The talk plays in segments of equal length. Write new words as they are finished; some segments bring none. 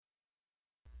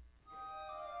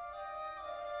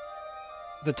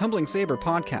The Tumbling Saber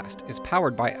podcast is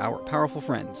powered by our powerful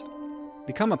friends.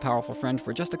 Become a powerful friend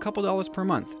for just a couple dollars per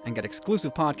month and get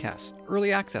exclusive podcasts,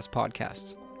 early access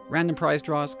podcasts, random prize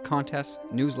draws, contests,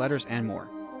 newsletters, and more.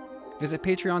 Visit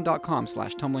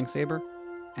patreon.com/tumblingsaber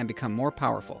and become more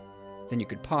powerful than you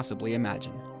could possibly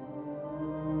imagine.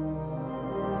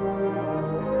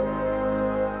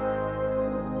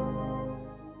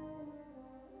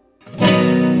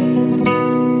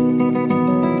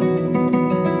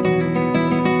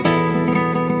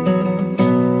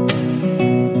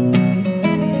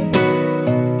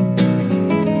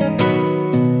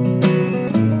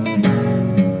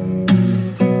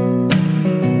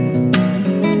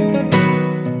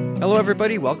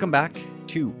 Everybody, welcome back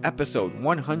to episode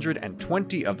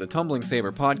 120 of the Tumbling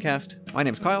Saber podcast. My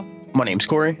name's Kyle. My name's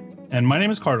Corey. And my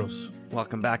name is Carlos.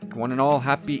 Welcome back, one and all.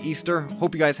 Happy Easter.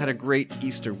 Hope you guys had a great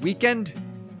Easter weekend.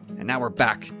 And now we're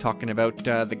back talking about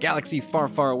the galaxy far,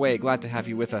 far away. Glad to have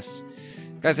you with us.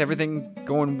 Guys, everything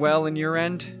going well in your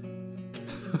end?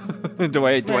 Do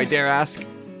I dare ask?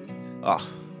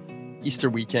 Easter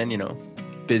weekend,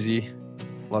 busy.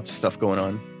 Lots of stuff going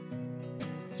on.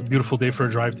 It's a beautiful day for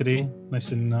a drive today.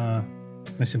 Nice and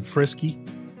frisky.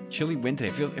 Chilly wind today.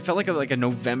 It felt like a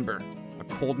November, a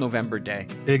cold November day.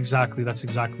 Exactly. That's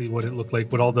exactly what it looked like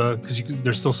with all because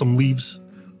there's still some leaves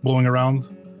blowing around.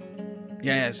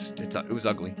 Yes, it was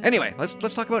ugly. Anyway, let's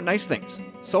talk about nice things.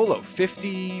 Solo,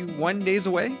 51 days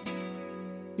away?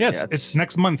 Yes, it's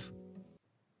next month.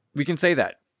 We can say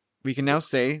that. We can now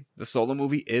say the Solo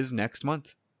movie is next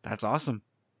month. That's awesome.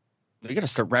 We gotta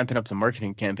start ramping up the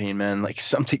marketing campaign, man. Like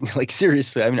something,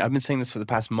 seriously. I mean, I've been saying this for the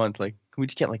past month. Can we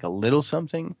just get a little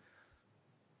something?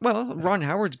 Well, Ron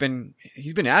Howard's been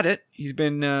at it. He's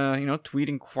been,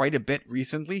 tweeting quite a bit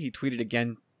recently. He tweeted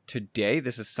again today.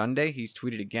 This is Sunday. He's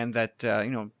tweeted again that,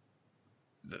 the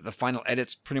final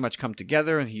edits pretty much come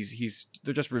together, and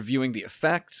they're just reviewing the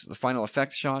effects, the final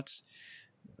effects shots,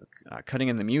 cutting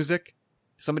in the music.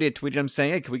 Somebody had tweeted him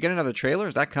saying, "Hey, can we get another trailer?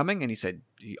 Is that coming?" And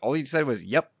all he said was,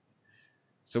 "Yep."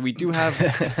 So we do have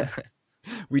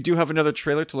another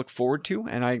trailer to look forward to,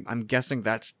 and I'm guessing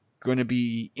that's going to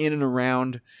be in and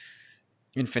around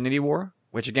Infinity War,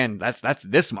 which again, that's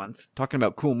this month. Talking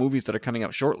about cool movies that are coming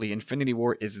out shortly, Infinity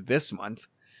War is this month.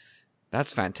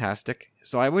 That's fantastic.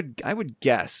 So I would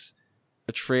guess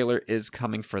a trailer is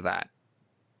coming for that.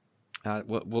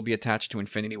 Will be attached to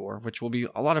Infinity War, which will be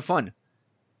a lot of fun.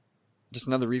 Just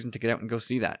another reason to get out and go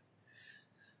see that.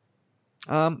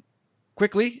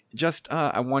 Quickly,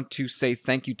 I want to say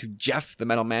thank you to Jeff, the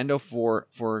Metal Mando, for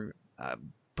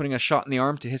putting a shot in the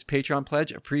arm to his Patreon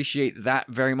pledge. Appreciate that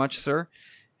very much, sir.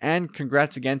 And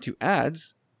congrats again to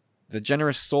Ads, the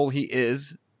generous soul he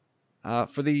is,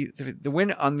 for the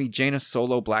win on the Jaina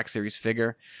Solo Black Series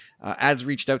figure. Ads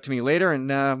reached out to me later,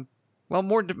 and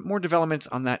more developments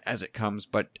on that as it comes.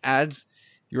 But Ads,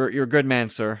 you're a good man,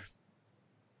 sir.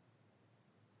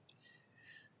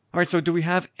 All right, so do we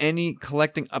have any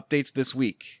collecting updates this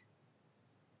week?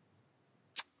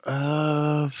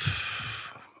 That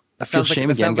sounds like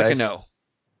a no.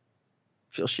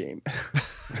 Feel shame.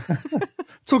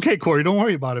 It's okay, Corey. Don't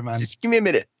worry about it, man. Just give me a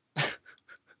minute.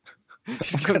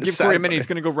 Give Corey a minute. He's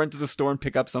going to go run to the store and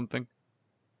pick up something.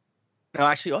 No,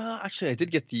 actually, I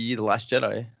did get the Last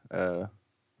Jedi, the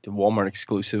Walmart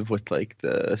exclusive with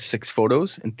the 6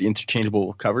 photos and the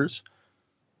interchangeable covers.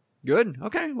 Good.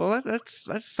 Okay. Well, that's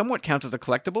somewhat counts as a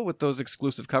collectible with those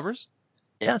exclusive covers.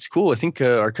 Yeah, it's cool. I think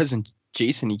our cousin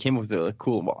Jason, he came up with a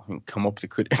cool, come up with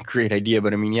a great idea,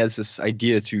 but he has this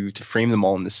idea to frame them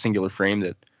all in this singular frame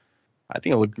that I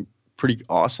think will look pretty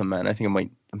awesome, man. I'm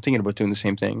thinking about doing the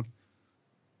same thing.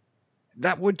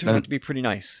 That would turn out to be pretty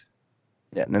nice.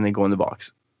 Yeah, and then they go in the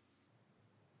box.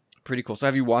 Pretty cool. So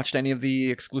have you watched any of the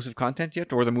exclusive content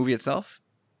yet, or the movie itself?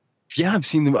 Yeah, I've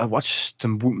seen I watched the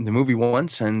movie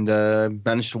once, and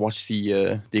managed to watch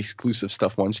the exclusive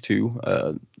stuff once too.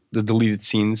 The deleted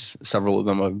scenes, several of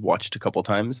them I've watched a couple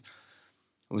times.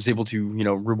 I was able to,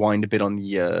 rewind a bit on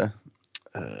the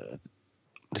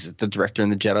the director and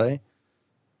the Jedi.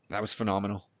 That was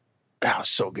phenomenal. That was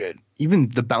so good. Even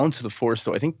the Balance of the Force,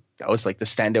 though, I think that was the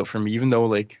standout for me. Even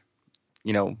though the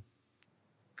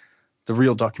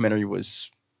real documentary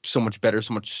was so much better,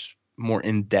 so much more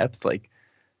in depth.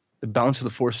 The Balance of the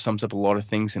Force sums up a lot of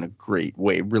things in a great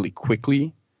way, really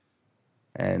quickly.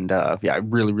 And I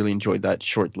really, really enjoyed that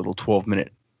short little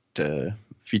 12-minute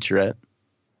featurette.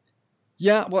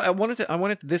 Yeah, well, I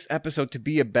wanted this episode to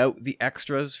be about the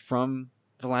extras from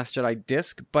The Last Jedi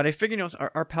disc, but I figure,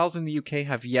 our pals in the UK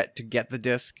have yet to get the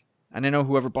disc, and I know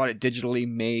whoever bought it digitally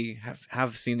may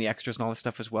have seen the extras and all this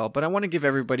stuff as well, but I want to give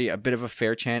everybody a bit of a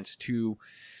fair chance to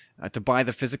to buy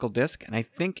the physical disc, and I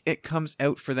think it comes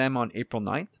out for them on April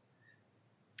 9th.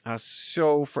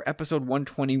 So for episode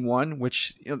 121,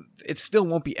 which it still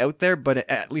won't be out there, but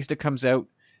at least it comes out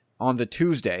on the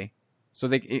Tuesday. So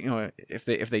they, if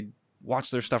they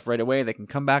watch their stuff right away, they can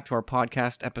come back to our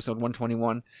podcast, episode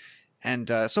 121. And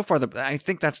so far, I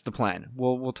think that's the plan.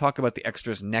 We'll talk about the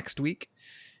extras next week,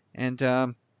 and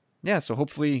so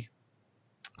hopefully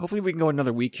we can go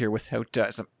another week here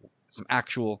without some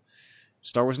actual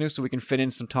Star Wars news, so we can fit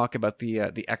in some talk about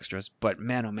the extras. But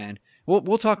man, oh man,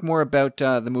 we'll talk more about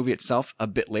the movie itself a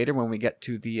bit later when we get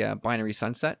to the Binary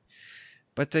Sunset.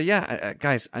 But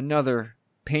guys, another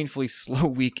painfully slow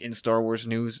week in Star Wars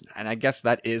news, and I guess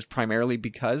that is primarily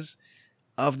because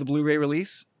of the Blu-ray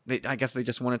release. I guess they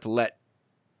just wanted to let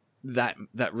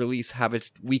that release have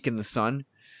its week in the sun.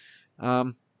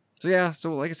 So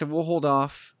like I said, we'll hold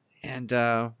off, and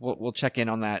we'll check in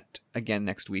on that again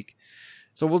next week.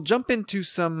 So we'll jump into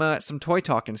some toy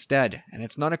talk instead, and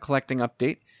it's not a collecting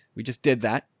update. We just did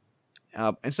that.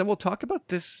 Instead, we'll talk about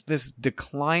this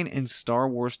decline in Star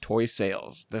Wars toy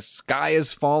sales. The sky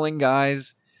is falling,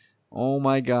 guys. Oh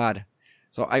my god.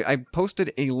 So I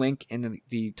posted a link in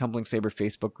the Tumbling Saber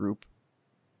Facebook group,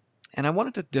 and I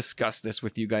wanted to discuss this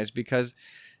with you guys because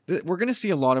we're going to see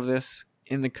a lot of this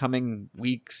in the coming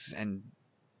weeks and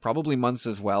probably months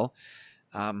as well.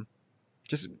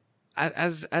 Just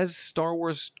as Star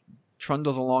Wars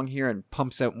trundles along here and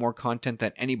pumps out more content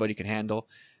that anybody can handle,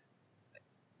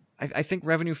 I think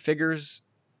revenue figures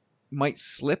might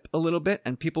slip a little bit,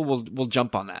 and people will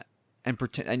jump on that and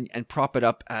pretend and prop it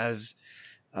up as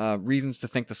reasons to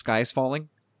think the sky is falling.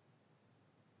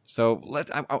 So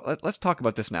let's talk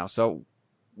about this now. So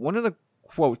one of the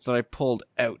quotes that I pulled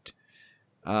out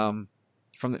from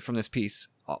this piece,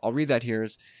 I'll read that here,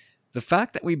 is the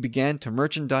fact that we began to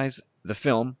merchandise the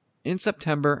film in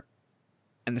September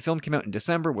and the film came out in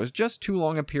December was just too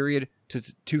long a period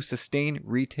to sustain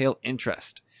retail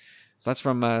interest. So that's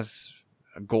from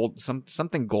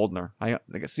something Goldner, like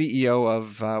a CEO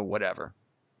of whatever.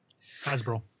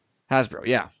 Hasbro,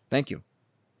 yeah. Thank you.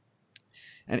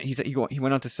 And he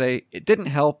went on to say, it didn't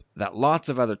help that lots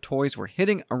of other toys were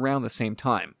hitting around the same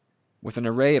time, with an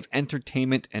array of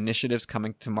entertainment initiatives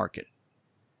coming to market.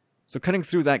 So cutting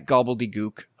through that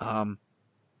gobbledygook,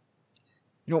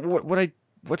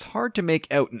 what's hard to make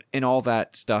out in all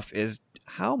that stuff is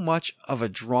how much of a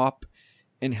drop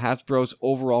in Hasbro's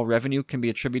overall revenue can be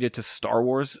attributed to Star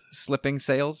Wars slipping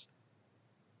sales.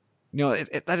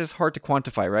 That is hard to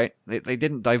quantify, right? They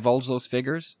didn't divulge those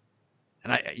figures,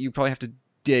 and you probably have to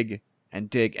dig and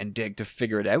dig and dig to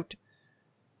figure it out.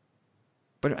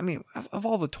 But I mean, of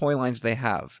all the toy lines they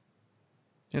have,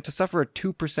 to suffer a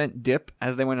 2% dip,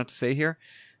 as they went on to say here,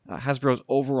 Hasbro's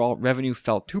overall revenue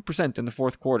fell 2% in the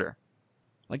fourth quarter.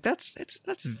 Like that's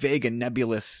vague and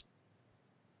nebulous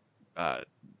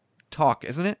talk,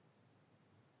 isn't it?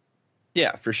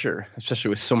 Yeah, for sure. Especially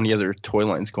with so many other toy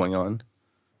lines going on.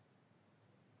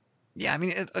 Yeah, I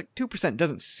mean, 2%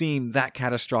 doesn't seem that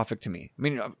catastrophic to me. I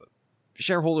mean,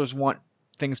 shareholders want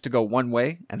things to go one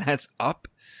way, and that's up.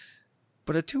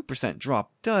 But a 2%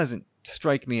 drop doesn't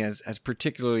strike me as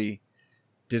particularly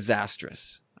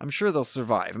disastrous. I'm sure they'll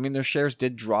survive. I mean, their shares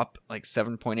did drop like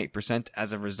 7.8%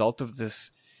 as a result of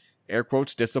this, air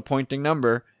quotes, disappointing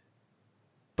number.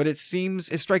 But it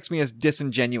strikes me as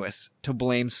disingenuous to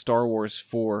blame Star Wars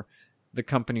for the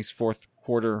company's fourth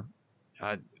quarter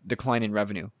decline in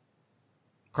revenue.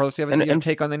 Carlos, you have a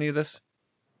take on any of this?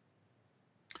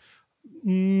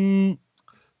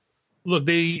 Look,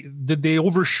 did they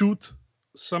overshoot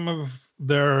some of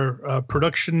their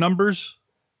production numbers?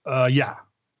 Yeah,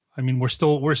 I mean, there's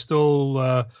still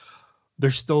Jyn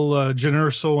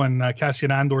Erso and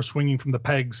Cassian Andor swinging from the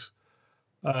pegs,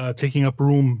 taking up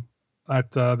room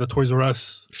at the Toys R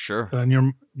Us, sure,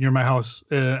 near my house,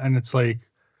 and it's like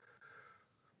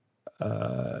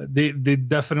they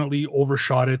definitely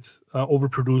overshot it,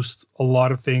 overproduced a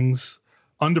lot of things,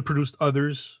 underproduced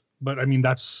others. But I mean,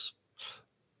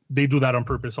 they do that on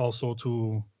purpose also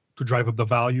to drive up the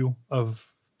value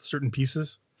of certain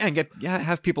pieces and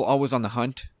have people always on the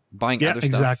hunt buying other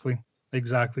stuff.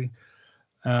 Exactly.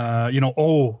 I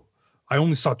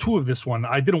only saw 2 of this one.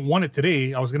 I didn't want it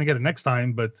today. I was gonna get it next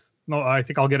time, but no, I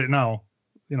think I'll get it now.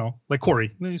 Like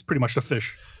Corey, he's pretty much the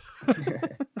fish.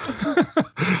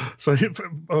 So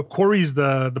Corey's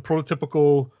the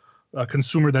prototypical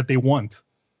consumer that they want.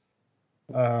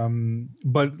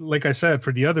 But like I said,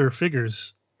 for the other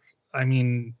figures, I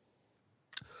mean,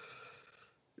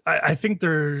 I think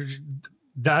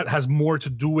that has more to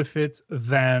do with it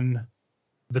than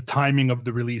the timing of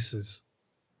the releases,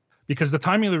 because the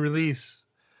timing of the release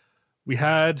We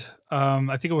had,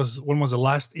 I think it was, when was it?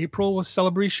 Last April was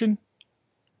Celebration.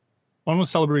 When was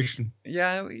Celebration?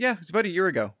 Yeah, it's about a year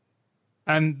ago.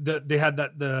 And they had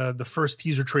the first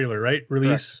teaser trailer, right?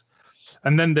 Release. Correct.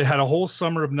 And then they had a whole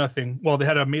summer of nothing. Well, they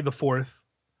had a May the 4th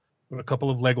with a couple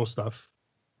of Lego stuff.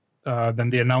 Then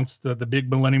they announced the big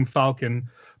Millennium Falcon,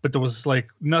 but there was like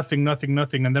nothing.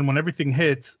 And then when everything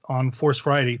hit on Force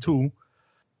Friday too,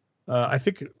 I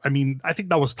think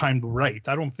that was timed right.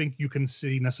 I don't think you can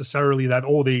say necessarily that,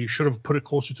 oh, they should have put it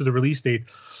closer to the release date.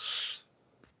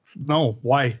 No,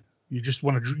 why? You just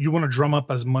want to drum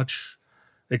up as much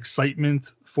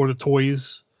excitement for the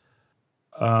toys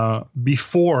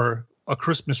before a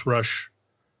Christmas rush,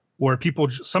 where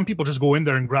some people just go in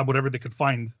there and grab whatever they could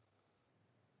find.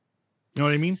 You know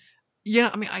what I mean? Yeah,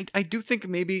 I mean, I do think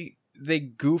maybe they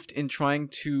goofed in trying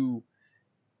to,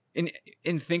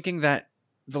 in thinking that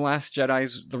the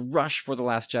rush for The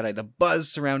Last Jedi, the buzz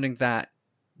surrounding that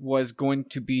was going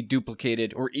to be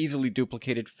duplicated or easily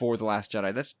duplicated for The Last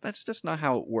Jedi. That's just not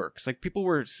how it works. Like, people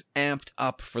were amped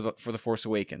up for the Force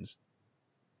Awakens,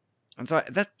 and so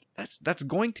that's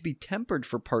going to be tempered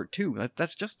for Part 2.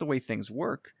 That's just the way things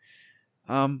work.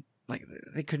 Like,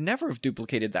 they could never have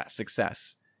duplicated that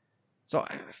success. So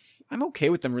I'm okay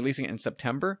with them releasing it in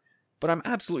September, but I'm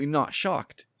absolutely not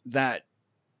shocked that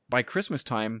by Christmas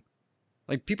time,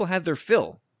 like, people had their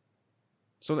fill.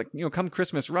 So that, come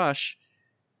Christmas rush,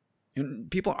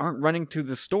 people aren't running to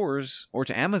the stores or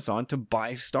to Amazon to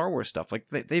buy Star Wars stuff. Like,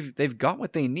 they've got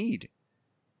what they need,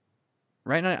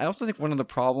 right? And I also think one of the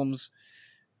problems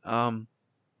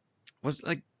was,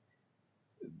 like,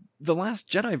 the Last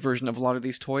Jedi version of a lot of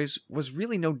these toys was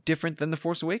really no different than the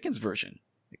Force Awakens version.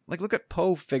 Like, look at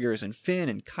Poe figures and Finn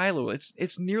and Kylo.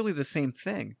 It's nearly the same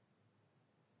thing.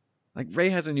 Like, Rey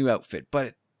has a new outfit,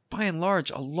 but by and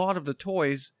large, a lot of the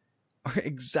toys are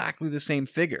exactly the same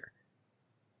figure.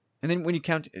 And then when you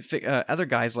count other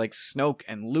guys like Snoke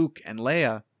and Luke and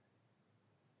Leia,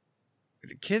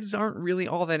 kids aren't really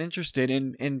all that interested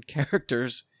in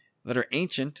characters that are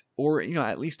ancient or,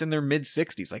 at least in their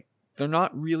mid-60s. Like, they're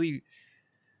not really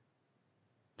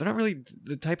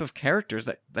the type of characters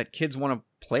that kids want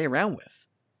to play around with.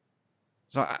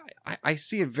 So I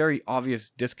see a very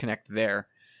obvious disconnect there.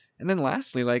 And then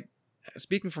lastly, like,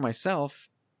 speaking for myself,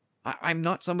 I'm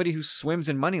not somebody who swims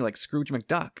in money like Scrooge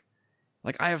McDuck.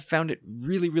 Like, I have found it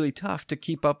really, really tough to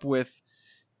keep up with,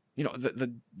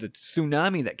 the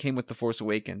tsunami that came with The Force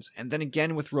Awakens, and then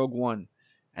again with Rogue One,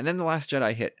 and then The Last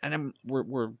Jedi hit, and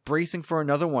we're bracing for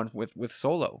another one with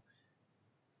Solo.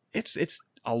 It's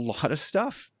a lot of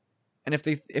stuff, and if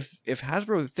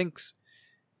Hasbro thinks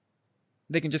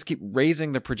they can just keep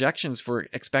raising the projections for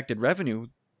expected revenue,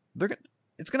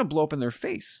 it's going to blow up in their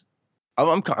face.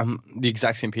 I'm the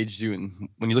exact same page as you, and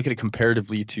when you look at it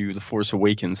comparatively to The Force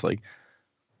Awakens, like,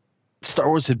 Star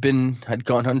Wars had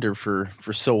gone under for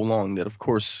so long that, of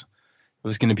course, it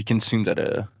was going to be consumed at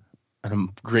a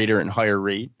greater and higher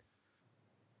rate.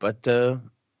 But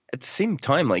at the same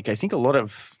time, like, I think a lot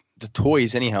of the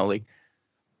toys, anyhow, like,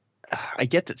 I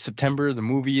get that September, the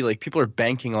movie, like, people are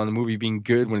banking on the movie being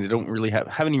good when they don't really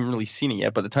haven't even really seen it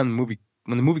yet. By the time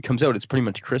when the movie comes out, it's pretty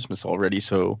much Christmas already.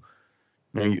 So,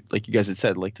 like you guys had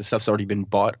said, like, the stuff's already been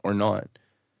bought or not.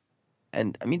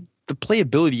 And I mean, the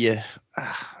playability,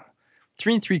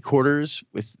 3 3/4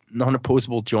 with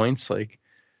non-opposable joints, like,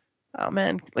 oh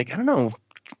man, like, I don't know,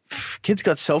 kids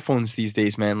got cell phones these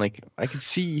days, man. Like, I could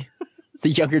see the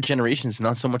younger generations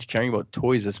not so much caring about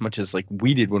toys as much as, like,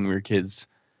 we did when we were kids.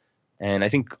 And I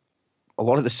think a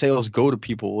lot of the sales go to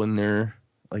people in their,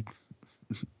 like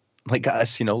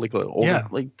us, like, older, Yeah.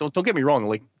 Like, don't get me wrong,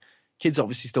 like, kids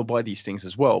obviously still buy these things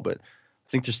as well, but I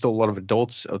think there's still a lot of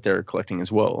adults out there collecting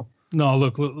as well. No,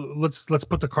 look, let's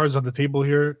put the cards on the table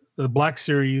here. The Black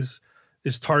Series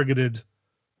is targeted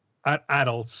at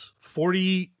adults,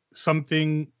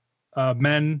 40-something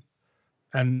men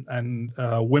and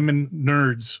women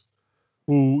nerds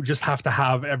who just have to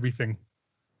have everything.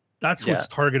 That's what it's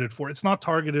targeted for. It's not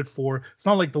targeted for. It's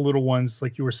not like the little ones,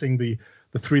 like you were saying, the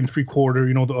 3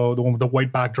 3/4. The one with the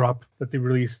white backdrop that they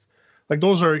released. Like,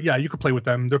 those are, you could play with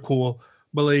them. They're cool.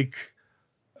 But, like,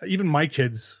 even my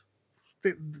kids,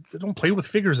 they don't play with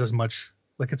figures as much.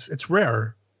 Like, it's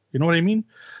rare. You know what I mean?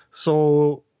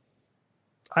 So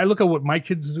I look at what my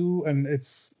kids do, and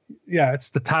it's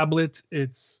the tablet.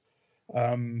 It's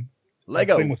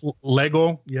Lego. Playing with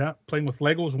Lego. Yeah, playing with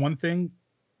Lego is one thing.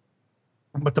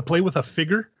 But to play with a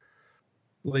figure,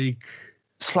 like,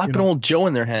 slap an old Joe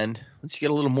in their hand. Once you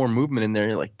get a little more movement in there,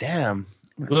 you're like, damn,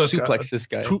 suplex this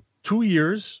guy. 2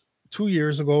 years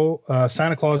ago,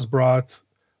 Santa Claus brought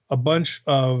a bunch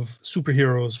of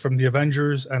superheroes from the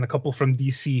Avengers and a couple from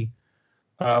DC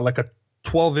like a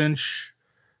 12-inch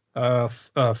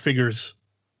figures.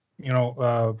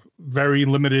 Very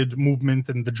limited movement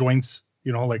in the joints.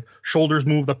 Like shoulders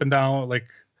moved up and down, like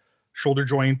shoulder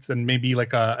joint, and maybe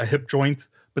like a hip joint,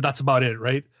 but that's about it,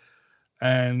 right?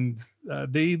 And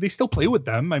they still play with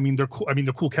them. I mean, they're cool. I mean,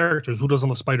 they're cool characters. Who doesn't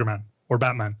love Spider-Man or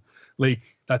Batman? Like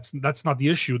that's not the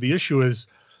issue. The issue is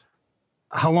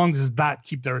how long does that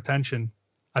keep their attention,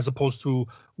 as opposed to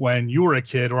when you were a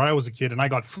kid or I was a kid and I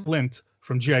got Flint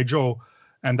from G.I. Joe,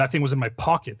 and that thing was in my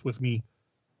pocket with me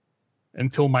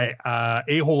until my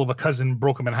a-hole of a cousin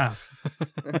broke him in half.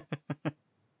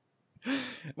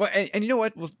 Well, and you know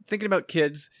what? Well, thinking about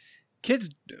kids, I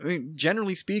mean,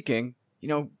 generally speaking,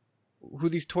 who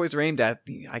these toys are aimed at,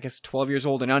 I guess 12 years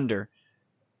old and under,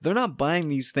 they're not buying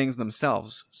these things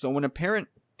themselves. So when a parent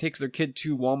takes their kid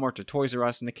to Walmart or Toys R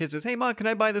Us and the kid says, "Hey, Mom, can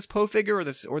I buy this Poe figure or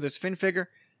this Finn figure?"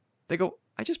 They go,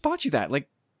 "I just bought you that like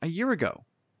a year ago."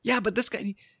 "Yeah, but this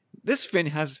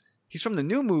Finn he's from the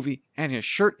new movie and his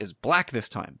shirt is black this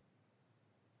time."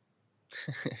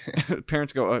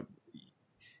 Parents go,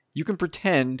 "You can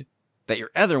pretend that your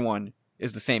other one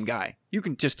is the same guy. You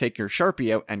can just take your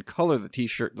Sharpie out and color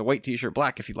the white t-shirt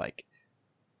black if you like.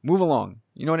 Move along."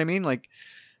 You know what I mean? Like,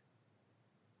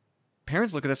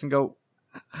 parents look at this and go,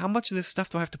 how much of this stuff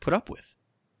do I have to put up with?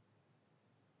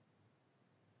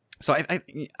 So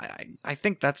I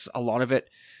think that's a lot of it.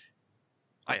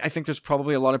 I think there's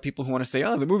probably a lot of people who want to say,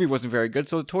 "Oh, the movie wasn't very good,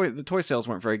 so the toy sales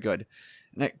weren't very good."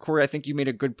 And Corey, I think you made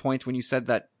a good point when you said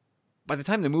that by the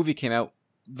time the movie came out,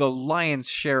 the lion's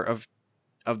share of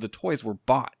the toys were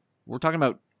bought. We're talking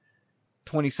about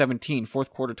 2017,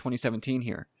 fourth quarter 2017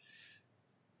 here.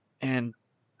 And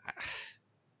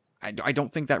I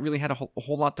don't think that really had a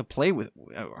whole lot to play with.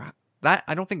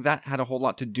 I don't think that had a whole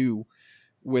lot to do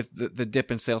with the dip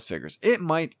in sales figures. It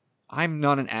might. I'm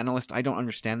not an analyst. I don't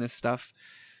understand this stuff.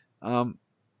 But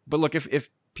look, if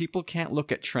people can't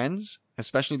look at trends,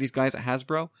 especially these guys at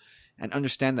Hasbro, and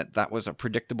understand that was a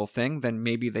predictable thing, then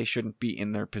maybe they shouldn't be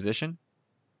in their position.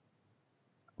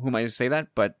 Who am I to say that?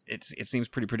 But it seems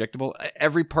pretty predictable.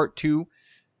 Every part 2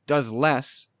 does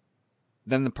less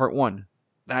than the part 1.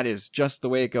 That is just the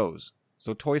way it goes.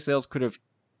 So toy sales could have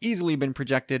easily been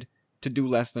projected to do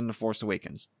less than The Force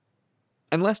Awakens.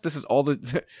 Unless this is all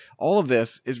of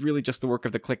this is really just the work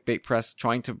of the clickbait press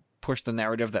trying to push the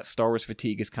narrative that Star Wars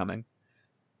fatigue is coming.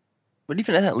 But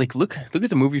even at that, like, look at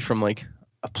the movie from like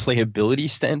a playability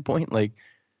standpoint. Like,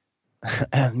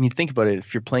 I mean, think about it.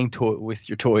 If you're playing with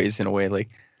your toys in a way, like,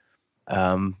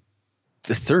 the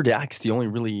third act's the only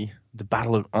really the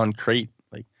battle on Crate,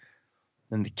 like,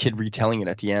 and the kid retelling it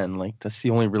at the end. Like, that's the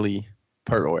only really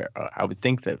part where I would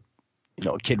think that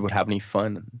a kid would have any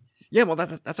fun. Yeah, well,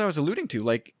 that's what I was alluding to.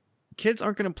 Like, kids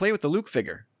aren't going to play with the Luke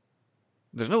figure.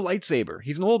 There's no lightsaber.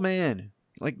 He's an old man.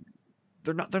 Like,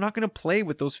 they're not going to play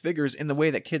with those figures in the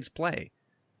way that kids play.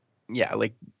 Yeah,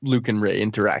 like Luke and Rey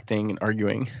interacting and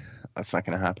arguing. That's not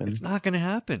going to happen. It's not going to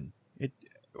happen.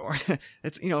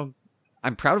 It's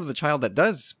I'm proud of the child that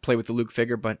does play with the Luke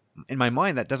figure, but in my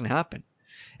mind, that doesn't happen.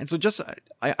 And so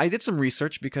I did some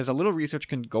research, because a little research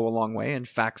can go a long way, and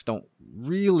facts don't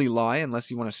really lie unless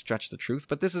you want to stretch the truth.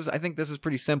 But I think this is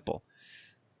pretty simple.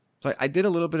 So I did a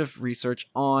little bit of research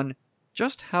on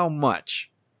just how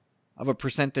much of a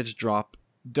percentage drop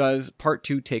does part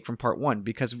 2 take from part 1,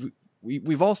 because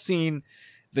we've all seen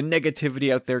the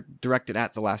negativity out there directed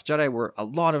at The Last Jedi, where a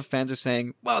lot of fans are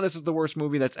saying, "Wow, this is the worst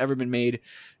movie that's ever been made.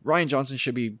 Rian Johnson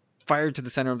should be fired to the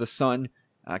center of the sun.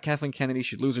 Kathleen Kennedy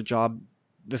should lose her job.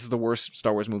 This is the worst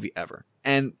Star Wars movie ever."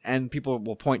 And people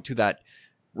will point to that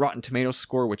Rotten Tomatoes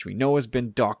score, which we know has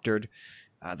been doctored.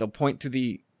 They'll point to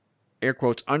the, air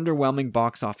quotes, underwhelming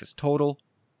box office total.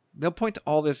 They'll point to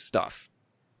all this stuff.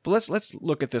 But let's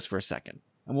look at this for a second.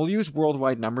 And we'll use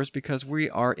worldwide numbers because we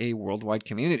are a worldwide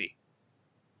community.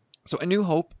 So A New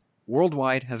Hope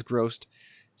worldwide has grossed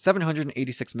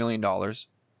 $786 million.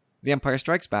 The Empire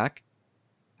Strikes Back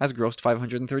has grossed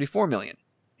 $534 million,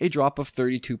 a drop of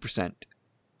 32%.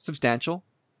 Substantial.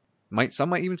 Some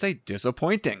might even say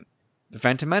disappointing. The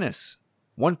Phantom Menace,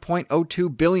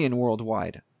 $1.02 billion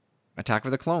worldwide. Attack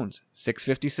of the Clones,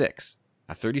 $656,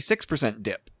 a 36%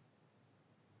 dip.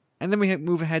 And then we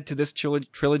move ahead to this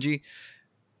trilogy.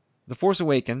 The Force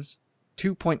Awakens,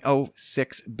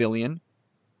 $2.06 billion.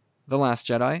 The Last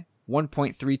Jedi,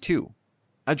 $1.32,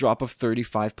 a drop of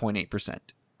 35.8%.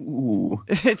 Ooh,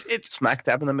 it's smack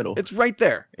dab in the middle. It's right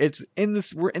there.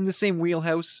 We're in the same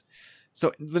wheelhouse.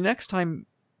 So the next time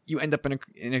you end up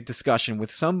in a discussion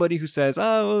with somebody who says,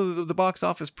 "Oh, the box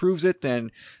office proves it,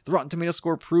 and the Rotten Tomatoes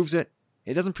score proves it,"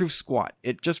 it doesn't prove squat.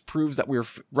 It just proves that we're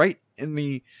right in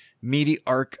the meaty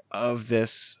arc of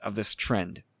this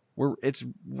trend. It's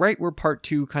right where part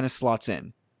 2 kind of slots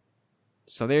in.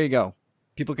 So there you go.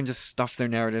 People can just stuff their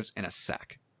narratives in a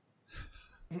sack.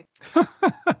 You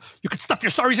can stuff your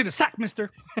sorries in a sack, mister.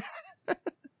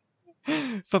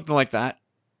 Something like that.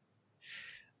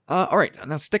 All right,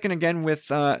 now sticking again with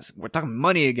we're talking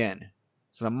money again.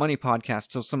 It's a money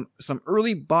podcast. So some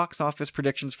early box office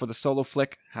predictions for the Solo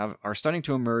flick are starting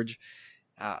to emerge,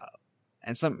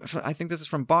 and I think this is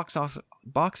from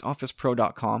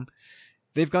boxofficepro.com.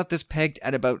 They've got this pegged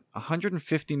at about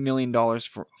 $150 million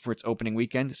for its opening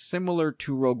weekend, similar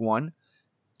to Rogue One,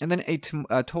 and then a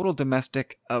total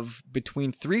domestic of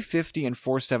between $350 and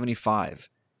 $475,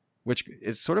 which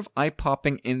is sort of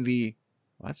eye-popping in the,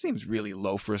 well, that seems really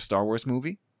low for a Star Wars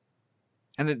movie.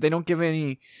 And they don't give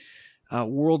any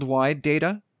worldwide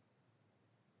data,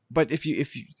 but if you,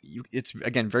 it's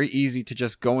again very easy to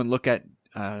just go and look at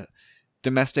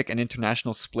domestic and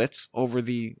international splits over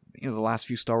the last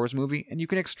few Star Wars movie, and you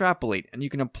can extrapolate and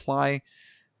you can apply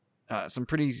some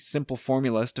pretty simple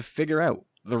formulas to figure out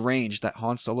the range that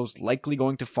Han Solo's likely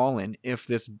going to fall in if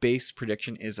this base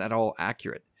prediction is at all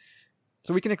accurate.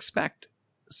 So we can expect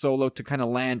Solo to kind of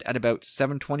land at about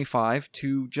 $725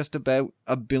 to just about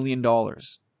 $1 billion,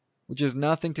 which is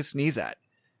nothing to sneeze at.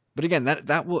 But again,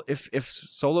 that will, if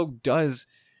Solo does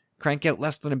crank out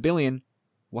less than $1 billion,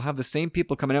 we'll have the same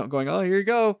people coming out going, oh, here you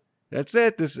go. That's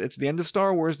it. It's the end of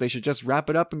Star Wars. They should just wrap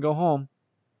it up and go home.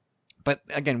 But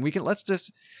again, let's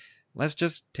just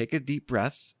take a deep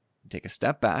breath, take a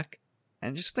step back,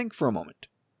 and just think for a moment.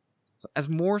 So as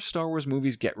more Star Wars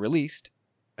movies get released,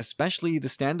 especially the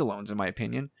standalones, in my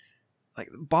opinion, like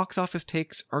box office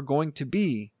takes are going to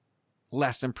be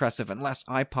less impressive and less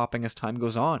eye-popping as time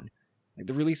goes on. Like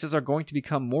the releases are going to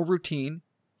become more routine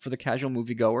for the casual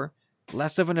moviegoer,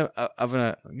 less of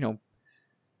a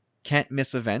can't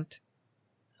miss event,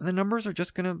 and the numbers are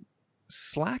just gonna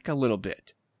slack a little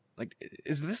bit. Like,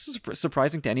 is this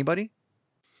surprising to anybody?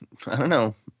 I don't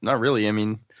know. Not really. I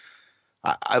mean,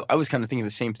 I was kind of thinking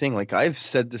the same thing. Like, I've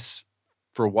said this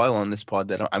for a while on this pod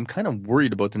that I'm kind of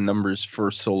worried about the numbers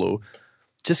for Solo,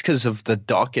 just because of the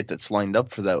docket that's lined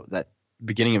up for that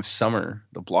beginning of summer,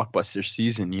 the blockbuster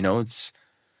season. It's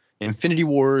Infinity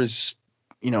War is,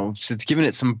 it's given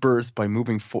it some birth by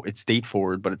moving its date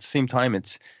forward, but at the same time,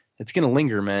 it's gonna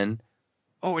linger, man.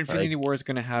 Oh, Infinity War is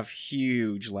gonna have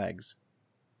huge legs,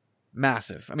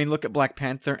 massive. I mean, look at Black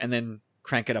Panther, and then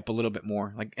crank it up a little bit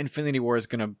more. Like Infinity War is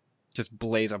gonna just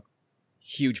blaze a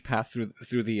huge path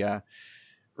through the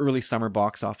early summer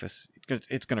box office.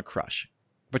 It's gonna crush.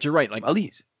 But you're right. Like, at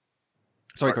least.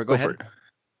 Sorry, go ahead.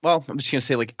 Well, I'm just gonna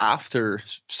say, like, after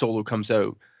Solo comes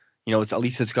out,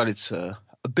 it's got its a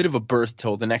bit of a birth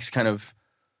till the next kind of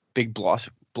big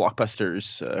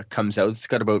blockbusters comes out. It's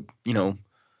got about a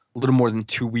little more than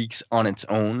 2 weeks on its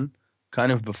own,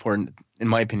 kind of before, in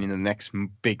my opinion, the next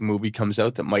big movie comes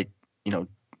out that might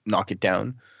knock it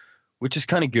down, which is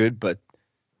kind of good. But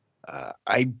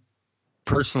I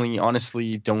personally,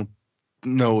 honestly, don't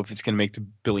know if it's going to make the $1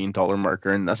 billion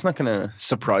marker, and that's not going to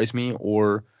surprise me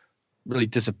or really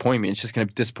disappoint me. It's just going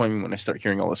to disappoint me when I start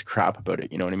hearing all this crap about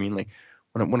it. You know what I mean? Like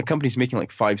when a company's making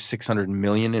like $500-600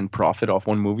 million in profit off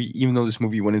one movie, even though this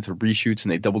movie went into reshoots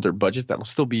and they doubled their budget, that'll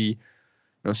still be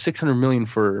 $600 million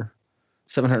for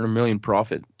 $700 million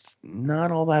profit. It's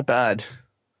not all that bad.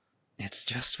 It's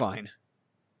just fine.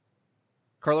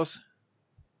 Carlos?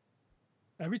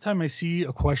 Every time I see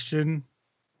a question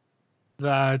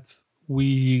that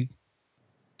we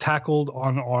tackled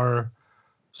on our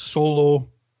Solo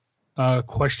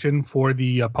question for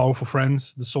the Powerful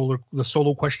Friends, the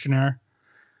Solo questionnaire,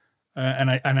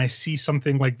 and I see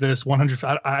something like this 100.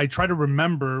 I try to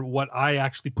remember what I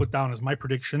actually put down as my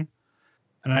prediction,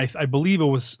 and I believe it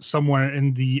was somewhere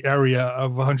in the area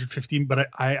of 115, but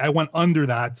I went under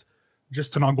that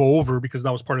just to not go over because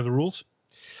that was part of the rules.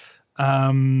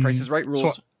 Price is Right rules.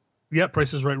 So, yeah,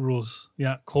 Price is Right rules.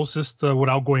 Yeah, closest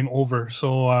without going over.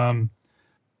 So I'm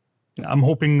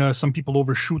hoping some people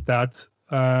overshoot that.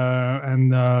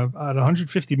 And at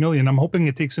 150 million, I'm hoping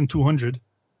it takes in 200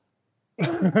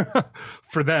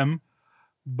 for them.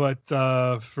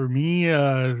 But for me,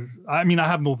 I mean, I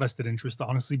have no vested interest,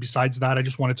 honestly. Besides that, I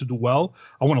just want it to do well.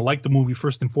 I want to like the movie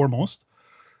first and foremost.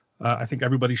 I think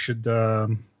everybody should.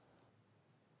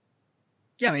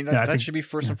 Yeah, I mean that should be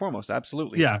first and foremost.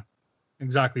 Absolutely. Yeah,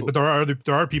 exactly. But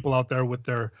there are people out there with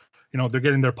their, they're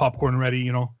getting their popcorn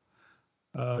ready,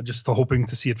 just hoping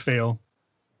to see it fail.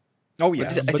 Oh yeah,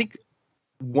 I think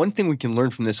one thing we can learn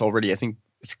from this already. I think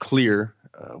it's clear.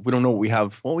 We don't know what we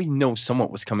have. Well, we know somewhat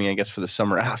what's coming, I guess, for the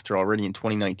summer after already in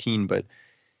 2019. But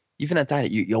even at that,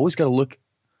 you always got to look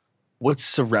what's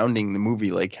surrounding the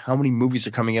movie? Like, how many movies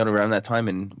are coming out around that time,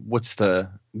 and what's the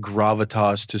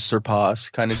gravitas to surpass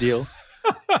kind of deal?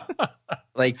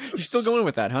 Like, You're still going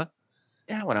with that, huh?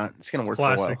 yeah, why not? It's gonna It's work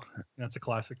for a classic. while. That's a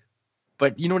classic.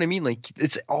 But you know what I mean? Like,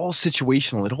 it's all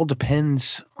situational. It all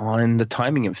depends on the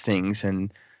timing of things.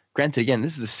 And granted, again,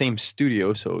 this is the same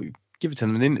studio, so give it to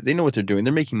them. They know what they're doing.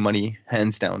 They're making money,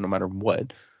 hands down, no matter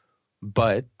what.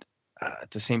 But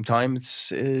at the same time,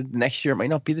 it's next year it might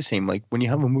not be the same. Like when you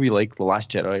have a movie like The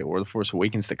Last Jedi or The Force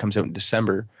Awakens that comes out in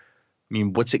December, I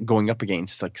mean, what's it going up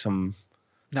against? Like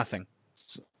Nothing.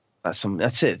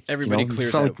 That's it. Everybody It's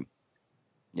clears not out.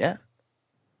 yeah.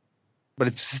 But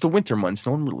it's just the winter months.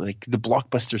 No one really, like the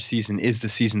blockbuster season is the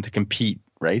season to compete,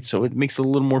 right? So it makes it a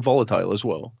little more volatile as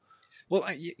well. Well,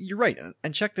 you're right.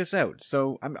 And check this out.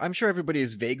 So I'm sure everybody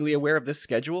is vaguely aware of this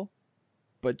schedule,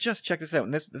 but just check this out.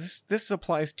 And this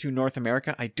applies to North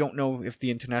America. I don't know if the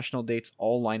international dates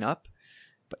all line up,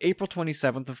 but April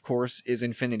 27th, of course, is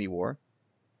Infinity War.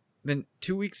 Then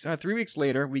 3 weeks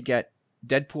later, we get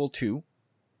Deadpool 2.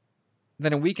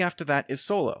 Then a week after that is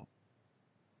Solo.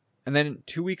 And then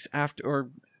 3 weeks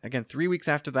after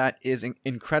that is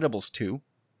Incredibles 2.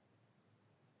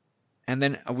 And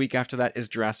then a week after that is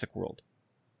Jurassic World.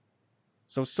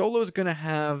 So Solo is going to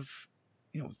have,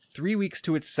 3 weeks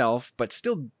to itself, but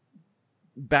still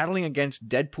battling against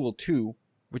Deadpool 2,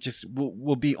 which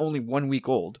will be only 1 week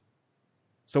old.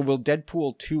 So will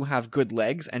Deadpool 2 have good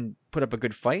legs and put up a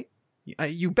good fight?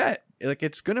 You bet. Like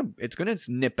it's gonna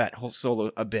nip at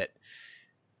Solo a bit.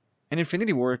 And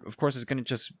Infinity War, of course, is gonna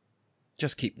just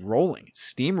keep rolling,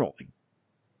 steamrolling.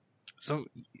 So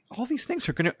all these things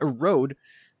are gonna erode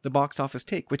the box office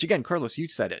take. Which again, Carlos, you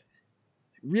said it.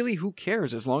 Really, who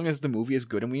cares as long as the movie is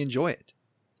good and we enjoy it?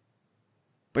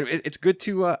 But it's good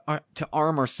to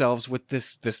arm ourselves with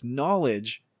this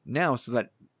knowledge now, so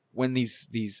that when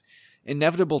these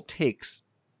inevitable takes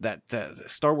that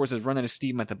Star Wars is running out of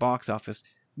steam at the box office,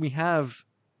 we have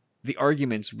the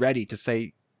arguments ready to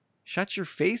say, shut your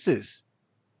faces.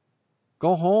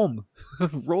 Go home.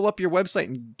 Roll up your website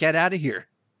and get out of here.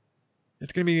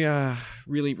 It's going to be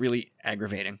really, really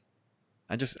aggravating.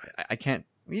 I can't...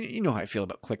 You know how I feel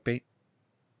about clickbait.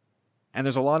 And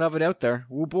there's a lot of it out there.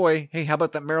 Oh boy. Hey, how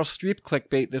about that Meryl Streep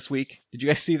clickbait this week? Did you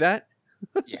guys see that?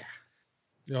 Yeah.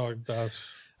 Oh,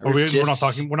 we're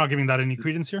not giving that any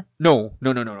credence here. No.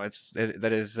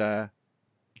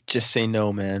 Just say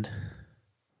no, man.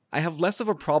 I have less of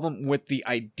a problem with the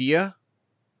idea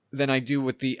than I do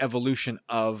with the evolution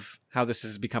of how this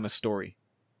has become a story.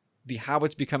 How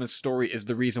it's become a story is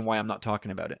the reason why I'm not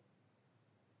talking about it.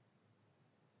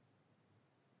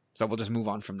 So we'll just move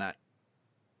on from that.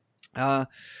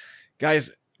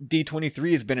 Guys,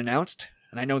 D23 has been announced,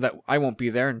 and I know that I won't be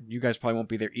there, and you guys probably won't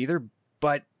be there either,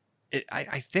 but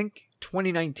I think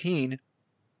 2019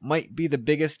 might be the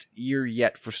biggest year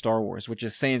yet for Star Wars, which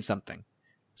is saying something.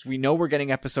 So we know we're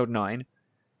getting Episode 9,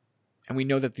 and we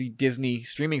know that the Disney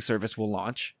streaming service will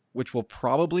launch, which will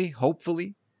probably,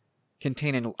 hopefully,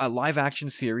 contain a live-action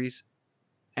series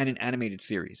and an animated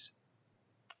series.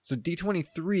 So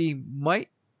D23 might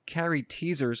carry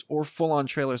teasers or full-on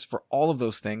trailers for all of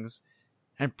those things,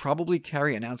 and probably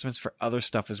carry announcements for other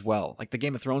stuff as well. Like the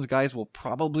Game of Thrones guys will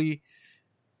probably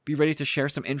be ready to share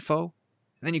some info.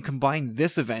 And then you combine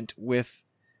this event with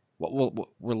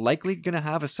what we're likely going to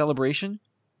have a celebration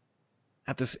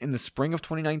in the spring of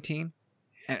 2019.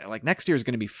 And like next year is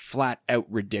going to be flat out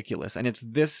ridiculous. And it's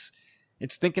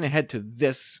thinking ahead to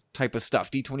this type of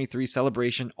stuff. D23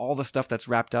 celebration, all the stuff that's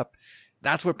wrapped up.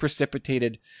 That's what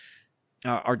precipitated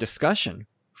our discussion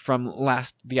from the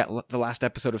last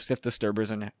episode of Sith Disturbers,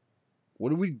 and what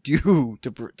do we do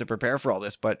to prepare for all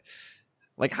this? But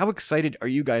like, how excited are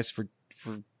you guys for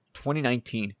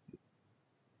 2019?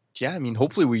 Yeah, I mean,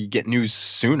 hopefully we get news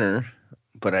sooner,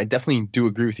 but I definitely do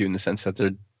agree with you in the sense that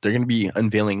they're going to be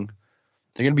unveiling,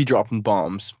 they're going to be dropping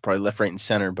bombs, probably left, right, and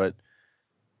center. But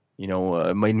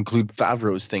it might include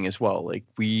Favreau's thing as well. Like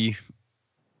we're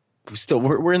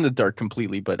in the dark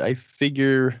completely, but I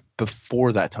figure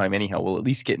before that time anyhow, we'll at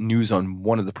least get news on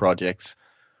one of the projects.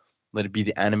 Let it be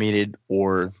the animated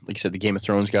or, like you said, the Game of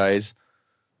Thrones guys.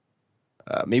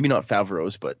 Maybe not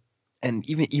Favreau's, and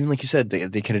even like you said,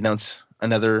 they could announce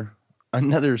another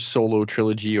solo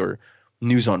trilogy or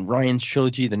news on Ryan's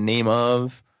trilogy, the name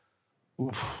of.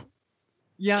 Oof.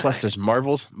 Yeah. Plus, there's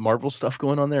Marvel stuff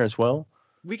going on there as well.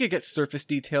 We could get surface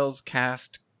details,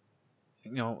 cast,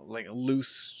 like a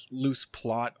loose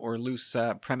plot or loose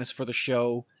premise for the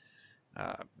show,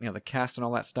 the cast and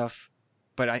all that stuff.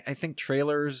 But I think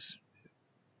trailers,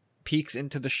 peeks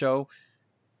into the show,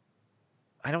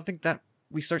 I don't think that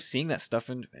we start seeing that stuff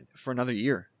for another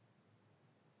year.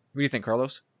 What do you think,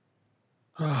 Carlos?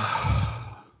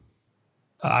 I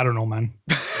don't know, man.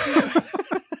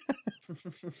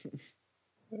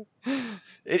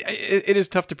 It is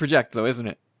tough to project, though, isn't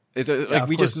it? It's like of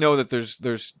we just course. know that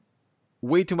there's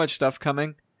way too much stuff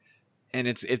coming, and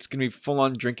it's gonna be full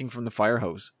on drinking from the fire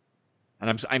hose,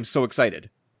 and I'm so excited.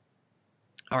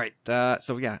 All right,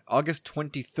 so yeah, August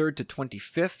 23rd to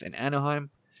 25th in Anaheim.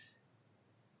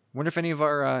 Wonder if any of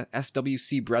our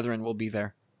SWC brethren will be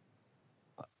there.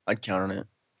 I'd count on it.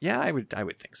 Yeah, I would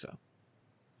think so.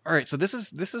 All right, so this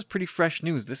is pretty fresh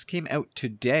news. This came out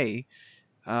today.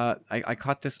 I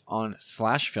caught this on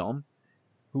Slash Film,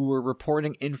 who were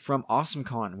reporting in from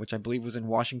AwesomeCon, which I believe was in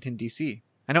Washington, D.C.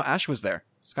 I know Ash was there.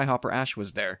 Skyhopper Ash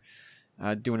was there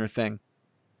doing her thing.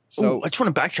 So I just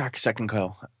want to backtrack a second,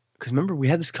 Kyle. Because remember, we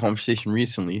had this conversation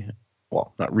recently.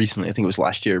 Well, not recently. I think it was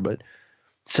last year. But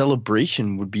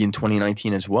Celebration would be in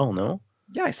 2019 as well, no?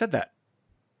 yeah, I said that.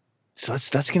 So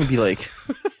that's going to be like...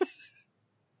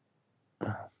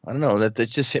 I don't know. That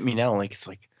just hit me now. Like, it's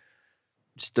like...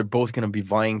 Just, they're both going to be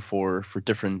vying for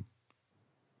different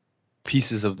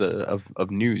pieces of the of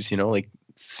news, you know? Like,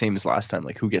 same as last time.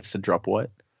 Like, who gets to drop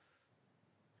what?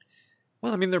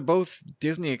 Well, I mean, they're both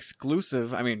Disney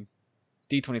exclusive. I mean,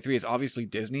 D23 is obviously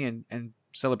Disney, and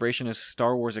Celebration is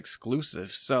Star Wars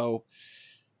exclusive. So,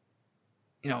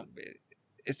 you know,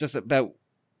 it's just about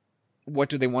what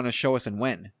do they want to show us and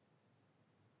when.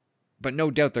 But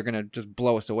no doubt they're going to just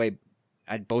blow us away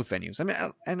at both venues. I mean,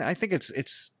 and I think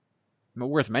it's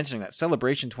worth mentioning that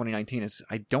Celebration 2019 is,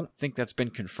 I don't think that's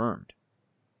been confirmed.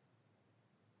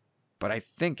 But I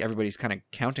think everybody's kind of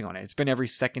counting on it. It's been every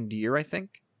second year, I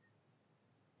think.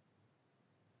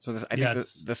 So I think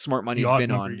the smart money's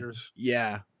been on. Years.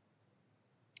 Yeah.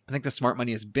 I think the smart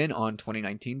money has been on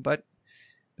 2019, but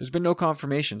there's been no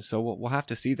confirmation, so we'll have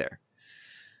to see there.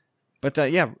 But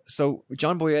yeah, so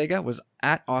John Boyega was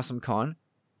at AwesomeCon,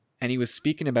 and he was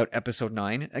speaking about Episode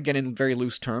 9, again in very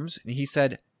loose terms, and he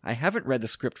said, I haven't read the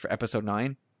script for Episode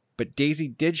 9, but Daisy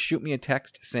did shoot me a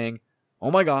text saying,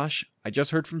 oh my gosh, I just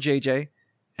heard from JJ,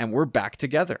 and we're back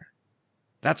together.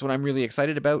 That's what I'm really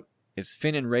excited about, is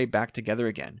Finn and Rey back together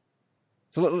again.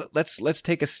 So let's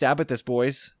take a stab at this,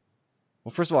 boys.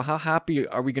 Well, first of all, how happy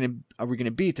are we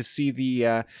gonna be to see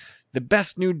the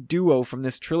best new duo from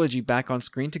this trilogy back on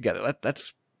screen together?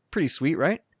 That's pretty sweet,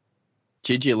 right?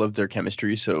 JJ loved their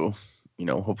chemistry, so you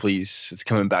know, hopefully it's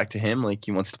coming back to him. Like,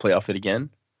 he wants to play off it again.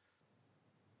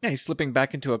 Yeah, he's slipping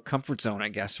back into a comfort zone, I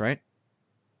guess, right?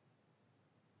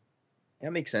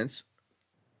 That makes sense.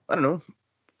 I don't know.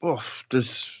 Oh,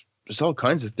 there's all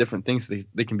kinds of different things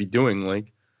they can be doing.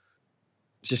 Like,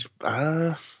 just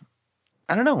I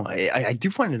don't know. I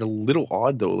do find it a little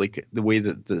odd though, like the way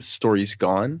that the story's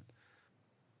gone.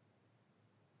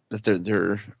 That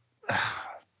they're I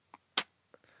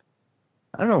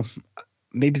don't know.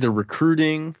 Maybe they're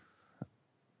recruiting,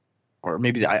 or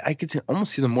maybe I could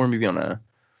almost see them more maybe on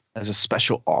as a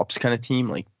special ops kind of team,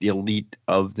 like the elite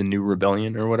of the New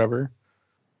Rebellion or whatever.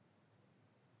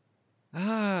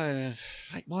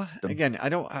 Well, again, I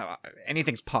don't.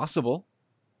 Anything's possible.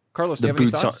 Carlos, do you have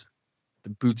any thoughts? The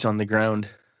boots on the ground.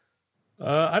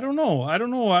 I don't know.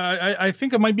 I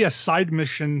think it might be a side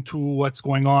mission to what's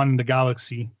going on in the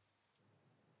galaxy.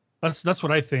 That's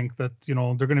what I think. That, you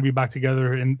know, they're going to be back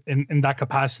together in that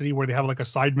capacity where they have like a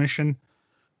side mission.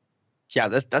 Yeah,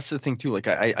 that's the thing too. Like,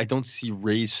 I don't see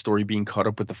Rey's story being caught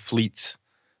up with the fleets.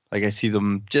 Like, I see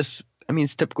them just. I mean,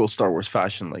 it's typical Star Wars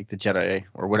fashion. Like, the Jedi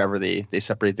or whatever, they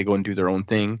separate. They go and do their own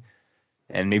thing.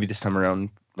 And maybe this time around,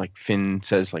 like, Finn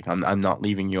says, like, I'm not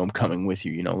leaving you. I'm coming with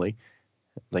you. You know,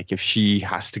 like if she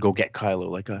has to go get Kylo,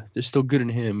 like, there's still good in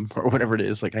him or whatever it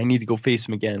is. Like, I need to go face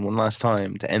him again one last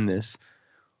time to end this.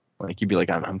 Like, you'd be like,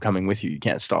 I'm coming with you. You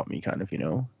can't stop me, kind of, you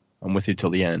know. I'm with you till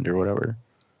the end or whatever.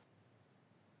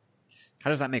 How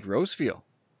does that make Rose feel?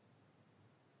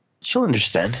 She'll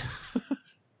understand.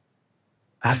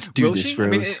 I have to do Will this, she? Rose. I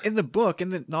mean, in the book,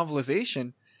 in the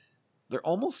novelization, there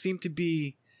almost seem to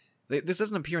be. This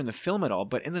doesn't appear in the film at all,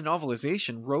 but in the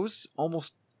novelization, Rose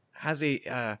almost has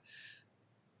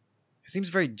seems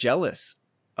very jealous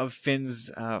of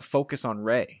Finn's focus on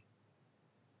Rey.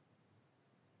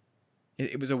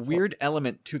 It was a weird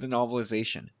element to the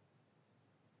novelization.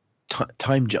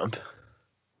 Time jump.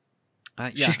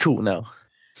 Yeah. She's cool now.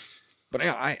 But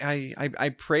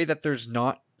I pray that there's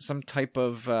not some type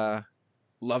of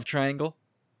love triangle.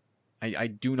 I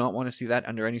do not want to see that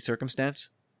under any circumstance.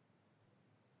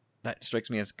 That strikes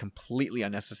me as completely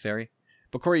unnecessary.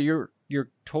 But Corey, you're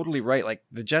totally right. Like,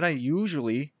 the Jedi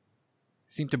usually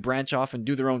seem to branch off and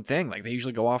do their own thing. Like, they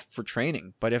usually go off for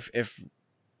training. But if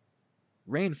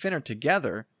Rey and Finn are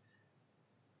together,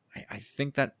 I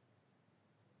think that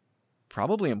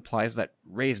probably implies that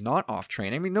Rey's not off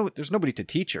training. I mean, no, there's nobody to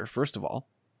teach her, first of all.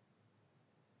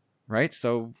 Right?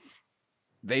 So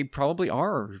they probably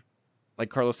are, like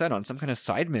Carlos said, on some kind of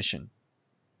side mission.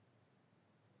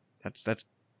 That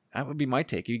would be my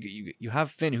take. You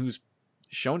have Finn, who's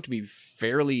shown to be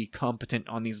fairly competent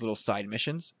on these little side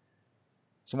missions.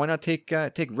 So why not take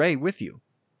Rey with you?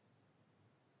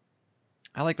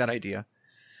 I like that idea.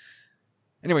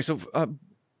 Anyway, so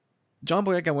John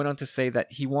Boyega went on to say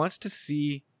that he wants to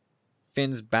see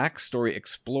Finn's backstory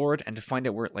explored and to find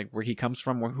out where he comes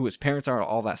from, who his parents are,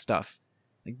 all that stuff.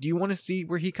 Like, do you want to see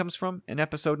where he comes from in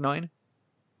episode 9?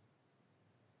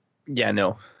 Yeah,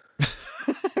 no.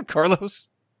 Carlos?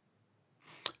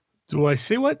 Do I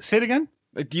say what? Say it again?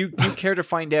 Do you care to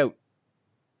find out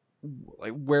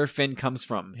where Finn comes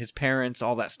from, his parents,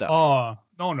 all that stuff? Oh,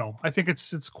 no. I think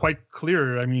it's quite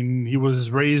clear. I mean, he was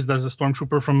raised as a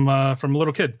stormtrooper from a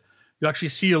little kid. You actually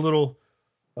see a little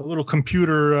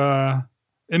computer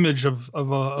image of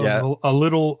a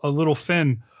little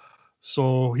Finn.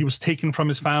 So he was taken from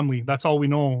his family. That's all we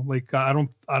know. Like, I don't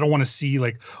want to see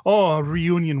a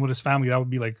reunion with his family. That would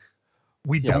be like,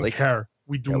 we don't care.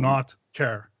 We do not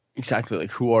care. Exactly.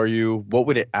 Like, who are you? What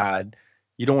would it add?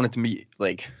 You don't want it to be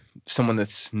like someone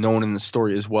that's known in the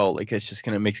story as well. Like, it's just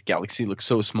gonna make the galaxy look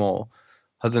so small.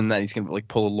 Other than that, he's gonna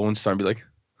pull a Lone Star and be like,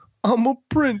 "I'm a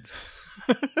prince."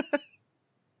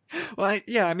 Well,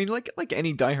 I mean, like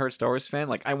any diehard Star Wars fan,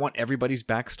 I want everybody's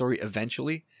backstory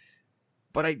eventually,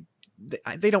 but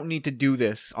they don't need to do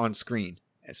this on screen.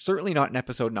 Certainly not in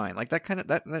Episode 9. Like,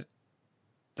 that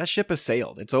ship has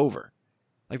sailed. It's over.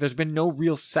 Like, there's been no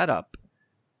real setup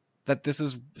that this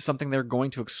is something they're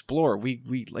going to explore.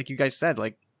 We like you guys said,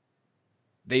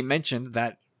 they mentioned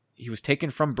that he was taken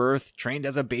from birth, trained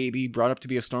as a baby, brought up to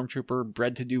be a stormtrooper,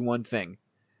 bred to do one thing.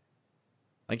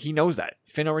 Like, he knows that.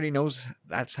 Finn already knows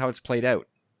that's how it's played out.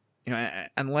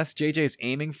 Unless JJ is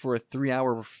aiming for a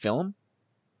 3-hour film,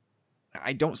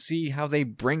 I don't see how they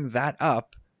bring that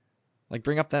up.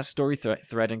 Bring up that story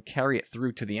thread and carry it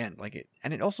through to the end.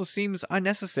 And it also seems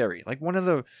unnecessary. One of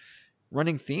the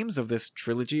running themes of this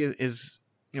trilogy is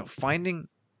finding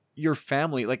your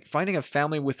family, finding a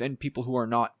family within people who are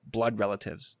not blood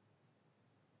relatives.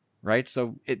 Right?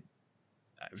 So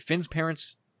Finn's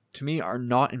parents, to me, are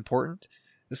not important.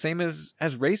 The same as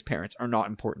Rey's parents are not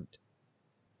important.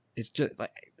 It's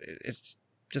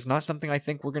just not something I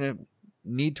think we're going to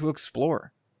need to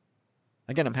explore.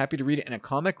 Again, I'm happy to read it in a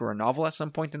comic or a novel at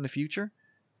some point in the future.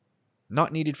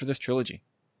 Not needed for this trilogy.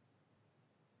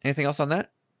 Anything else on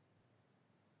that?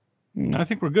 I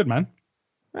think we're good, man.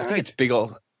 I think it's big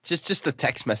old. Just the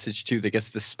text message too that gets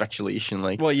the speculation.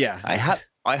 Well, yeah.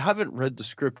 I haven't read the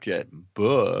script yet,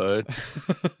 but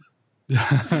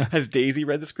has Daisy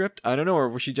read the script? I don't know, or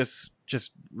was she just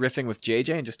riffing with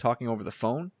JJ and just talking over the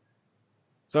phone?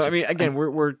 So I mean, again,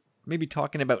 we're maybe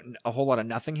talking about a whole lot of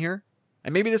nothing here,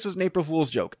 and maybe this was an April Fool's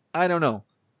joke. I don't know.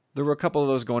 There were a couple of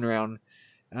those going around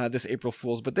this April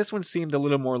Fool's, but this one seemed a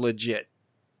little more legit.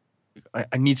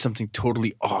 I need something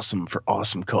totally awesome for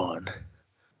AwesomeCon.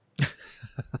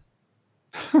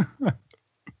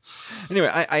 Anyway,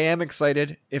 I am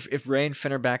excited. If Rey and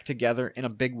Finn are back together in a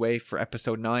big way for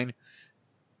Episode 9,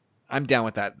 I'm down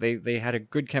with that. They had a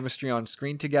good chemistry on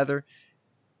screen together.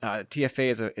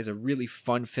 TFA is a really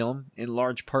fun film, in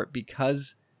large part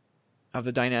because of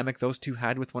the dynamic those two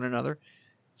had with one another.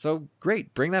 So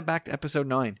great, bring that back to Episode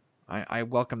 9. I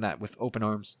welcome that with open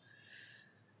arms.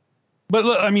 But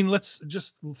I mean, let's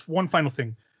just one final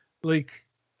thing.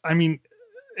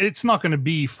 It's not going to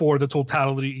be for the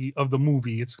totality of the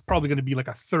movie. It's probably going to be a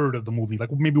third of the movie.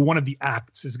 Maybe one of the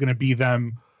acts is going to be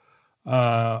them,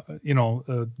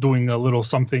 doing a little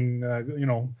something,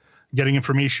 getting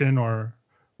information or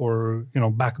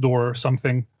backdoor or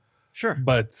something. Sure.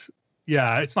 But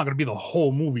yeah, it's not going to be the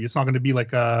whole movie. It's not going to be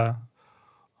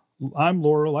I'm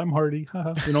Laurel, I'm Hardy.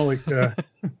 I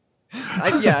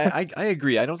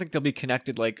agree. I don't think they'll be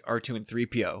connected like R2 and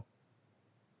 3PO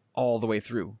all the way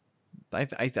through.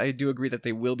 I do agree that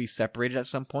they will be separated at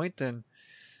some point, and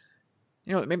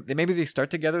maybe they start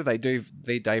together, they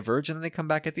diverge, and then they come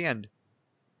back at the end.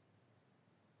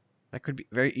 That could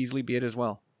very easily be it as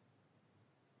well.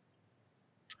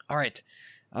 All right,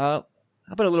 how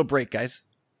about a little break, guys?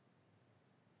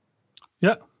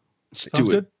 Yeah, sounds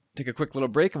good. Take a quick little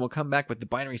break, and we'll come back with the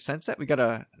Binary Sunset. We got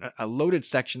a loaded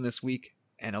section this week,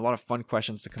 and a lot of fun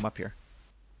questions to come up here.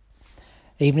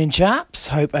 Evening, chaps.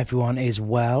 Hope everyone is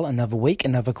well. Another week,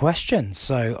 another question.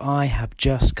 So I have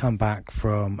just come back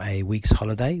from a week's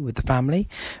holiday with the family.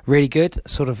 Really good,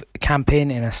 sort of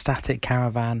camping in a static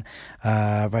caravan,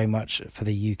 very much for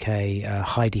the UK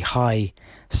Heidi High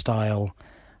style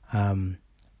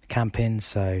camping,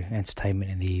 so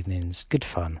entertainment in the evenings, good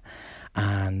fun,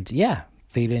 and yeah,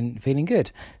 feeling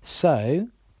good. So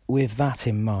with that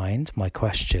in mind, my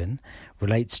question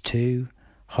relates to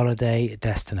holiday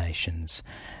destinations.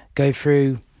 Go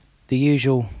through the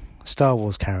usual Star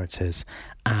Wars characters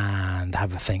and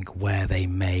have a think where they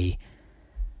may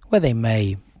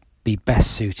be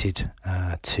best suited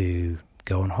to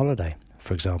go on holiday.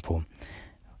 For example,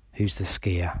 who's the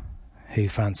skier? Who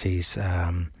fancies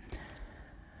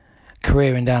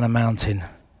careering down a mountain?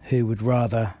 Who would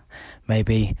rather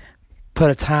maybe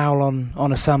put a towel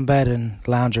on a sunbed and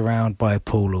lounge around by a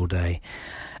pool all day,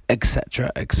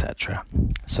 etc., etc.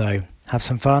 So have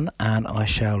some fun, and I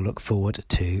shall look forward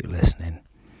to listening.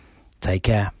 Take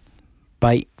care.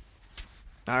 Bye.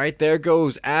 All right, there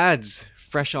goes Ads,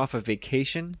 fresh off a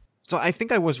vacation. So I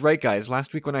think I was right, guys.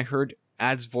 Last week when I heard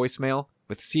Ads' voicemail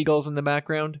with seagulls in the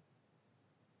background,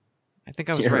 I think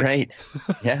I was You're right.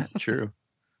 Yeah, true.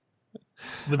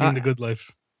 Living the good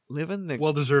life. Living the...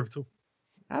 Well deserved too.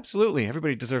 Absolutely.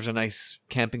 Everybody deserves a nice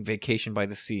camping vacation by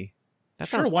the sea. That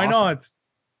Sure, sounds why awesome. not?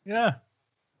 Yeah.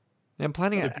 I'm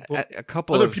planning a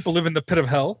couple Other of... people live in the pit of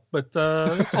hell, but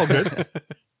it's all good.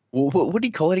 Well, what do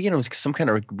you call it again? It was some kind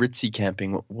of ritzy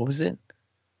camping. What was it?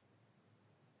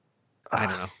 I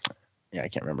don't know. Yeah, I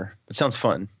can't remember. It sounds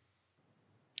fun.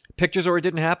 Pictures or it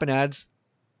didn't happen, Ads.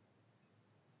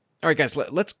 All right, guys,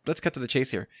 let's cut to the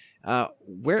chase here.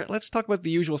 Let's talk about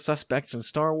the usual suspects in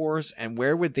Star Wars, and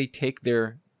where would they take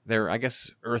their I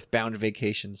guess earthbound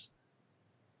vacations,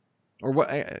 or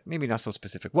what? Maybe not so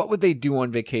specific. What would they do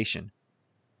on vacation?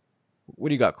 What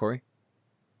do you got, Corey?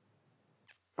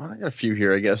 I got a few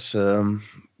here, I guess.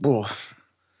 Well,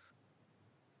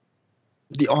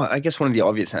 I guess one of the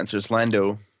obvious answers,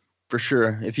 Lando, for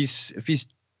sure.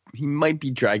 He might be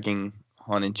dragging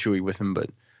Han and Chewie with him, but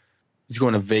he's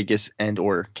going to Vegas and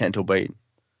or Canto Bight.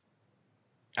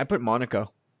 I put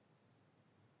Monaco.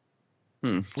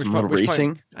 Some little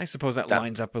racing. I suppose that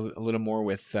lines up a little more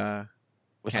with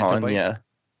with Canto Han, Bight. yeah.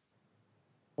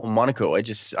 Well, Monaco,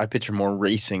 I picture more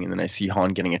racing, and then I see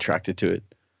Han getting attracted to it.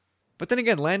 But then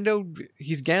again, Lando,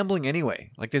 he's gambling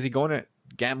anyway. Like, does he go on a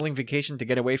gambling vacation to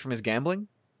get away from his gambling?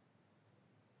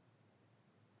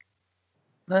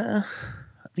 I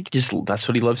think that's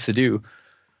what he loves to do.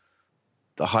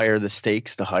 The higher the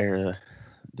stakes, the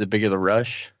bigger the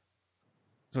rush.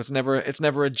 So it's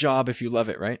never a job if you love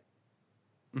it, right?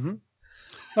 Mm-hmm.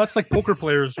 That's like poker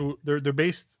players who they're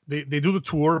based. They do the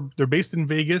tour. They're based in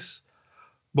Vegas,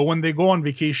 but when they go on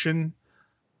vacation,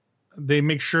 they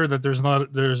make sure that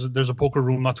there's a poker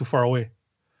room not too far away.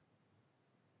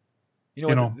 You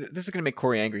know what? This is going to make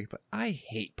Corey angry, but I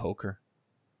hate poker.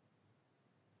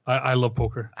 I love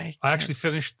poker. I actually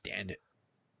finished stand it.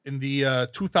 In the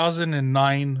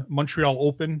 2009 Montreal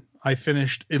Open. I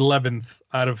finished 11th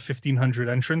out of 1,500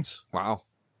 entrants. Wow.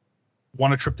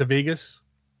 Won a trip to Vegas.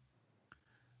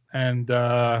 And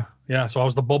so I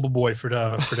was the bubble boy for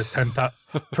the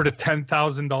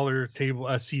 $10,000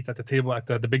 table seat at the table at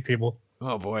the big table.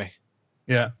 Oh boy.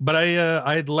 Yeah, but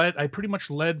I pretty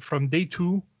much led from day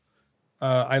 2.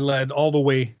 I led all the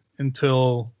way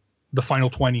until the final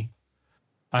 20.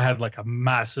 I had like a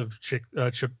massive chip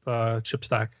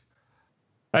stack.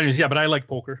 Anyways, yeah, but I like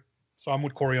poker, so I'm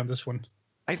with Corey on this one.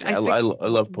 I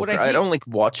love poker. I don't like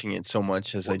watching it so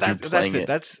much as I do playing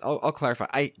it. I'll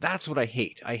clarify. That's what I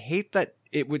hate. I hate that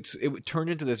it would turn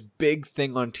into this big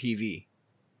thing on TV.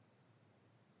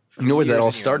 You know where that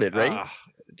all started, right?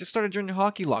 It just started during the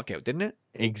hockey lockout, didn't it?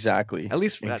 Exactly. At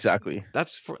least exactly.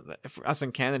 That's for us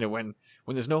in Canada. When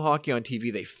there's no hockey on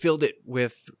TV, they filled it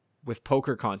with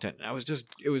poker content.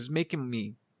 It was making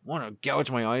me want to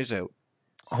gouge my eyes out.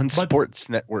 On sports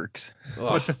networks.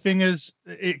 But the thing is,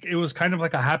 it was kind of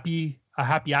like a happy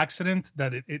accident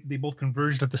that they both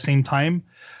converged at the same time,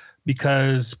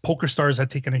 because PokerStars had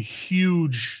taken a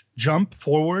huge jump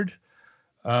forward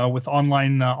with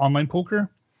online poker,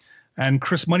 and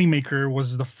Chris Moneymaker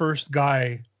was the first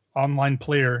online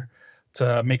player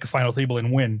to make a final table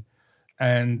and win,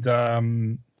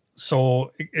 and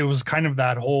so it was kind of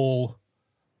that whole,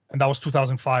 and that was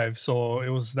 2005. So it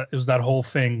was that whole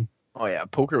thing. Oh yeah,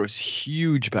 poker was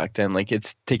huge back then. Like,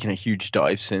 it's taken a huge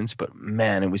dive since, but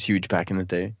man, it was huge back in the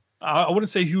day. I wouldn't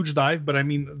say huge dive, but I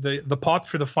mean the pot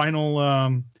for the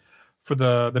final for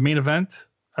the main event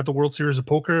at the World Series of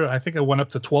Poker, I think it went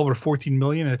up to 12 or 14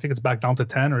 million, and I think it's back down to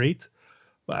 10 or 8.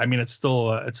 But I mean, it's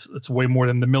still it's way more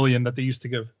than the million that they used to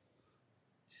give.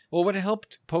 Well, what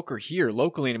helped poker here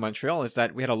locally in Montreal is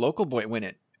that we had a local boy win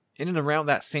it in and around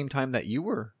that same time that you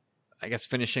were, I guess,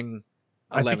 finishing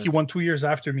 11th. I think he won 2 years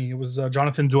after me. It was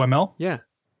Jonathan Duhamel. Yeah.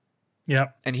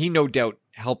 And he no doubt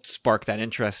helped spark that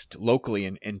interest locally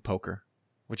in poker.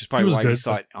 which is probably was why we good,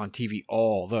 saw but- it on TV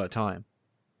all the time.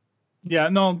 Yeah,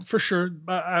 no, for sure.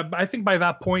 I think by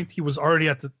that point he was already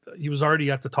at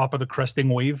the top of the cresting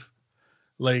wave.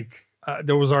 Like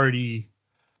there was already,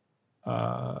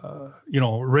 René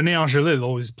Angelil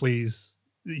always plays.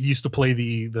 He used to play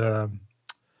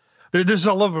there's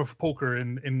a love of poker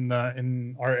in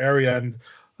our area, and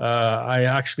I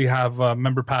actually have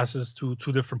member passes to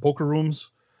 2 different poker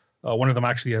rooms. One of them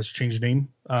actually has changed name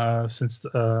since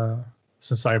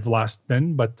I've last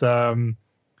been, but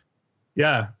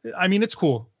yeah, I mean it's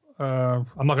cool. I'm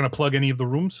not gonna plug any of the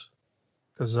rooms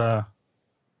because they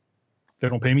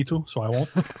don't pay me to, so I won't.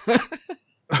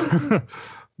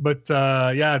 But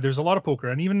yeah, there's a lot of poker,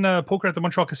 and even poker at the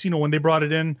Montreal Casino when they brought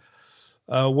it in.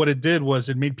 What it did was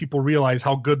it made people realize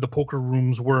how good the poker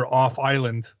rooms were off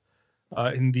island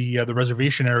in the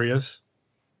reservation areas,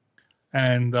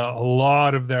 and a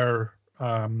lot of their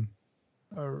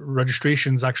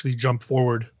registrations actually jumped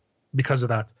forward because of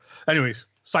that. Anyways,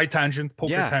 side tangent,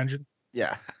 poker Yeah. tangent.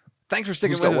 Yeah. Thanks for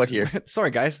sticking Who's with got us. what here?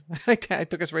 Sorry, guys. I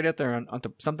took us right out there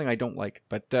onto something I don't like.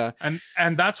 But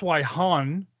And that's why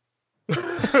Han.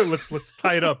 let's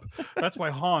tie it up. That's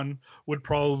why Han would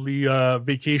probably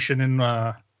vacation in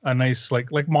a nice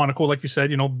like Monaco, like you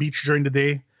said, beach during the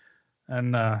day,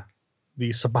 and the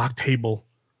sabak table.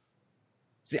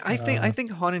 see, I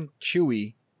think Han and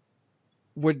Chewie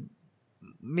would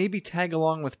maybe tag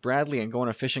along with Bradley and go on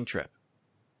a fishing trip.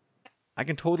 I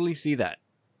can totally see that.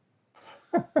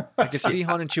 I could see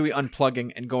Han and Chewie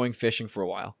unplugging and going fishing for a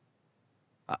while.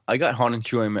 I got Han and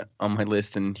Chewie on my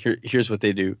list, and here's what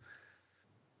they do.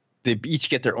 They each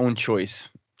get their own choice.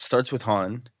 Starts with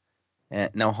Han.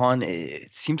 And now Han, it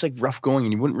seems like rough going,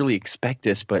 and you wouldn't really expect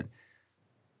this, but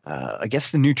I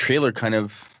guess the new trailer kind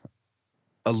of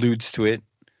alludes to it.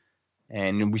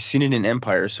 And we've seen it in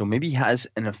Empire, so maybe he has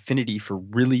an affinity for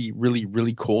really, really,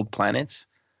 really cold planets.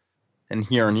 And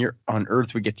here on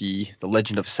Earth, we get the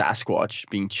legend of Sasquatch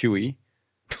being Chewie.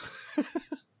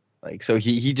 Like, so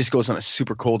he just goes on a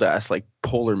super cold ass like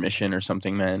polar mission or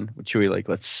something, man. With Chewie, like,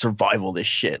 let's survival this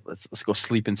shit. Let's go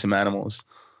sleep in some animals.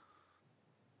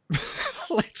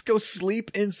 Let's go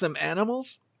sleep in some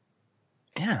animals?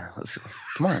 Yeah,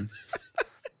 come on.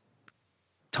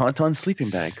 Tauntaun sleeping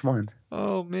bag, come on.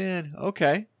 Oh man.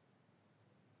 Okay.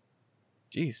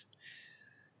 Jeez.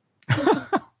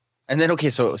 And then okay,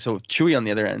 so Chewie on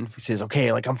the other end, he says,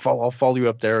 okay, like I'll follow you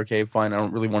up there. Okay, fine. I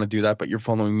don't really want to do that, but you're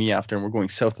following me after, and we're going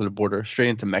south of the border, straight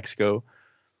into Mexico.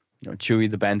 Chewie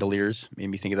the Bandoliers made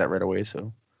me think of that right away.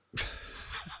 So,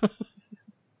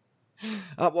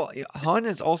 Well, Han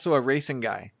is also a racing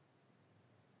guy,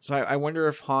 so I wonder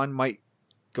if Han might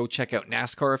go check out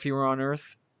NASCAR if he were on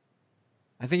Earth.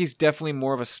 I think he's definitely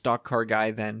more of a stock car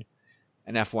guy than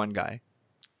an F1 guy.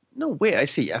 no way, I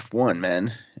see F1,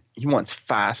 man. He wants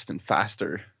fast and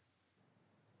faster.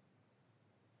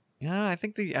 Yeah, I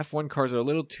think the F1 cars are a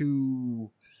little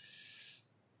too.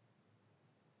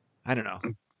 I don't know.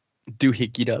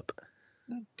 Doohickied up.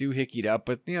 Not doohickied up,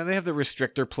 but they have the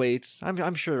restrictor plates.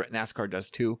 I'm sure NASCAR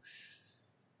does too.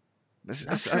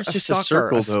 NASCAR's just a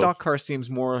circle, a though. stock car seems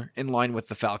more in line with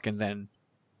the Falcon than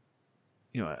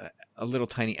a little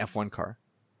tiny F1 car.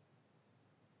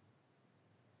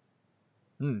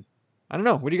 I don't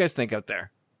know. What do you guys think out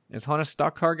there? Is Han a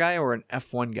stock car guy or an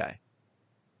F1 guy?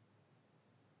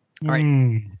 All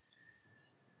right.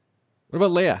 What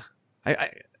about Leia?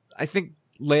 I think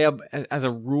Leia, as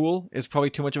a rule, is probably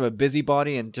too much of a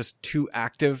busybody and just too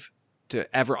active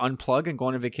to ever unplug and go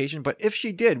on a vacation. But if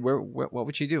she did, what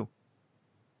would she do?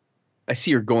 I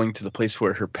see her going to the place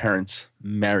where her parents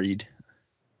married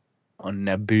on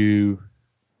Naboo,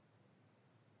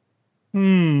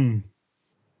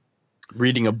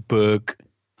 reading a book.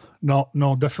 No,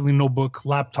 definitely no book.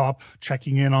 Laptop,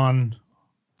 checking in on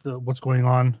what's going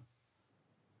on.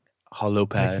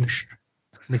 Holopad.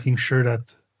 Making sure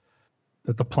that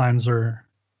the plans are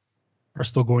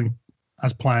still going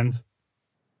as planned.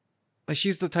 Like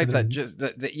she's the type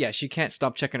that she can't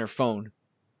stop checking her phone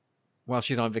while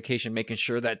she's on vacation, making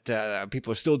sure that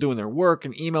people are still doing their work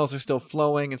and emails are still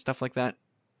flowing and stuff like that.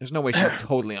 There's no way she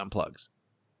totally unplugs.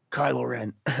 Kylo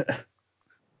Ren.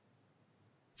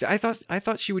 See, I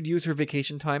thought she would use her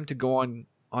vacation time to go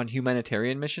on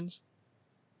humanitarian missions.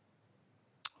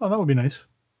 Oh, that would be nice.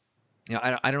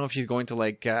 I don't know if she's going to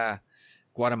like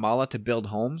Guatemala to build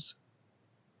homes,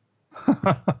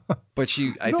 but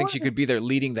I think she could be there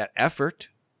leading that effort.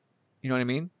 You know what I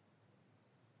mean?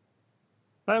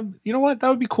 You know what? That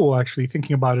would be cool, actually,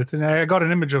 thinking about it. And I got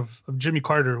an image of Jimmy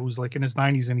Carter, who's like in his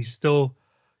 90s, and he's still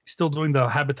doing the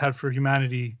Habitat for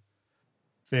Humanity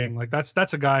thing. Like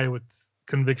that's a guy with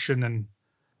conviction, and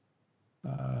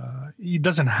he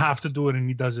doesn't have to do it, and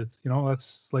he does it. You know,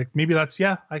 that's like maybe that's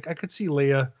I could see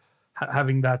Leia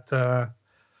having that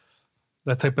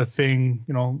that type of thing.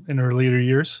 You know, in her later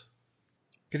years.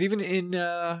 Because even in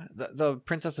the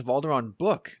Princess of Alderaan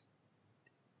book,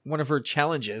 one of her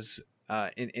challenges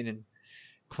in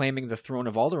claiming the throne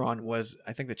of Alderaan was,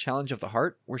 I think, the Challenge of the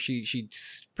Heart, where she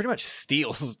pretty much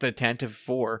steals the Tantive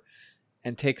 4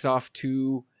 and takes off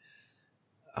to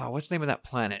what's the name of that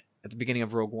planet at the beginning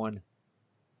of Rogue One,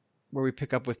 where we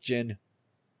pick up with Jyn.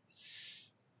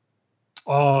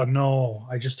 Oh no!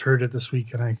 I just heard it this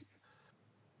week, and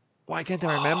why can't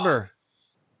I remember?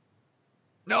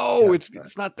 No,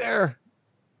 it's not there.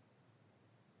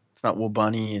 It's not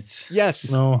Wobani. It's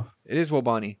yes. No, it is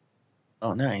Wobani.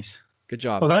 Oh, nice. Good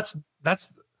job. Oh, that's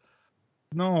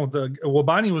no. The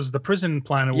Wobani was the prison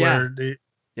planet where they.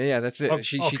 Yeah, that's it. Okay,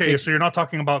 She so you're not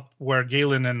talking about where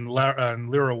Galen and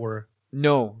Lyra were.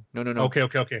 No.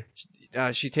 Okay.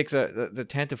 She takes the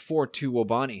Tantive 4 to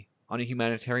Wobani on a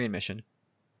humanitarian mission.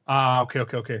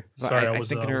 Okay. So Sorry, I I was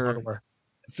think in not aware.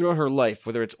 Throughout her life,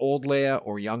 whether it's old Leia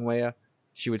or young Leia,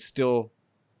 she would still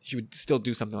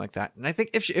do something like that. And I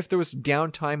think if there was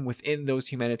downtime within those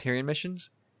humanitarian missions,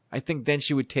 I think then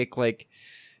she would take like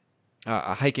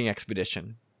a hiking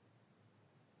expedition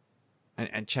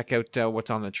and check out what's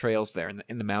on the trails there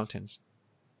in the mountains.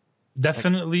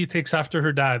 Definitely takes after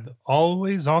her dad.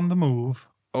 Always on the move.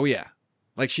 Oh yeah,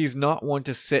 like she's not one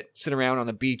to sit around on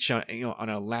the beach on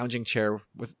a lounging chair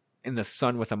in the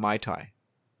sun with a Mai Tai.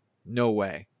 No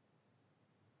way.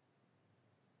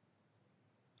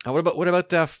 What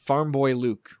about Farm Boy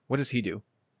Luke? What does he do?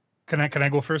 Can I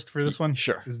go first for this one?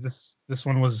 Sure. Because this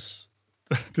one was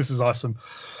this is awesome.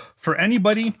 For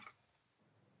anybody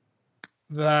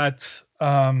that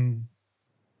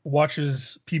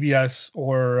watches PBS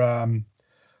or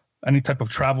any type of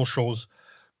travel shows,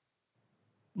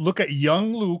 look at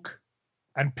young Luke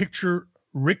and picture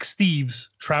Rick Steves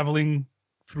traveling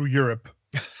through Europe.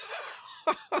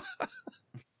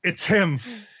 It's him.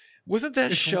 Wasn't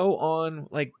that show on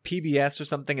like PBS or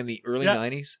something in the early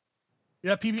 90s?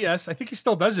 Yeah, PBS. I think he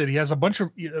still does it. He has a bunch of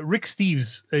Rick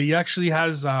Steves. He actually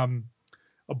has a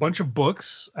bunch of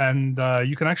books, and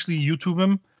you can actually YouTube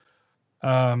him.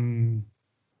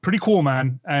 Pretty cool,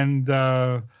 man. And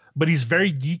but he's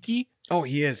very geeky. Oh,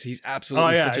 he is. He's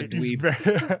absolutely such a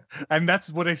dweeb. And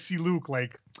that's what I see Luke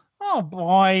like. Oh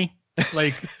boy,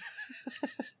 like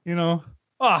you know.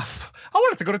 Oh, I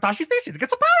wanted to go to Tashi Station to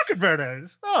get some power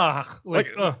converters.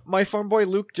 My farm boy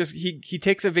Luke he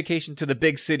takes a vacation to the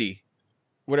big city,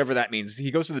 whatever that means. He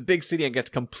goes to the big city and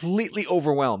gets completely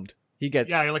overwhelmed. He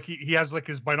like he has like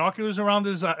his binoculars around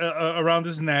his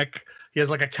neck. He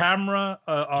has like a camera.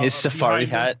 His safari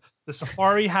hat. The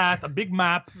safari hat, a big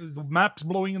map. The map's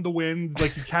blowing in the wind.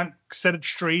 Like he can't set it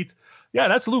straight. Yeah,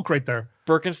 that's Luke right there.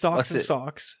 Birkenstocks and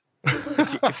socks.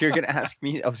 If you're gonna ask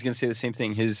me, I was gonna say the same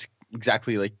thing. His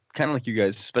exactly like kind of like you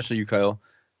guys, especially you, Kyle.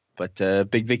 But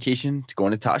big vacation, it's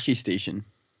going to Tashi Station.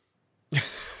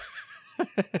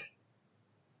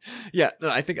 Yeah, no,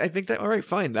 I think that all right,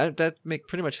 fine. That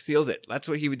pretty much seals it. That's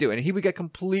what he would do, and he would get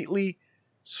completely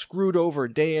screwed over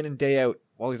day in and day out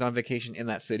while he's on vacation in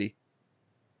that city.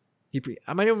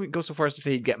 I might even go so far as to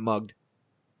say he'd get mugged.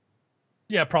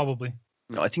 Yeah, probably.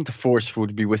 No, I think the Force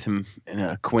would be with him in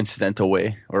a coincidental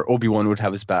way, or Obi-Wan would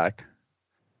have his back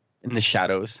in the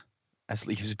shadows as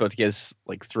he was about to get his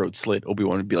like throat slit.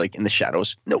 Obi-Wan would be like in the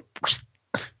shadows. Nope.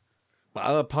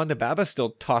 Ponda Baba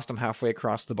still tossed him halfway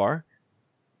across the bar.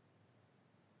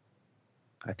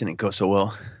 That didn't go so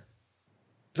well.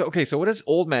 So what does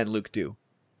old man Luke do?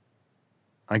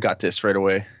 I got this right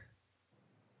away.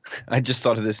 I just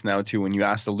thought of this now too when you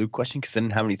asked the Luke question, because I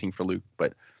didn't have anything for Luke,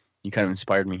 but you kind of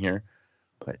inspired me here.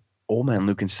 But old man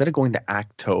Luke, instead of going to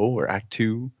Acto or Act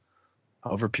 2,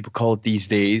 however people call it these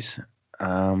days, he's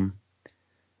going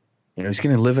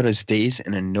to live out his days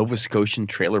in a Nova Scotian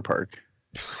trailer park.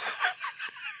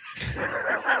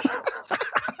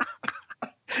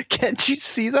 Can't you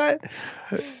see that?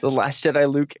 The Last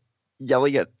Jedi Luke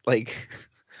yelling at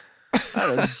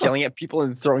just yelling at people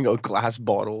and throwing a glass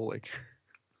bottle like.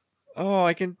 Oh,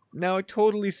 I can now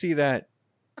totally see that.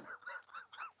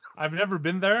 I've never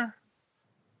been there,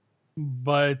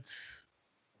 but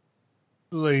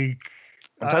like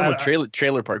I'm talking about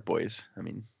Trailer Park Boys. I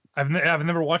mean, I've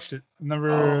never watched it. I've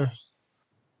never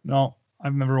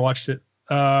watched it.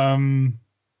 But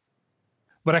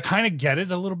I kind of get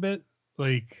it a little bit.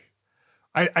 Like,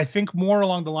 I think more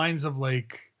along the lines of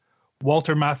like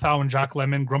Walter Matthau and Jack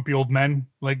Lemmon, grumpy old men,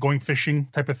 like going fishing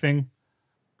type of thing.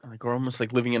 Like, or almost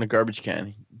like living in a garbage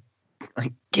can.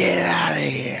 Like, get out of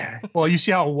here. Well, you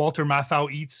see how Walter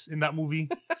Matthau eats in that movie?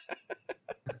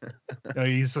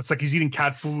 It's like he's eating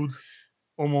cat food,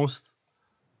 almost.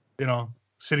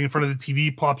 Sitting in front of the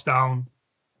TV, pops down.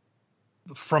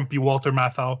 Frumpy Walter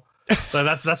Matthau. So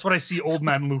that's what I see, old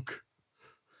man Luke.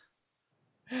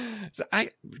 So I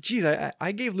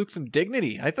gave Luke some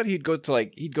dignity. I thought he'd go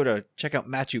to check out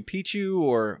Machu Picchu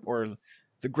or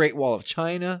the Great Wall of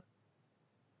China.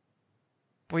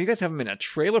 Boy, you guys have him in a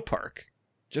trailer park.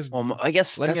 Just I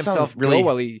guess letting himself go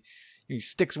while he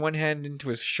sticks one hand into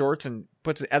his shorts and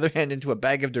puts the other hand into a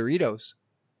bag of Doritos.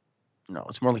 No,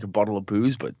 it's more like a bottle of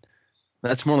booze, but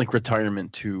that's more like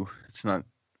retirement too. It's not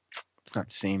the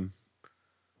same.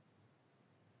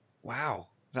 Wow.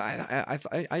 I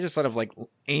just thought of like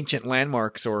ancient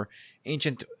landmarks or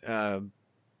ancient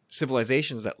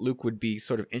civilizations that Luke would be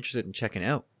sort of interested in checking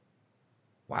out.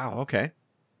 Wow. Okay.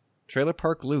 Trailer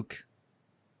Park Luke.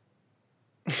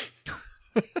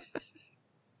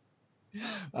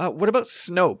 What about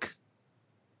Snoke?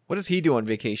 What does he do on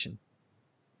vacation?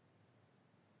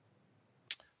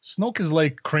 Snoke is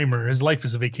like Kramer. His life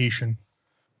is a vacation.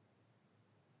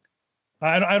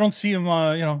 I don't see him.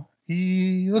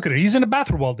 Look at it. He's in the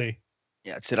bathroom all day.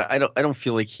 Yeah, that's it. I don't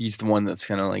feel like he's the one that's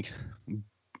gonna like.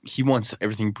 He wants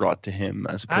everything brought to him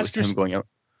as opposed to him going out.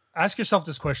 Ask yourself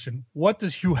this question: what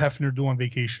does Hugh Hefner do on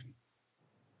vacation?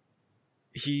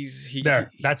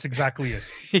 That's exactly it.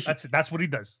 That's what he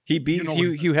does. He beats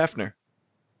Hugh Hefner.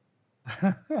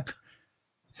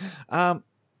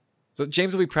 So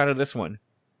James will be proud of this one.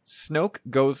 Snoke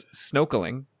goes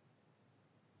snorkeling.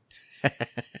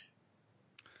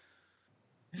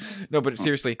 No, but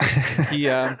seriously,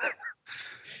 I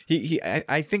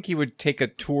think he would take a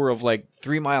tour of like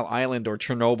 3 Mile Island or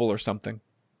Chernobyl or something.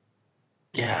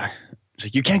 Yeah, it's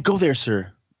like, you can't go there,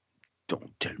 sir.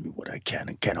 Don't tell me what I can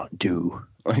and cannot do.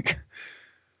 Like,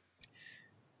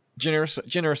 Jyn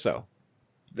Erso.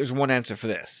 There's one answer for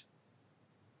this.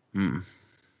 I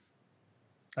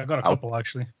got a couple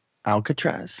actually.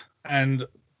 Alcatraz. And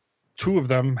 2 of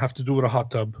them have to do with a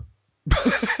hot tub.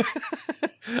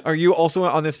 Are you also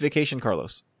on this vacation,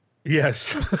 Carlos?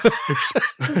 Yes.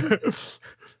 It's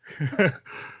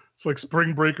like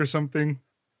spring break or something.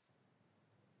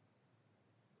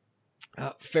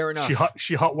 Fair enough.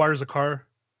 She hot wires a car.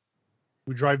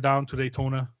 We drive down to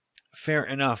Daytona. Fair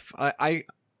enough. I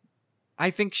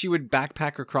think she would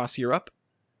backpack across Europe,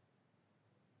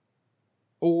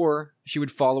 or she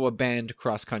would follow a band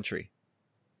cross country.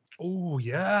 Oh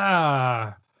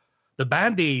yeah, the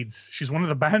Band-Aids. She's one of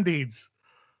the Band-Aids.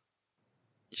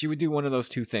 She would do one of those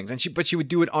 2 things, but she would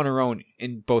do it on her own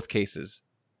in both cases.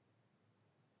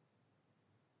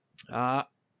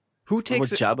 Who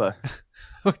takes Jabba?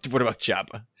 What about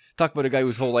Jabba? Talk about a guy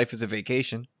whose whole life is a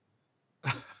vacation.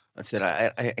 That's it.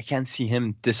 I can't see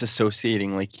him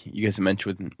disassociating like you guys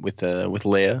mentioned with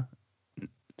Leia.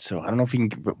 So I don't know if he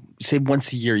can say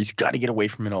once a year he's got to get away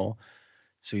from it all.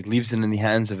 So he leaves it in the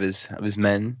hands of his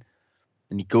men,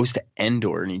 and he goes to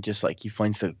Endor, and he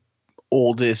finds the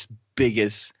oldest,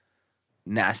 biggest,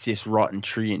 nastiest rotten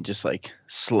tree and just like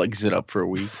slugs it up for a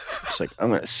week. It's like,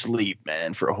 I'm gonna sleep,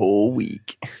 man, for a whole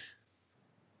week.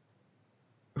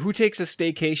 Who takes a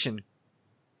staycation?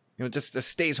 Just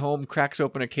stays home, cracks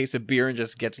open a case of beer, and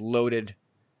just gets loaded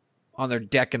on their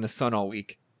deck in the sun all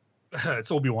week.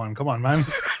 It's Obi-Wan. Come on, man.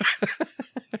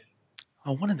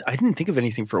 I didn't think of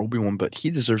anything for Obi-Wan, but he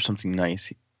deserves something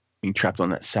nice. Being trapped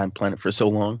on that sand planet for so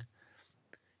long.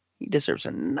 He deserves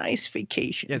a nice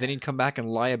vacation. Yeah, then he'd come back and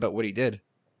lie about what he did.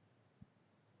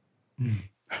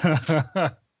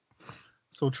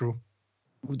 So true.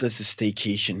 Who does a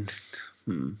staycation?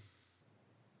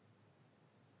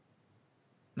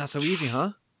 Not so easy,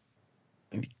 huh?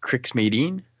 Maybe Crix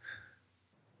Madine?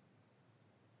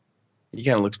 He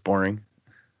kind of looks boring.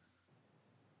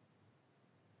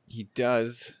 He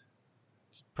does.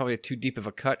 It's probably too deep of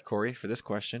a cut, Corey, for this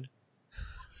question.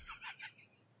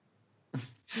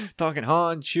 Talking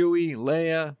Han, Chewie,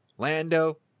 Leia,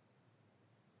 Lando,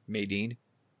 Madine.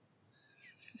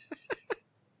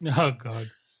 Oh God.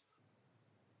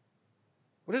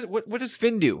 What does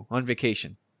Finn do on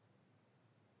vacation?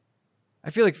 I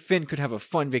feel like Finn could have a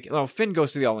fun vacation. Oh, Finn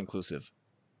goes to the all-inclusive.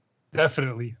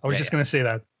 Definitely. I was just going to say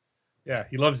that. Yeah,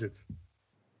 he loves it.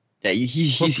 Yeah,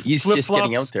 he's just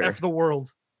getting out there. F the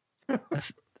world.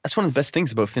 That's one of the best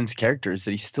things about Finn's character is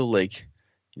that he's still like,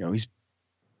 he's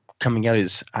coming out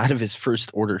of his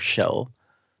first order shell.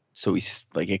 So he's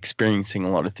like experiencing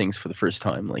a lot of things for the first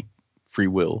time, like free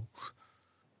will.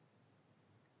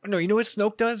 No, you know what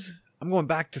Snoke does? I'm going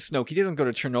back to Snoke. He doesn't go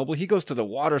to Chernobyl. He goes to the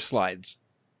water slides.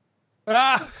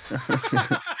 Ah!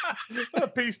 A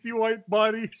pasty white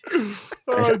body.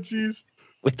 Oh, jeez.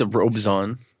 With the robes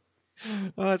on.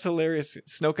 Oh, that's hilarious.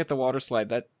 Snoke at the water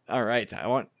slide. All right.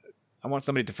 I want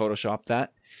somebody to Photoshop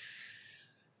that.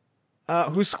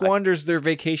 Who squanders their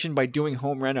vacation by doing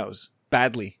home renos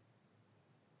badly?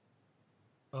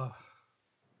 I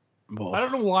Well,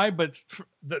 don't know why, but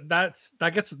that's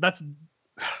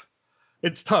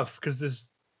it's tough because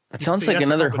there's. that you sounds say like yes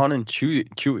or another no, but- Han and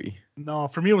Chewie. No,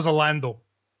 for me it was a Lando.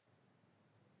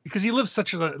 Because he lives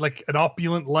such an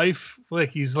opulent life,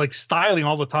 like he's like styling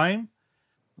all the time.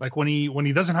 Like when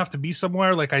he doesn't have to be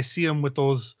somewhere, like I see him with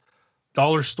those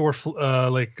dollar store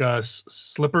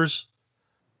slippers,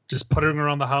 just puttering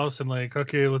around the house and like,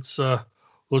 okay, let's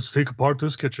take apart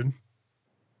this kitchen.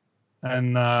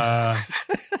 And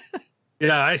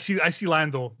yeah, I see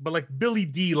Lando, but like Billy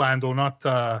D. Lando, not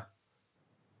Donald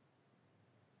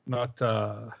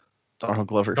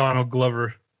Glover. Donald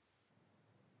Glover.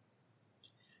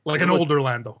 Like an Look, older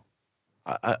Lando.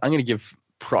 I'm going to give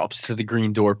props to the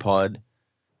Green Door Pod,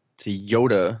 to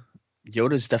Yoda.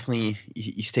 Yoda's definitely,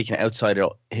 he's taken outside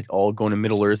it all, going to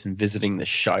Middle Earth and visiting the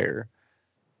Shire.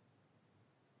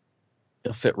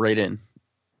 He'll fit right in.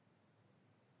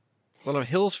 A lot of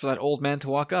hills for that old man to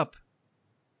walk up.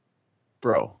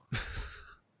 Bro.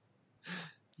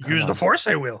 Use the Force,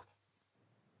 I will.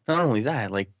 Not only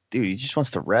that, like, dude, he just wants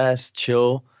to rest,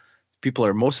 chill.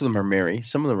 Most of them are merry.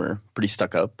 Some of them are pretty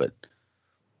stuck up, but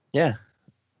yeah.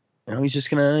 He's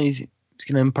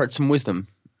gonna impart some wisdom.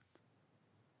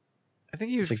 I think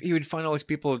he would find all these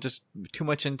people just too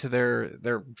much into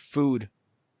their food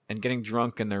and getting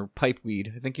drunk and their pipe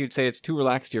weed. I think he would say it's too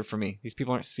relaxed here for me. These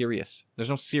people aren't serious. There's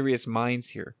no serious minds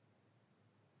here.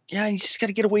 Yeah, you just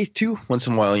gotta get away too once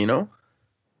in a while,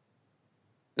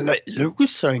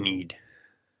 Lucas, I need.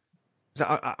 So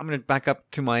I'm going to back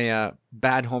up to my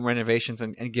bad home renovations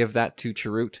and give that to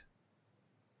Chirrut.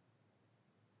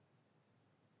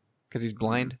 Because he's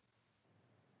blind.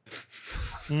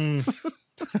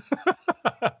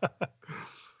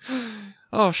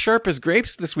 Oh, sharp as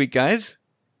grapes this week, guys.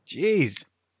 Jeez.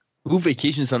 Who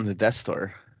vacations on the Death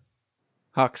Star?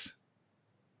 Hux.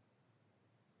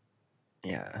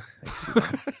 Yeah. I see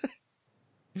that.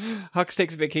 Hux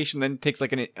takes a vacation, then takes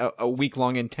like a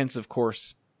week-long intensive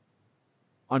course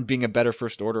on being a better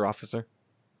First Order officer.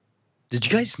 Did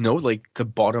you guys know, like, the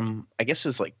bottom, I guess it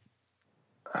was like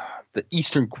the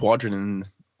eastern quadrant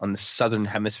on the southern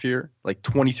hemisphere, like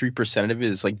 23% of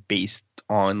it is like based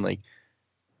on like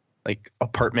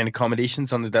apartment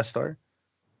accommodations on the Death Star?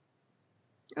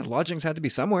 Yeah, lodgings had to be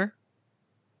somewhere.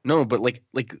 No, but like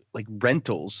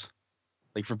rentals,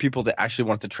 like for people that actually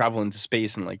want to travel into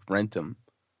space and like rent them.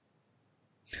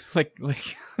 like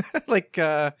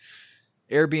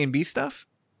Airbnb stuff?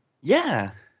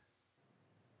 Yeah,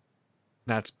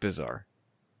 That's bizarre.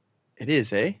 it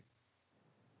is, eh?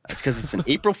 That's because it's an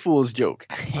April Fool's joke.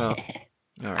 Oh,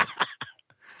 all right.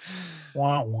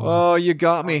 Wah, wah. Oh, you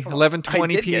got me. Oh, come on. 11:20 I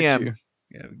did get p.m.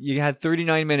 You had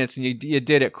 39 minutes and you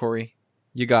did it, Corey.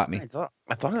 You got me. I thought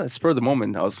at the spur of the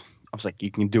moment, I was like, you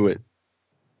can do it.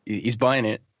 He's buying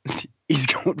it. He's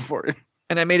going for it.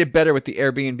 And I made it better with the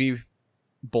Airbnb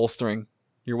bolstering.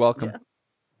 You're welcome.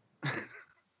 Yeah.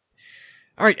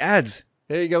 All right, ads.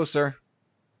 There you go, sir.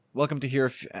 Welcome to hear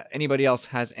if anybody else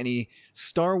has any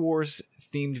Star Wars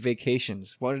themed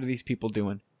vacations. What are these people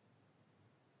doing?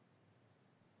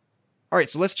 All right,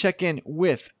 so let's check in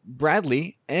with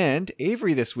Bradley and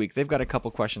Avery this week. They've got a couple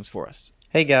questions for us.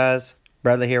 Hey guys,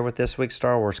 Bradley here with this week's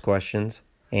Star Wars questions.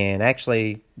 And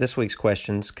actually, this week's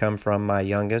questions come from my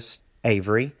youngest,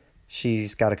 Avery.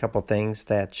 She's got a couple things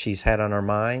that she's had on her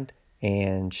mind,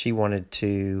 and she wanted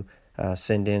to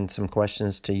send in some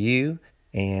questions to you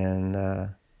and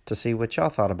to see what y'all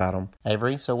thought about them.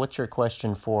 Avery, so what's your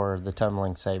question for the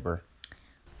Tumbling Saber?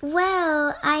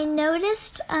 Well, I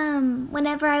noticed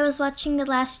whenever I was watching The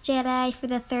Last Jedi for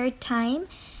the third time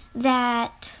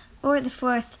or the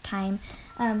fourth time,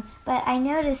 but I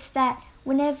noticed that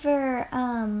whenever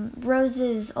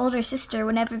Rose's older sister,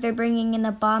 whenever they're bringing in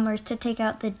the bombers to take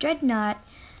out the dreadnought,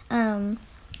 I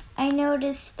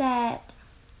noticed that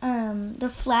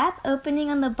the flap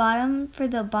opening on the bottom for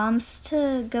the bombs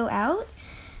to go out,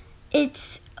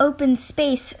 it's open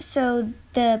space, so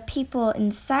the people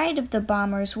inside of the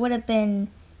bombers would have been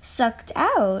sucked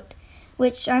out,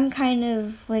 which I'm kind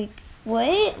of like,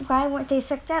 what? Why weren't they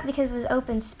sucked out? Because it was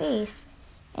open space,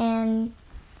 and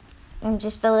I'm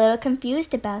just a little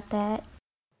confused about that.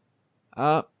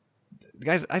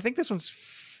 Guys, I think this one's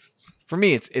for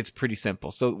me. It's pretty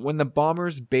simple. So when the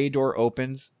bomber's bay door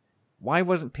opens, why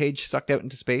wasn't Paige sucked out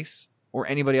into space, or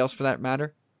anybody else for that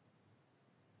matter?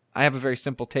 I have a very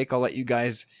simple take. I'll let you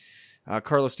guys.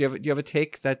 Carlos, do you have a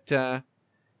take that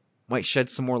might shed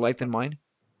some more light than mine?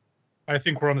 I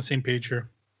think we're on the same page here.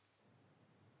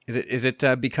 Is it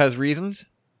because reasons?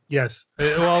 Yes.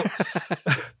 Well,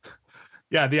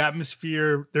 yeah, the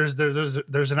atmosphere.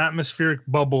 There's an atmospheric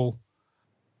bubble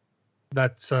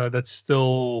that's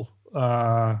still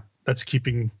that's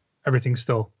keeping everything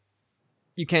still.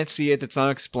 You can't see it. It's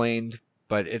unexplained,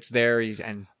 but it's there.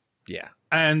 And yeah.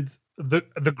 And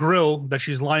the grill that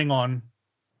she's lying on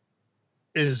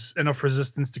is enough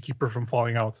resistance to keep her from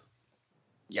falling out.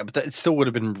 Yeah, but that still would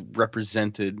have been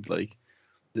represented. Like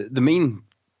the main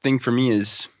thing for me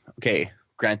is, okay,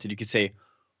 granted, you could say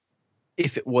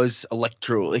if it was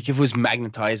if it was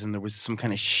magnetized and there was some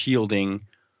kind of shielding,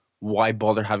 why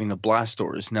bother having the blast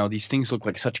doors? Now these things look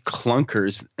like such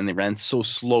clunkers and they ran so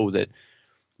slow that,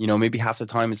 maybe half the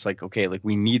time it's like, okay, like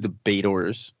we need the bay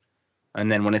doors. And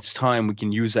then when it's time, we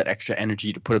can use that extra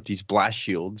energy to put up these blast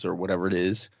shields or whatever it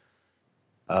is.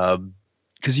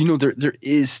 Because, there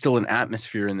is still an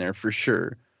atmosphere in there for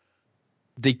sure.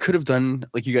 They could have done,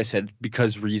 like you guys said,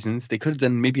 because reasons, they could have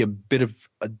done maybe a bit of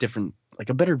a different, like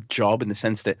a better job in the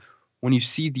sense that when you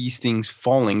see these things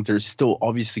falling, there's still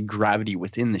obviously gravity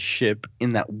within the ship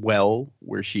in that well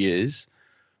where she is.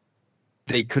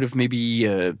 They could have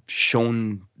maybe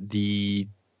shown the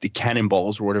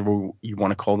cannonballs or whatever you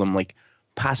want to call them, like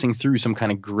passing through some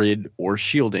kind of grid or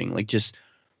shielding, like just,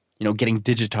 getting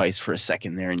digitized for a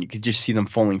second there, and you could just see them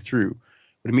falling through.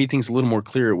 Would have made things a little more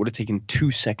clear. It would have taken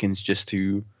 2 seconds just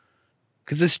to,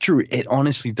 because it's true. It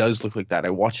honestly does look like that.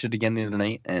 I watched it again the other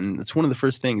night, and it's one of the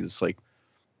first things. It's like,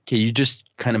 okay, you just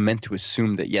kind of meant to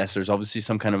assume that, yes, there's obviously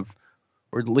some kind of,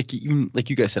 or like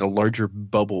you guys said, a larger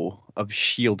bubble of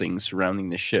shielding surrounding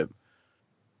the ship.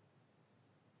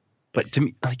 But to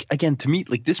me,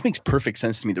 this makes perfect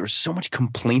sense to me. There was so much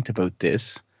complaint about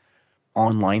this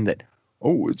online that,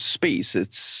 oh, it's space.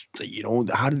 It's,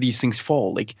 how do these things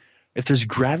fall? Like, if there's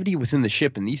gravity within the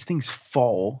ship and these things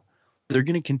fall, they're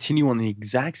going to continue on the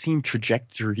exact same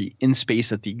trajectory in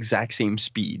space at the exact same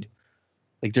speed.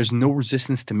 Like, there's no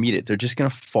resistance to meet it. They're just going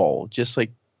to fall. Just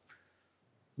like,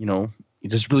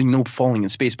 there's really no falling in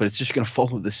space, but it's just going to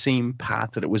follow the same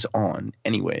path that it was on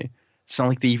anyway. It's not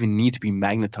like they even need to be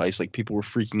magnetized. Like, people were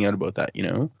freaking out about that,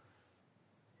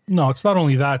 No, it's not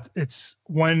only that. It's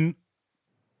when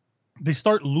they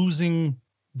start losing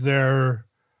their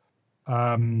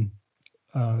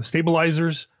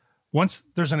stabilizers. Once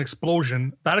there's an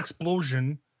explosion, that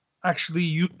explosion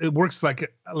actually it works like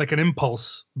an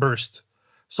impulse burst.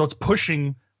 So it's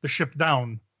pushing the ship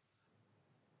down.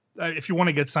 If you want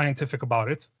to get scientific about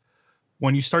it,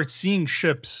 when you start seeing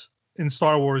ships in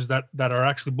Star Wars that are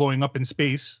actually blowing up in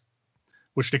space,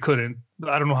 which they couldn't.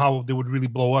 I don't know how they would really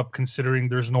blow up considering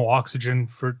there's no oxygen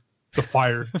for the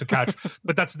fire to catch.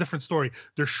 But that's a different story.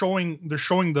 They're showing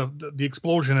the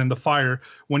explosion and the fire.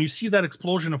 When you see that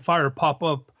explosion of fire pop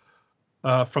up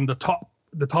from the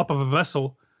top of a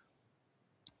vessel,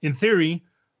 in theory,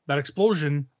 that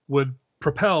explosion would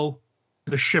propel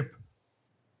the ship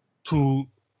to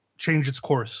change its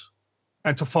course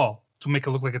and to fall, to make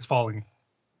it look like it's falling.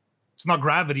 It's not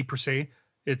gravity per se.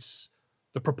 It's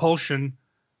the propulsion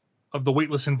of the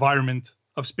weightless environment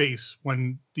of space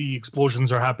when the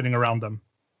explosions are happening around them.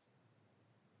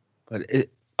 But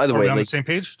either way, are we on the same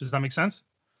page? Does that make sense?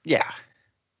 Yeah.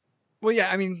 Well,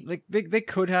 yeah, I mean, like they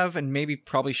could have and maybe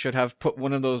probably should have put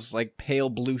one of those like pale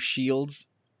blue shields.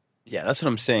 Yeah, that's what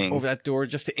I'm saying. Over that door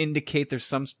just to indicate there's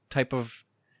some type of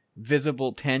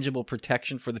visible, tangible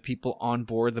protection for the people on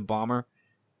board the bomber.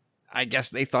 I guess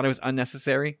they thought it was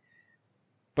unnecessary.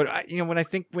 But when I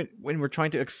think when we're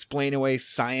trying to explain away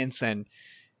science and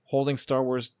holding Star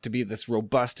Wars to be this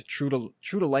robust, true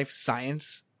to life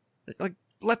science, like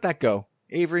let that go,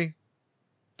 Avery.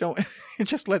 Don't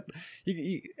just let.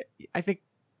 I think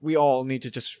we all need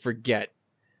to just forget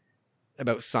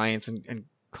about science and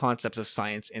concepts of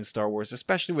science in Star Wars,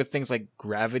 especially with things like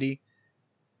gravity.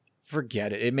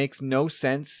 Forget it. It makes no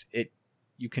sense.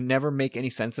 You can never make any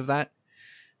sense of that,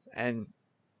 and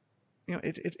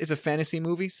it's a fantasy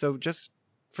movie, so just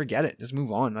forget it. Just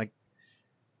move on. Like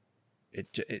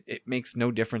it makes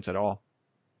no difference at all.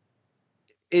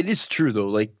 It is true though.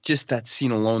 Like just that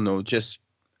scene alone, though. Just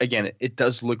again, it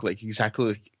does look like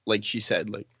exactly like she said.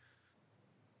 Like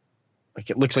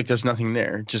it looks like there's nothing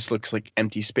there. It just looks like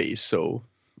empty space. So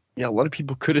yeah, a lot of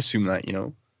people could assume that.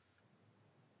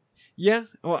 Yeah.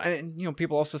 Well, and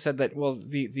people also said that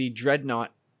the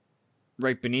dreadnought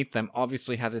right beneath them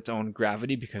obviously has its own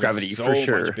gravity because it's so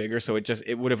much bigger. So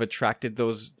it would have attracted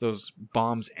those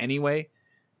bombs anyway.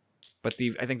 But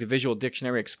I think the Visual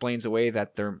Dictionary explains away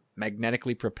that they're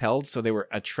magnetically propelled, so they were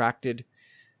attracted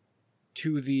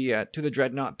to the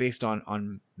dreadnought based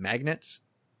on magnets.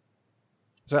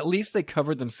 So at least they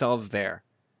covered themselves there.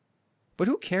 But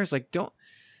who cares? Like,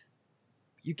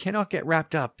 you cannot get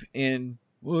wrapped up in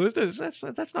well,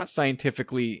 that's not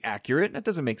scientifically accurate. That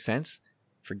doesn't make sense.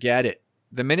 Forget it.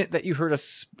 The minute that you heard a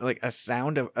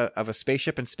sound of a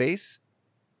spaceship in space,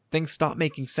 things stop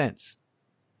making sense.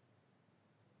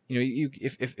 You know,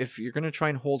 if you're going to try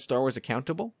and hold Star Wars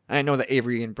accountable, and I know that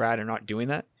Avery and Brad are not doing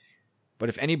that, but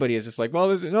if anybody is just like,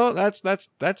 well, no,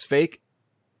 that's fake.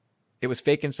 It was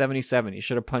fake in 77. You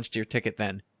should have punched your ticket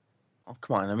then. Oh,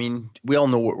 come on. I mean, we all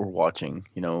know what we're watching,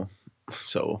 you know,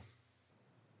 so.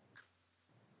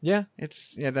 Yeah,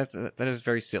 that is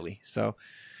very silly. So,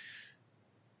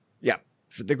 yeah,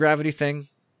 the gravity thing,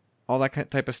 all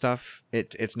that type of stuff,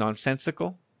 it's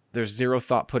nonsensical. There's zero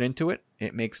thought put into it.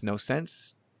 It makes no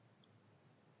sense.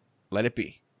 Let it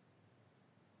be.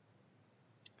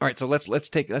 All right, so let's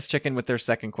check in with their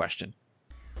second question.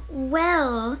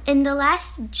 Well, in The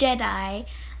Last Jedi,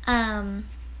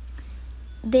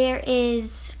 there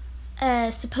is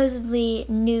supposedly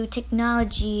new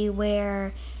technology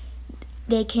where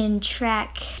they can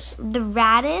track the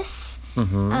Raddus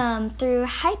through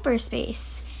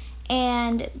hyperspace,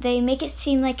 and they make it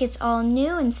seem like it's all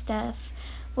new and stuff,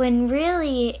 when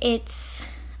really it's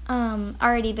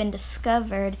already been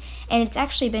discovered, and it's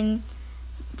actually been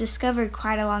discovered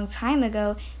quite a long time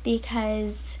ago,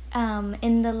 because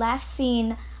in the last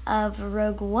scene of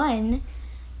Rogue One,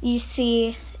 you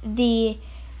see the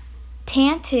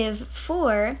Tantive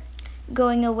 4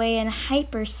 going away in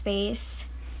hyperspace,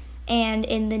 and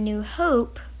in The New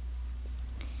Hope,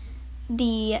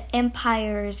 the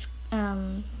Empire's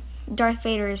Darth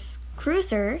Vader's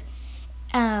cruiser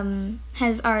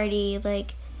has already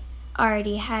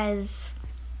has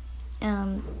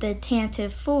the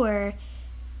Tantive 4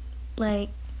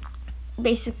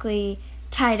 basically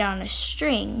tied on a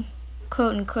string,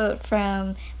 quote unquote,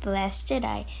 from The Last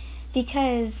Jedi,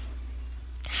 because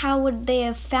how would they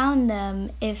have found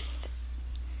them if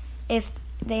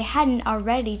they hadn't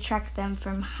already tracked them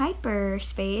from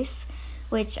hyperspace,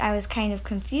 which I was kind of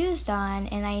confused on,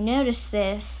 and I noticed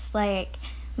this my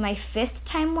 5th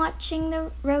time watching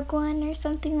the Rogue One or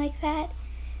something like that.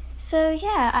 So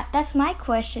yeah, that's my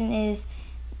question is,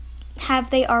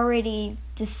 have they already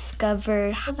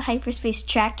discovered the hyperspace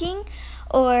tracking,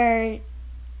 or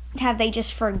have they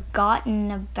just forgotten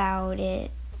about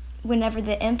it? Whenever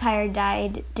the Empire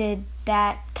died, did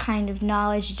that kind of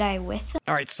knowledge die with them?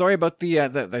 All right, sorry about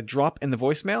the drop in the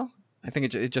voicemail. I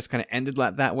think it just kind of ended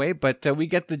that way, but we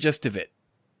get the gist of it.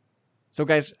 So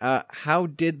guys, how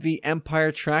did the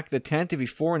Empire track the Tantive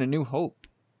 4 in A New Hope?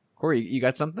 Corey, you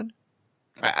got something?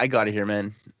 I got it here,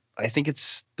 man. I think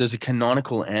there's a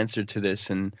canonical answer to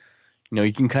this, and you know,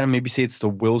 you can kind of maybe say it's the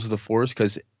wills of the Force,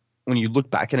 because when you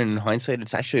look back at it in hindsight,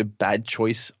 it's actually a bad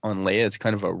choice on Leia. It's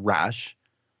kind of a rash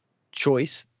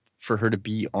choice for her to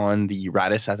be on the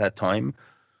Raddus at that time,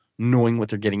 knowing what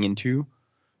they're getting into.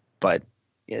 But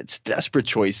it's a desperate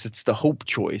choice. It's the Hope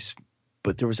choice.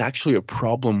 But there was actually a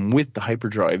problem with the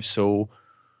hyperdrive. So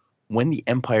when the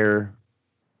Empire,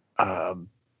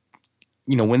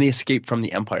 when they escape from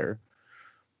the Empire,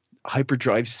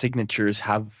 hyperdrive signatures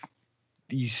have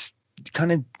these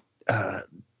kind of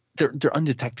they're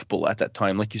undetectable at that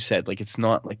time, like you said. It's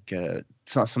not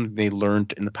it's not something they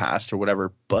learned in the past or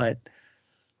whatever. But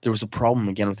there was a problem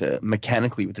again with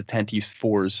mechanically with the Tantive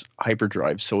 4's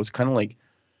hyperdrive. So it's kind of like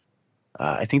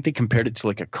I think they compared it to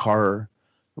like a car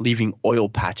leaving oil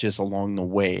patches along the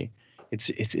way.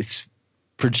 It's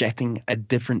projecting a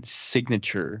different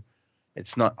signature.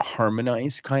 It's not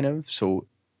harmonized, kind of. So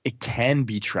it can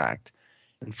be tracked.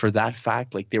 And for that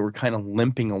fact, they were kind of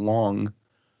limping along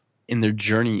in their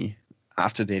journey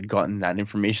after they had gotten that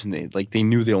information. They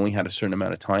knew they only had a certain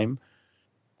amount of time.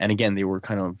 And again, they were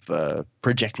kind of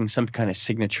projecting some kind of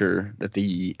signature that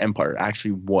the Empire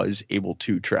actually was able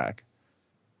to track.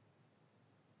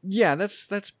 Yeah,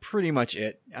 that's pretty much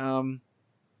it.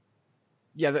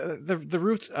 Yeah, the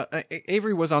roots.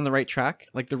 Avery was on the right track.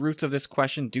 The roots of this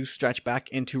question do stretch back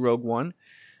into Rogue One,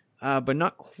 but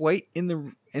not quite in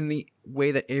the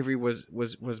way that Avery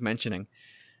was mentioning.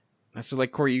 So,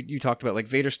 Corey, you talked about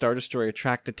Vader Star Destroyer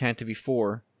tracked the Tantive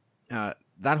 4.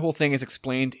 That whole thing is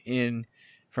explained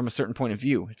from a certain point of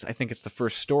view. I think it's the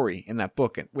first story in that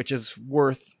book, which is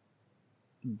worth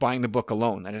buying the book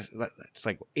alone. It's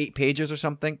 8 pages or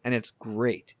something, and it's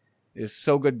great. It is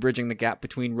so good bridging the gap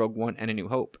between Rogue One and A New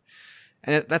Hope.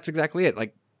 And that's exactly it.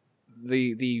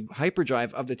 The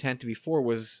hyperdrive of the Tantive 4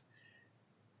 was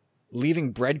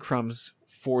leaving breadcrumbs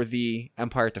for the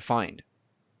Empire to find.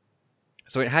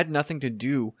 So it had nothing to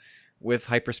do with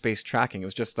hyperspace tracking. It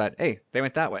was just that, hey, they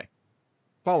went that way.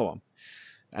 Follow them.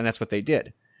 And that's what they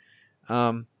did.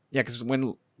 Because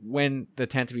when the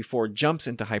Tantive 4 jumps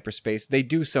into hyperspace, they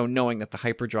do so knowing that the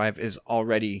hyperdrive is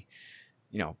already,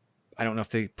 I don't know if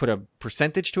they put a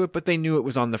percentage to it, but they knew it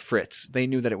was on the fritz. They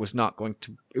knew that it was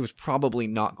probably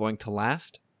not going to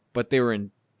last, but they were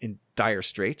in dire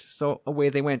straits. So away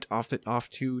they went off to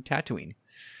Tatooine.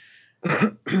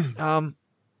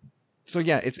 So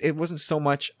yeah, it wasn't so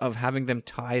much of having them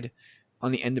tied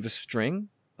on the end of a string,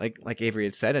 like Avery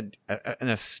had said, an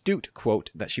astute quote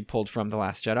that she pulled from The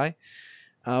Last Jedi.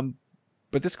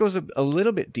 But this goes a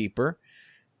little bit deeper,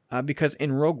 because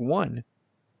in Rogue One,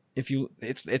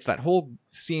 it's that whole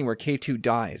scene where K2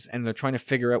 dies and they're trying to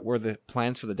figure out where the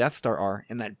plans for the Death Star are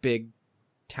in that big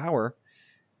tower.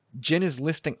 Jyn is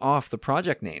listing off the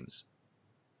project names,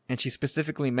 and she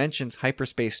specifically mentions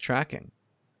hyperspace tracking,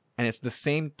 and it's the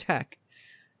same tech.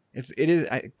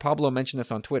 Pablo mentioned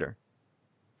this on Twitter.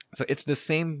 So it's the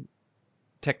same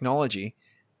technology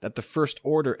that the First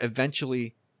Order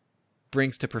eventually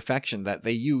brings to perfection that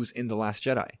they use in The Last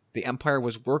Jedi. The Empire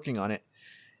was working on it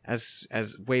as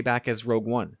way back as Rogue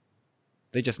One.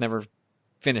 They just never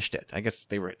finished it. I guess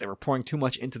they were pouring too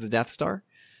much into the Death Star,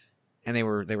 and they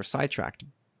were sidetracked.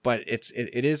 But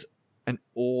it is an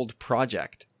old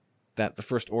project that the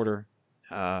First Order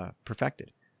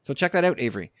perfected. So check that out,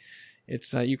 Avery.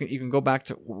 It's you can go back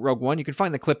to Rogue One. You can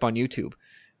find the clip on YouTube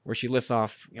where she lists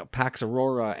off Pax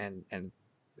Aurora and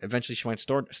eventually she finds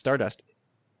Stardust.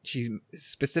 She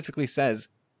specifically says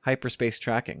hyperspace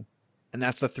tracking, and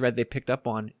that's the thread they picked up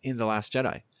on in The Last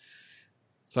Jedi.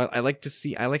 So I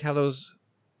like how those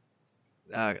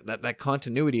that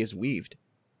continuity is weaved.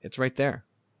 It's right there.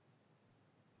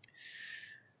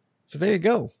 So there you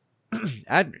go.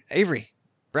 Avery,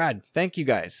 Brad, thank you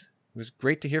guys. It was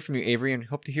great to hear from you, Avery, and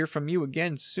hope to hear from you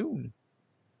again soon.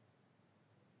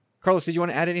 Carlos, did you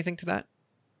want to add anything to that?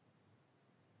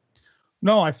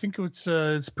 No, I think it's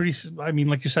pretty. I mean,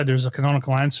 like you said, there's a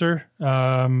canonical answer,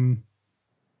 and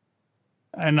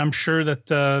I'm sure that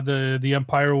the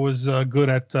Empire was good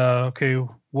at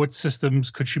what systems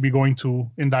could she be going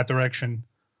to in that direction.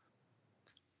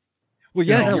 Well,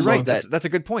 yeah, you're right. That's a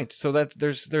good point. So that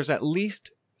there's at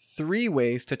least 3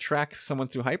 ways to track someone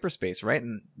through hyperspace, right?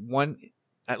 And one,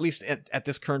 at least at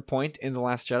this current point in The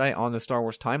Last Jedi on the Star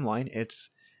Wars timeline, it's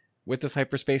with this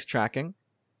hyperspace tracking.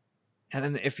 And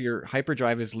then if your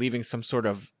hyperdrive is leaving some sort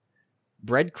of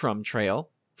breadcrumb trail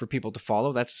for people to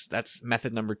follow, that's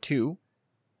method number 2.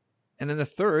 And then the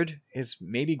third is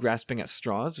maybe grasping at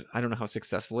straws. I don't know how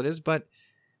successful it is, but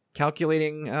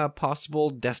calculating possible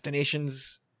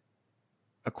destinations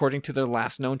according to their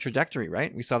last known trajectory,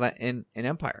 right? We saw that in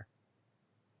Empire.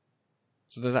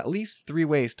 So there's at least 3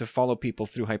 ways to follow people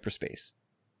through hyperspace.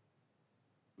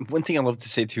 One thing I love to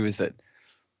say too is that,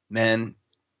 man,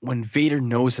 when Vader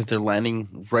knows that they're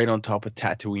landing right on top of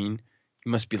Tatooine, he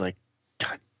must be like,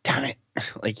 God damn it.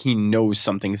 Like, he knows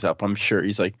something's up, I'm sure.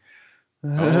 He's like,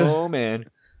 oh, man.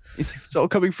 It's all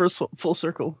coming full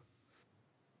circle.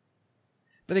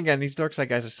 Then again, these dark side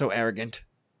guys are so arrogant.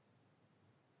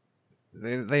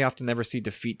 They often never see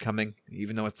defeat coming,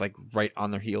 even though it's like right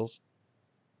on their heels.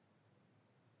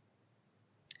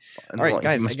 All right,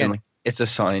 guys, again, like, it's a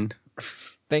sign.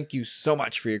 Thank you so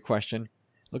much for your question.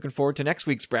 Looking forward to next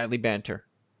week's Bradley banter.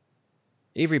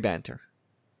 Avery banter.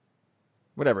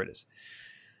 Whatever it is.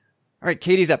 All right,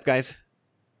 Katie's up, guys,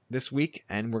 this week,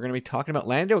 and we're going to be talking about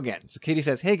Lando again. So Katie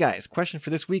says, hey, guys, question for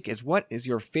this week is, what is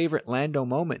your favorite Lando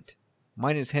moment?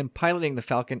 Mine is him piloting the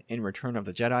Falcon in Return of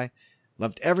the Jedi.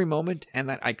 Loved every moment, and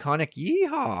that iconic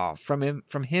yeehaw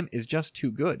from him is just too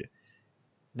good.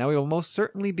 Now we will most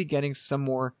certainly be getting some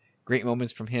more great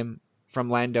moments from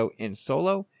Lando in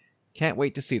Solo. Can't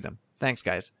wait to see them. Thanks,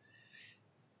 guys.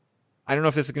 I don't know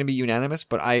if this is going to be unanimous,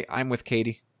 but I'm with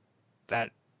Katie.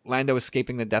 That Lando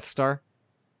escaping the Death Star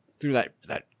through that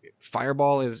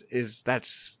fireball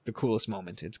that's the coolest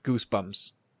moment. It's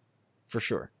goosebumps for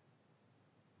sure.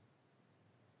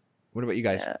 What about you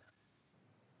guys? Yeah.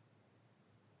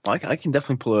 I can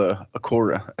definitely pull a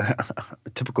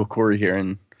typical Corey here,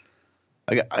 and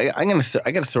I got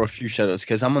to throw a few shoutouts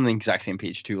because I'm on the exact same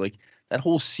page too. Like that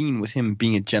whole scene with him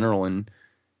being a general and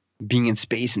being in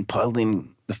space and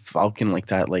piloting the Falcon like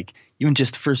that, like even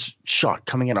just the first shot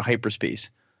coming out of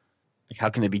hyperspace, like how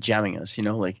can they be jamming us?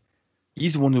 Like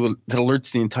he's the one that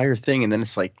alerts the entire thing, and then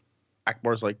it's like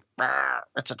Akbar's like,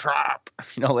 it's a trap,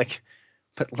 like.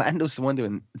 But Lando's the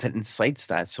one that incites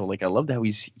that. So, like, I love how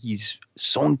he's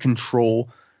so in control,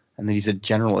 and that he's a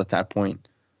general at that point.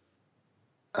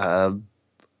 So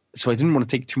I didn't want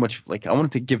to take too much. Like, I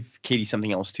wanted to give Katie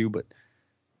something else too. But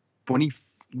when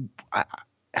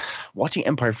watching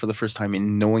Empire for the first time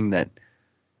and knowing that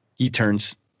he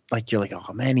turns, like, you're like,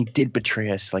 oh man, he did betray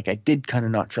us. Like, I did kind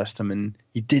of not trust him, and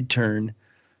he did turn.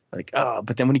 Like, oh,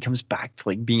 but then when he comes back to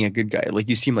like being a good guy, like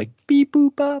you see him like beep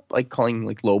boop up, like calling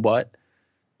like Lobot,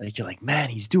 like you're like, man,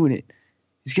 he's doing it.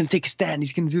 He's gonna take a stand.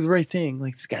 He's gonna do the right thing.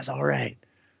 Like this guy's all right.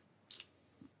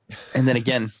 And then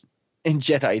again, in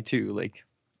Jedi too, like,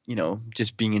 you know,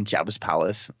 just being in Jabba's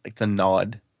palace, like the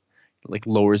nod, like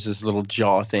lowers his little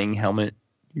jaw thing helmet.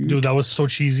 Dude, that was so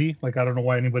cheesy. Like, I don't know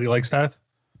why anybody likes that.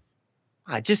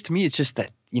 Just to me, it's just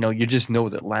that, you know, you just know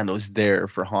that Lando's there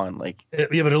for Han. Like,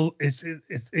 Yeah, but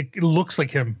it looks like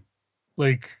him.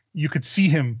 Like, you could see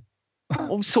him.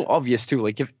 oh, so obvious too.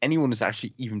 Like, if anyone was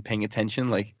actually even paying attention,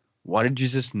 like, why did you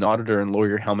just nod at her and lower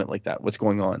your helmet like that? What's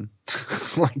going on?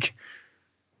 Like,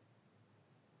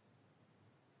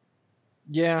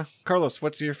 Yeah, Carlos,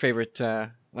 what's your favorite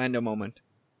Lando moment?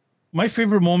 My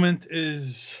favorite moment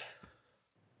is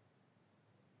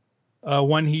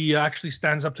when he actually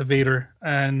stands up to Vader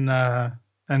and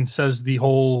says the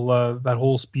whole that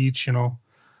whole speech. You know,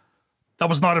 that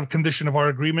was not a condition of our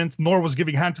agreement, nor was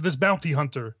giving hand to this bounty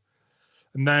hunter.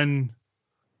 And then,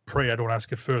 pray I don't ask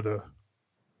it further.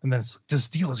 And then it's, this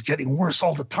deal is getting worse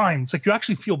all the time. It's like you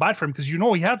actually feel bad for him because you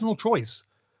know he has no choice.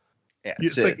 yeah,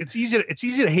 It's like it's easy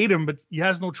to hate him, but he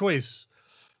has no choice.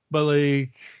 But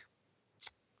like,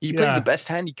 he played yeah. the best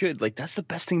hand he could. Like, that's the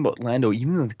best thing about Lando.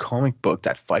 Even in the comic book,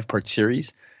 that 5-part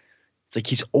series, it's like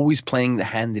he's always playing the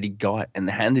hand that he got. And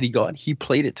the hand that he got, he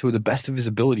played it to the best of his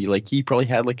ability. Like, he probably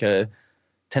had like a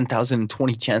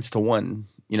 10,020 chance to 1,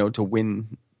 you know, to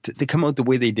win. To come out the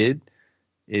way they did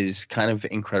is kind of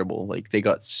incredible. Like, they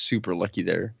got super lucky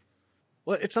there.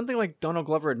 Well, it's something like Donald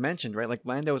Glover had mentioned, right? Like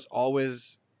Lando is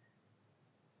always,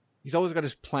 he's always got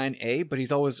his plan A, but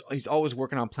he's always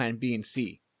working on plan B and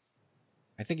C.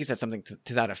 I think he said something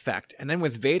to that effect. And then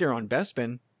with Vader on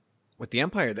Bespin, with the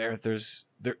Empire there's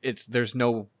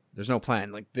no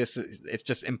plan. Like it's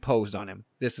just imposed on him.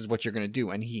 This is what you're going to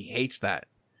do, and he hates that.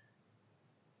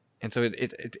 And so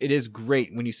it is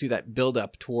great when you see that build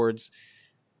up towards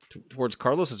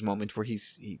Carlos's moment where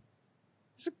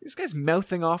this guy's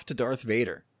mouthing off to Darth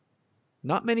Vader.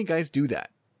 Not many guys do that.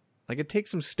 Like, it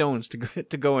takes some stones to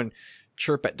go and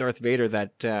chirp at Darth Vader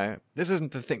that this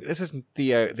isn't the thing. This isn't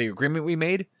the agreement we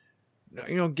made.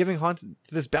 You know, giving Han to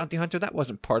this bounty hunter, that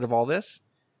wasn't part of all this.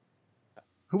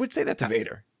 Who would say that to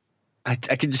Vader? I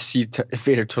could just see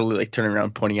Vader totally like turning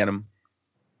around, pointing at him.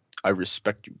 I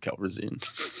respect you, Calrissian.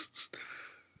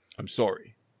 I'm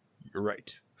sorry. You're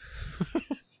right.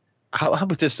 How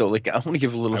about this though? Like, I want to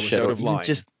give a little I was shout out out. of line.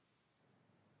 Just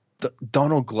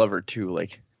Donald Glover too,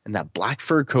 like, and that black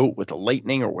fur coat with the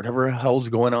lightning or whatever the hell's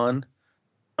going on.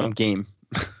 I'm game.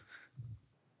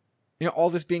 You know, all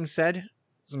this being said,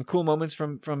 some cool moments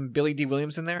from Billy D.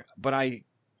 Williams in there, but I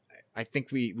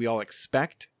think we all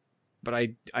expect, but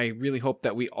I really hope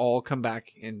that we all come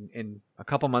back in a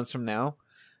couple months from now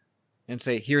and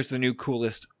say, here's the new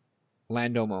coolest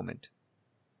Lando moment.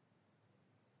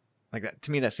 Like that,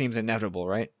 to me, that seems inevitable,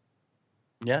 right?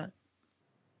 Yeah.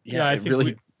 Yeah, I think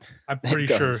really. I'm it pretty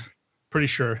sure. does. Pretty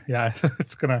sure. Yeah,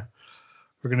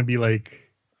 we're gonna be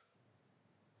like,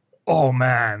 oh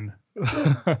man,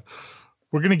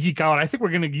 we're gonna geek out. I think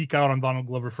we're gonna geek out on Donald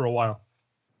Glover for a while.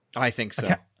 I think so.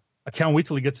 I can't wait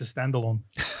till he gets his standalone.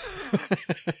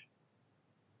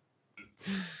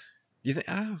 You think?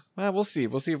 Well, we'll see.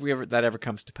 We'll see if that ever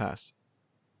comes to pass.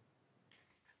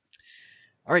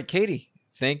 All right, Katie.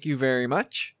 Thank you very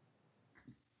much.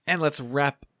 And let's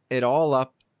wrap it all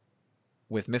up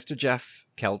with Mr. Jeff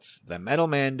Keltz, the Metal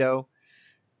Mando,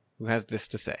 who has this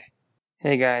to say.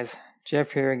 Hey guys,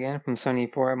 Jeff here again from sunny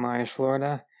Fort Myers,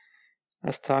 Florida.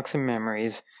 Let's talk some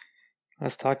memories.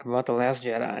 Let's talk about The Last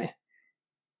Jedi.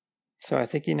 So I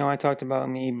think I talked about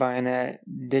me buying that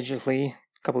digitally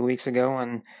a couple of weeks ago,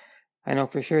 and I know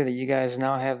for sure that you guys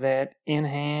now have that in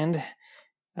hand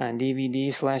on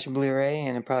DVD/Blu-ray,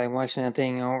 and are probably watching that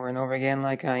thing over and over again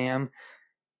like I am.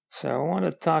 So I want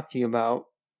to talk to you about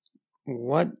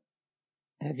what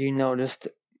have you noticed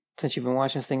since you've been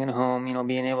watching this thing at home,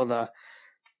 being able to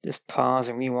just pause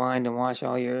and rewind and watch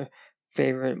all your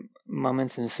favorite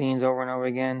moments and scenes over and over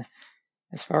again.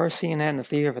 As far as seeing that in the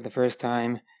theater for the first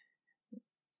time,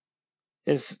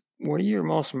 what are your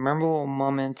most memorable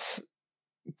moments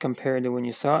compared to when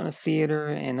you saw it in the theater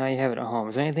and now you have it at home?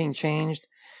 Has anything changed?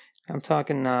 I'm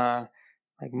talking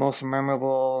like most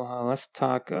memorable, let's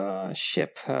talk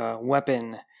ship,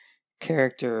 weapon,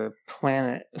 character,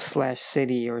 planet /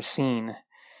 city or scene.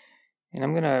 And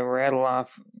I'm going to rattle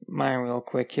off mine real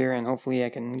quick here, and hopefully I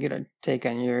can get a take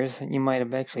on yours. You might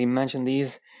have actually mentioned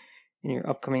these in your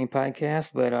upcoming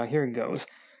podcast, but here it goes.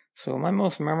 So my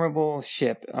most memorable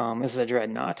ship is the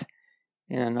Dreadnought.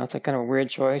 And that's a kind of weird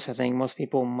choice. I think most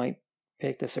people might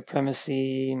pick the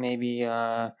Supremacy, maybe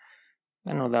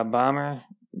I don't know, that bomber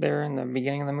there in the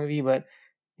beginning of the movie, but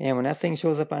and when that thing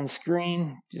shows up on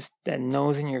screen, just that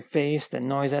nose in your face, that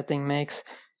noise that thing makes,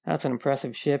 that's an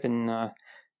impressive ship, and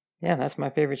yeah, that's my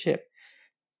favorite ship.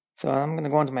 So I'm going to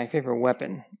go on to my favorite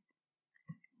weapon.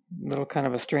 Little kind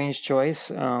of a strange choice,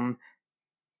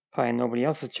 probably nobody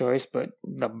else's choice, but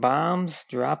the bombs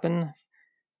dropping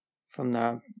from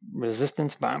the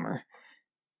Resistance bomber.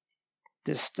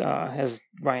 Just as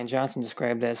Ryan Johnson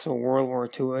described that, so World War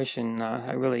II-ish, and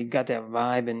I really got that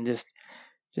vibe, and just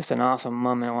an awesome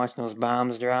moment watching those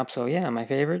bombs drop. So yeah, my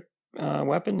favorite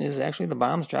weapon is actually the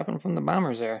bombs dropping from the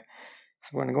bombers there. So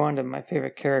we're going to go on to my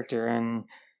favorite character, and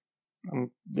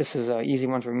this is an easy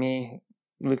one for me,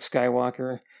 Luke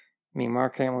Skywalker. I mean,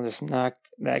 Mark Hamill just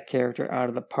knocked that character out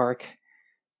of the park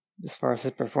as far as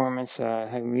his performance.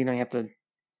 We don't have to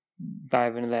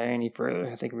dive into that any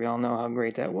further. I think we all know how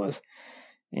great that was.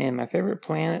 And my favorite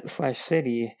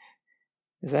planet/city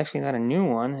is actually not a new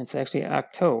one. It's actually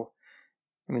Ahch-To.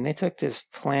 I mean, they took this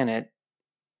planet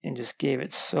and just gave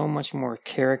it so much more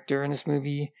character in this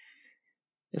movie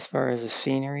as far as the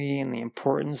scenery and the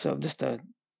importance of just the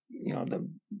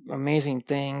amazing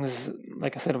things,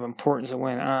 like I said, of importance that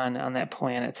went on that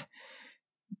planet.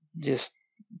 Just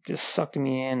sucked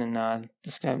me in, and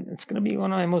it's going to be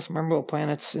one of my most memorable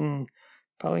planets in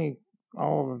probably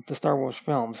all of the Star Wars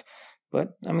films.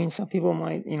 But I mean, some people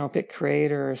might pick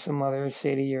Crait or some other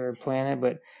city or planet,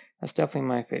 but that's definitely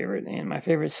my favorite. And my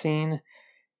favorite scene,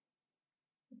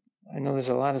 I know there's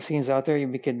a lot of scenes out there you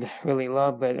could really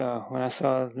love, but when I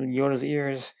saw Yoda's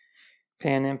ears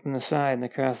pan in from the side and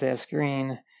across that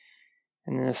screen,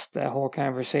 and that whole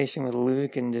conversation with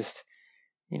Luke, and just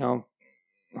how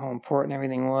important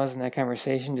everything was in that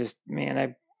conversation,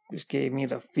 that just gave me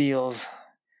the feels,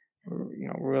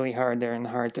 really hard there in the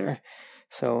heart there.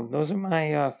 So those are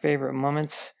my favorite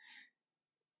moments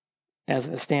as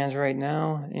it stands right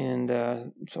now. And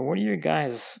so what are your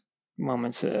guys'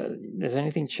 moments? Has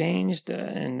anything changed?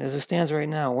 And as it stands right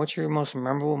now, what's your most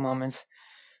memorable moments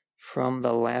from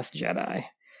The Last Jedi?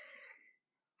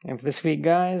 And for this week,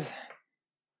 guys,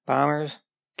 bombers,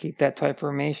 keep that tight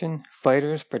formation.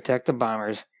 Fighters, protect the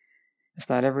bombers. It's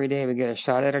not every day we get a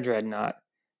shot at a dreadnought.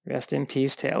 Rest in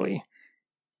peace, Tally.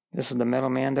 This is the Metal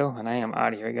Mando, and I am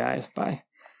out of here, guys. Bye.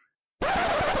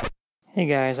 Hey,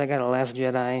 guys, I got a Last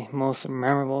Jedi most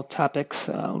memorable topics,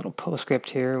 a little postscript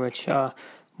here, which,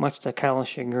 much to Kyle's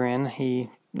chagrin, he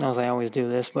knows I always do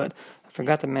this, but I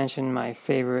forgot to mention my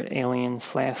favorite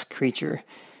alien/creature.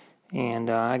 And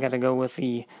I got to go with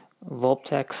the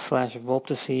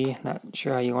Vulptex/Vulpticee. Not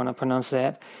sure how you want to pronounce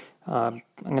that. I'm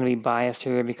going to be biased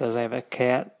here because I have a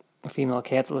female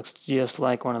cat that looks just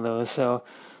like one of those.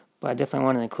 But I definitely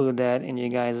want to include that in you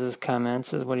guys'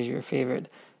 comments as what is your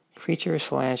favorite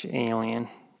creature/alien.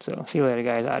 So see you later,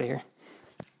 guys. Out of here.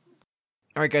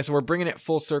 All right, guys. So we're bringing it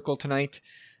full circle tonight.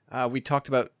 We talked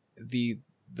about the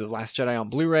Last Jedi on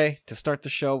Blu-ray to start the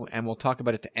show, and we'll talk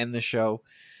about it to end the show.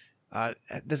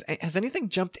 Has anything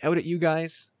jumped out at you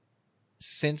guys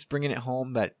since bringing it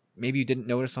home that maybe you didn't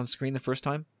notice on screen the first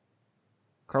time?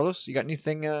 Carlos, you got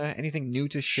anything new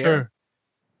to share?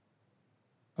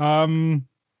 Sure.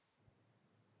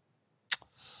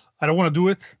 I don't want to do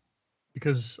it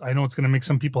because I know it's going to make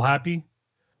some people happy,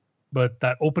 but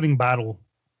that opening battle,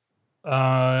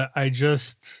 I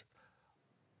just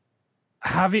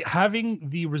having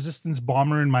the Resistance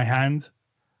bomber in my hand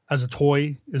as a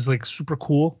toy is like super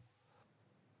cool.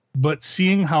 But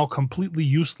seeing how completely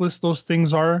useless those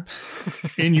things are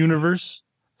in universe,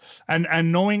 and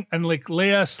knowing, and like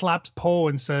Leia slaps Poe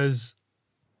and says,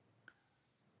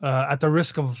 at the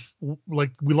risk of,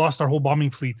 like, we lost our whole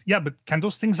bombing fleet. Yeah, but can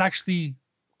those things actually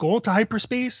go to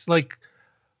hyperspace? Like,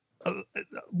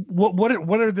 what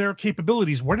are their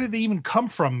capabilities? Where did they even come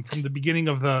from the beginning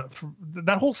of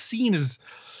that whole scene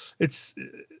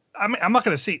I'm not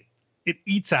going to say it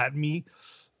eats at me,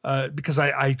 because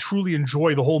I truly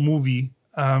enjoy the whole movie.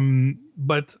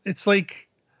 But it's like,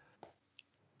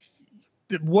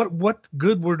 what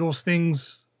good were those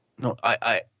things? No,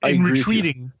 I in agree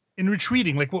retreating. In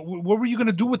retreating, like what were you going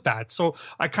to do with that? So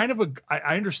I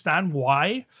understand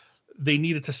why they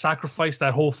needed to sacrifice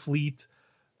that whole fleet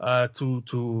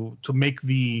to make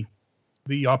the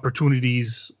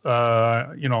opportunities,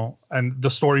 and the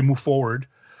story move forward.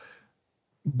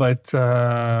 But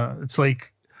it's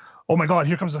like, oh my God,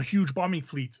 here comes a huge bombing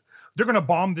fleet. They're going to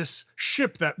bomb this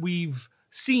ship that we've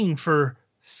seen for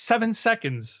 7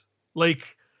 seconds.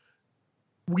 Like,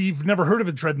 we've never heard of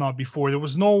a dreadnought before. There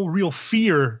was no real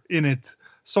fear in it.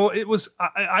 So it was,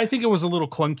 I think it was a little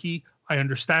clunky. I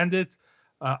understand it.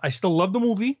 I still love the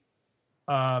movie.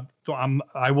 So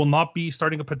I will not be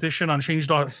starting a petition on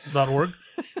change.org.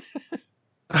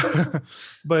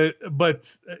 but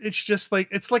it's just like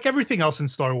it's like everything else in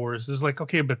Star Wars. It's like,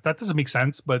 okay, but that doesn't make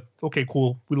sense. But okay,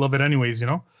 cool, we love it anyways, you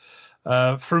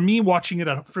know. For me, watching it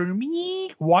at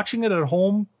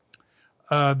home,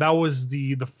 that was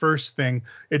the first thing.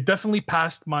 It definitely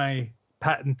passed my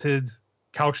patented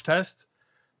couch test.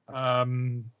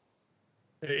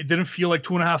 It didn't feel like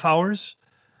 2.5 hours.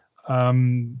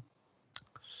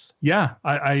 Yeah,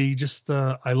 I just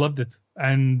I loved it,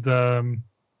 and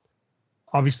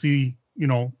obviously, you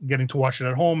know, getting to watch it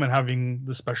at home and having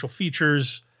the special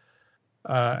features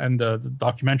and the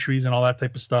documentaries and all that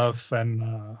type of stuff,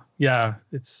 and yeah,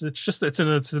 it's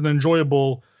an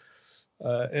enjoyable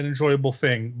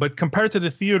thing. But compared to the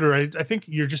theater, I think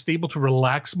you're just able to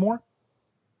relax more.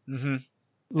 Mm-hmm.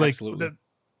 Like, Absolutely.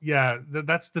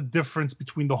 That's the difference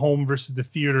between the home versus the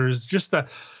theater. Is just that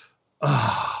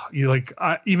you like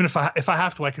even if I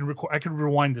have to, I can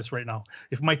rewind this right now.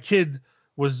 If my kid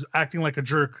was acting like a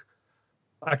jerk,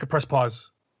 I could press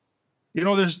pause. You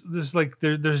know, there's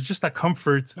just that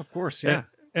comfort, Of course, yeah.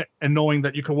 and knowing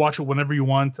that you can watch it whenever you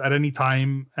want at any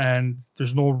time, and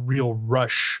there's no real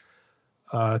rush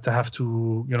to have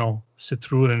to, you know, sit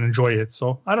through it and enjoy it.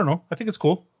 So I don't know. I think it's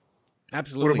cool.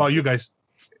 Absolutely. What about you guys?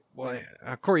 Well,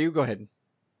 Corey, you go ahead.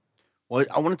 Well,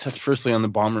 I want to touch firstly on the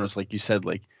bombers, like you said,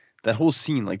 like that whole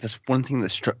scene. Like that's one thing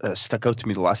that stuck out to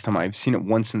me the last time. I've seen it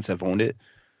once since I've owned it,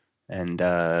 and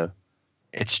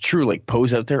it's true. Like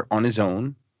Poe's out there on his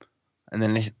own, and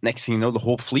then next thing you know, the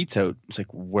whole fleet's out. It's like,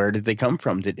 where did they come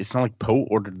from? It's not like Poe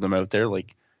ordered them out there.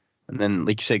 Like, and then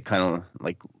like you said, kind of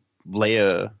like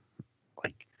Leia,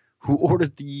 like who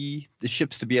ordered the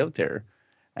ships to be out there?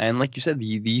 And like you said,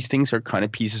 these things are kind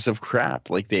of pieces of crap.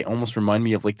 Like they almost remind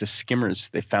me of like the skimmers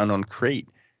they found on Crate,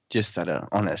 just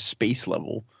on a space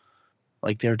level.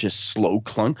 Like they're just slow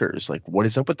clunkers. Like what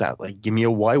is up with that? Like give me a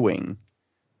Y-wing.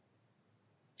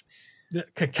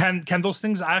 Can those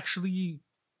things actually,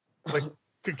 like,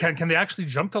 can they actually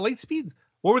jump to light speed?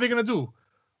 What were they gonna do?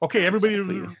 Okay, everybody,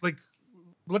 Exactly. like,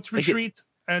 let's retreat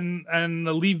and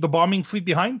leave the bombing fleet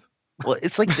behind. Well,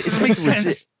 it's like It makes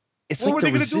sense. it's What like were the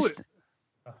they gonna do?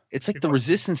 It's like the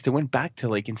resistance. They went back to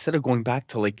like, instead of going back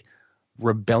to like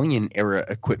rebellion era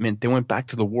equipment, they went back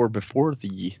to the war before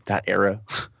that era.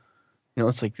 You know,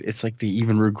 it's like they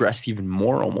even regressed even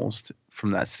more almost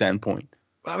from that standpoint.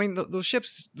 I mean, those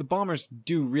ships, the bombers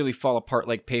do really fall apart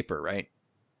like paper, right?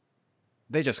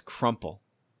 They just crumple.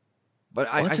 But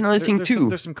That's another thing too.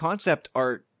 There's some concept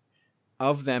art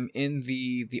of them in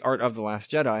the Art of the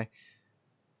Last Jedi,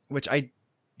 which I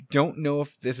don't know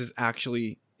if this is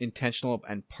actually intentional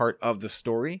and part of the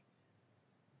story,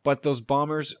 but those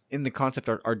bombers in the concept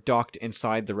art are docked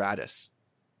inside the Raddus.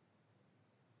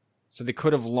 So they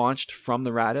could have launched from the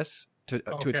Raddus to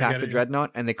attack the Dreadnought,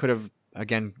 and they could have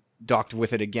again docked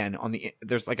with it again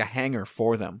there's like a hangar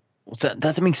for them. Well,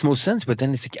 that makes most sense. But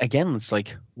then it's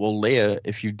like, well, Leia,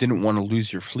 if you didn't want to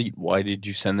lose your fleet, why did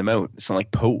you send them out? It's not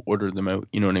like Poe ordered them out.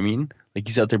 You know what I mean? Like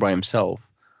he's out there by himself,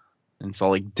 and it's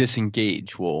all like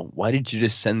disengage. Well, why did you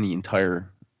just send the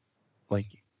entire like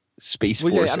space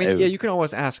force Yeah, I mean, out? yeah, you can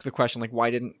always ask the question, like,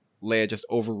 why didn't Leia just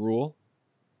overrule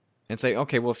and say,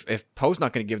 okay, well, if Poe's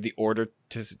not going to give the order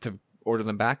to order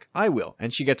them back, I will.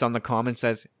 And she gets on the comm and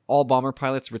says, all bomber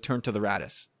pilots return to the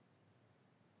Raddus.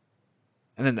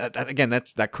 And then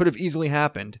that could have easily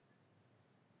happened,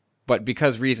 but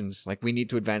because reasons, like we need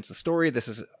to advance the story, this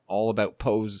is all about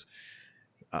Poe's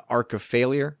arc of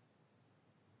failure.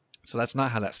 So that's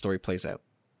not how that story plays out.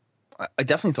 I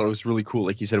definitely thought it was really cool,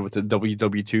 like you said, with the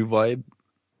WW2 vibe.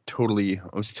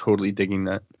 I was totally digging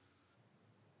that.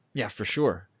 Yeah, for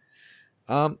sure.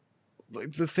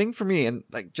 The thing for me, and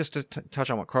like just to touch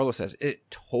on what Carlos says,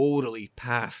 it totally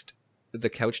passed the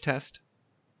couch test.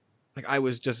 Like I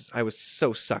was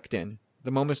so sucked in.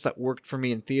 The moments that worked for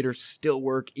me in theater still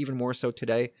work, even more so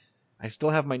today. I still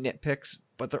have my nitpicks,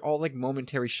 but they're all like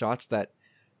momentary shots that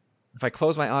if I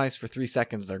close my eyes for 3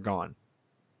 seconds, they're gone.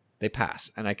 They pass,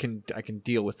 and I can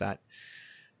deal with that.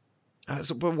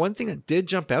 But one thing that did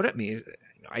jump out at me,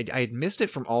 I had missed it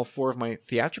from all 4 of my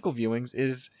theatrical viewings,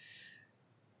 is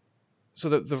so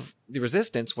the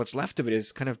Resistance, what's left of it,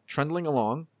 is kind of trundling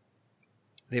along.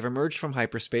 They've emerged from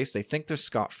hyperspace. They think they're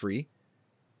scot-free.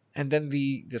 And then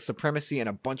the Supremacy and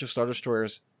a bunch of Star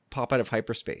Destroyers pop out of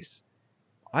hyperspace.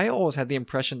 I always had the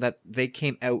impression that they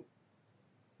came out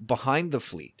behind the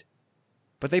fleet,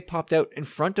 but they popped out in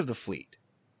front of the fleet.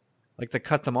 Like they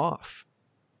cut them off.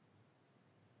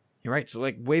 You're right. So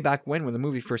like way back when the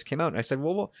movie first came out, I said,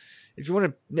 well, if you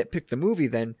want to nitpick the movie,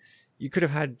 then you could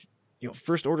have had,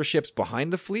 first order ships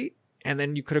behind the fleet, and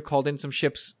then you could have called in some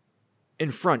ships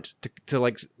in front to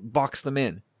like box them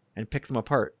in and pick them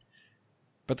apart.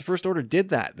 But the First Order did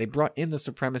that. They brought in the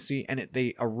supremacy, and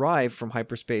they arrived from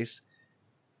hyperspace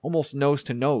almost nose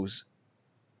to nose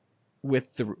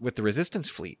with the Resistance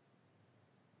fleet.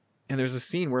 And there's a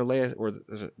scene where Leia, or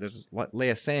there's what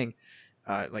Leia's saying,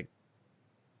 like,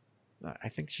 I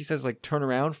think she says like turn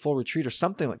around, full retreat, or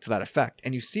something like to that effect.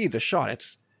 And you see the shot.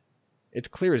 It's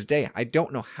clear as day. I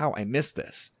don't know how I missed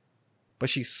this, but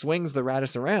she swings the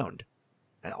Raddus around,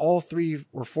 and all 3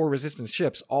 or 4 Resistance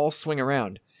ships all swing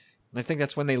around. And I think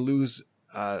that's when they lose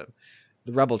the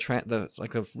rebel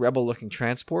the rebel looking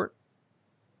transport.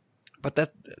 But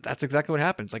that's exactly what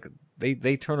happens. Like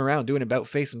they turn around, do an about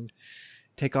face, and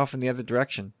take off in the other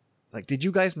direction. Like, did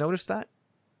you guys notice that?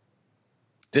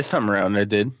 This time around, I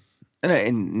did,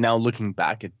 and now looking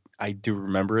back, I do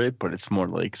remember it, but it's more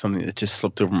like something that just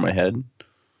slipped over my head.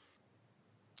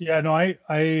 Yeah, no, I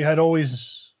had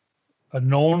always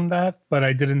known that, but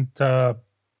I didn't. It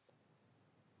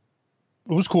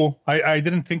was cool. I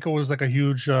didn't think it was like a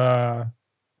huge.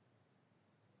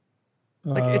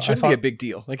 Like, it shouldn't be a big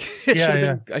deal. Like,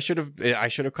 I should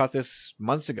have caught this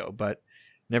months ago, but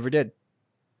never did.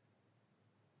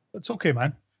 It's okay,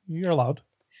 man. You're allowed.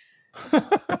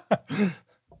 I'm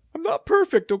not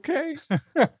perfect, okay?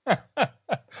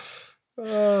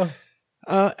 Okay.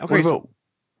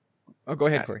 Go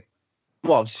ahead, Corey.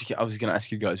 Well, I was going to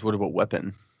ask you guys, what about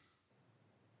weapon?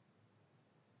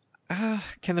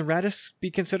 Can the Raddus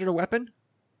be considered a weapon?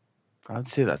 I'd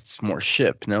say that's more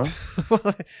ship, no?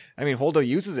 Well, I mean, Holdo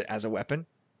uses it as a weapon.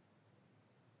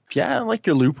 Yeah, I like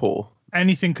your loophole.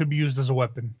 Anything could be used as a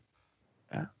weapon.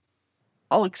 Yeah,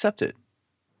 I'll accept it.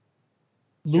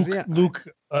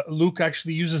 Luke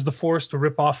actually uses the Force to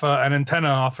rip off an antenna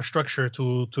off a structure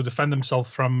to defend himself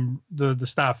from the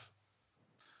staff.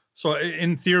 So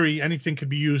in theory, anything could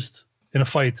be used in a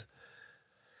fight.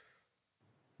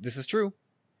 This is true.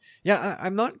 Yeah,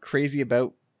 I'm not crazy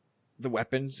about the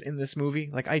weapons in this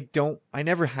movie. Like, I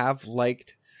never have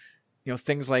liked,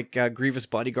 things like Grievous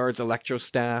Bodyguard's electro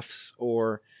staffs,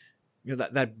 or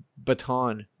that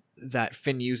baton that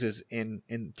Finn uses in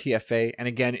TFA, and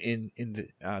again in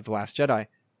the Last Jedi.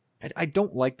 I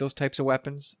don't like those types of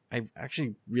weapons. I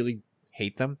actually really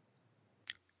hate them.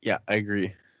 Yeah, I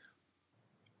agree.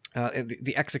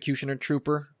 The Executioner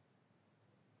Trooper,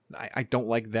 I don't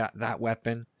like that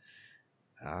weapon.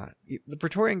 The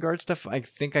Praetorian Guard stuff, I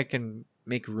think I can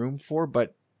make room for,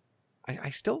 but I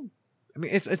still, I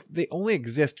mean, it's they only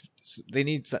exist.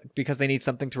 Because they need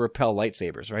something to repel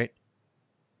lightsabers, right?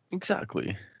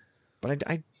 Exactly. But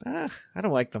I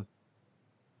don't like them.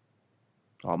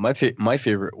 Oh, my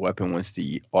favorite weapon was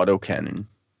the autocannon.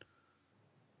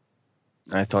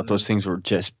 I thought those things were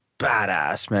just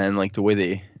badass, man. Like the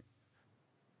way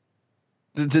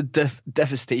the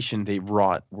devastation they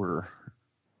wrought were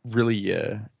really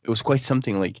it was quite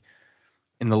something. Like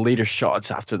in the later shots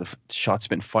after the shot's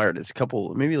been fired, it's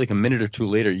maybe like a minute or two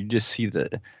later, you just see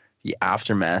the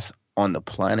aftermath on the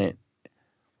planet.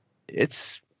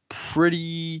 It's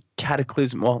pretty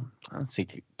cataclysmic. Well, I don't say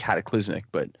cataclysmic,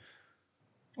 but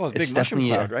it's big mushroom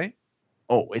cloud, right?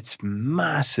 Oh, it's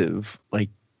massive. Like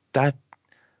that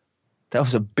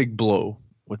was a big blow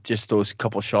with just those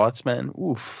couple shots, man.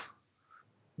 Oof.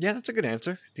 Yeah, that's a good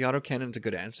answer. The autocannon's a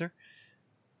good answer.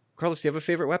 Carlos, do you have a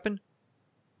favorite weapon?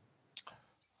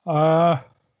 I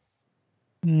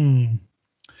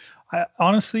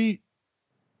honestly,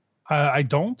 I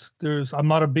don't. I'm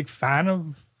not a big fan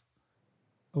of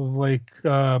like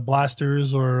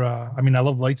blasters, or I mean, I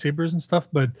love lightsabers and stuff,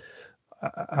 but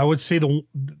I would say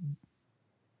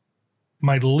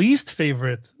my least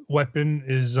favorite weapon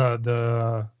is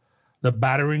the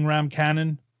battering ram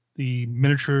cannon, the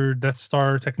miniature Death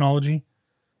Star technology.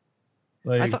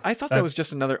 Like, I thought that was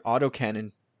just another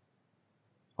autocannon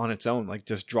on its own, like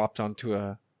just dropped onto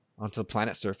the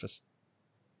planet surface.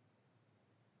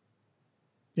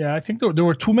 Yeah, I think there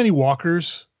were too many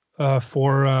walkers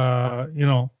for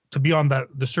to be on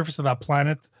the surface of that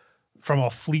planet from a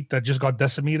fleet that just got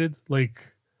decimated. Like,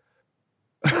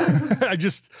 I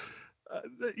just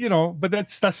but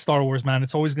that's Star Wars, man.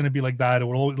 It's always going to be like that. It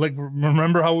will always, like,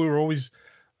 remember how we were always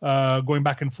going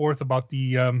back and forth about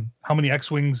the how many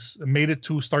X-wings made it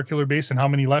to Starkiller Base and how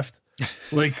many left.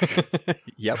 Like,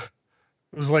 yep,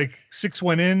 it was like 6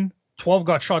 went in, 12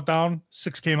 got shot down,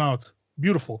 6 came out.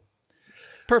 Beautiful,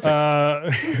 perfect.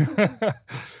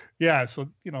 Yeah, so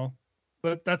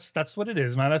but that's what it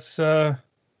is, man. That's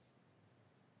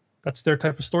their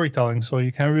type of storytelling. So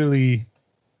you can't really.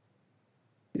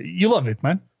 You love it,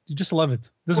 man. You just love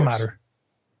it. Doesn't matter.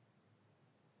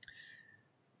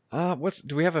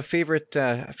 Do we have a favorite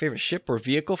ship or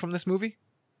vehicle from this movie?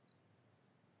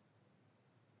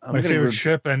 I'm My gonna favorite go-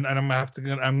 ship, and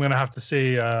I'm gonna have to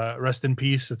say rest in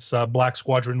peace. It's Black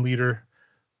Squadron leader,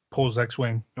 Poe's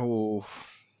X-wing. Oh,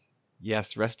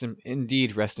 yes. Rest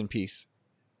in peace.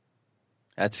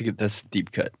 That's a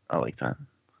deep cut. I like that.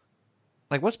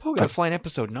 Like, what's Poe gonna fly in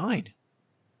Episode 9?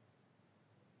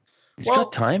 He's Well-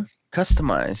 got time.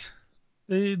 Customize.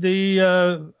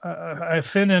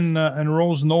 Finn and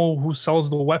Rose know who sells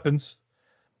the weapons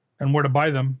and where to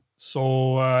buy them.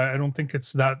 So I don't think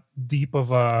it's that deep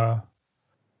of a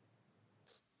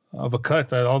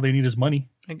cut. All they need is money.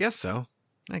 I guess so.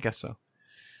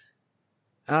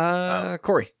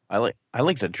 Corey. I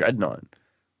like the Dreadnought.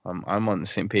 I'm on the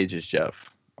same page as Jeff.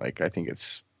 Like, I think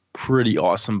it's pretty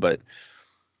awesome, but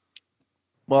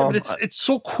But it's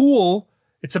so cool.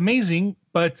 It's amazing,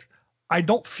 but I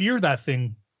don't fear that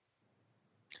thing.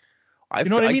 You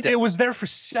know what I mean? It was there for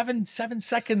seven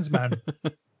seconds, man.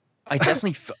 I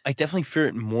definitely fear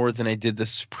it more than I did the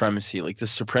Supremacy. Like, the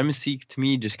Supremacy to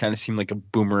me just kind of seemed like a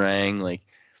boomerang. Like,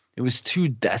 it was too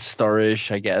Death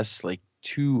Star-ish, I guess. Like,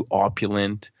 too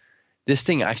opulent. This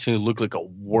thing actually looked like a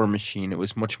war machine. It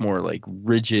was much more like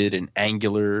rigid and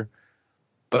angular.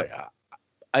 But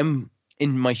I'm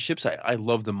in my ships. I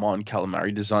love the Mon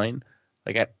Calamari design.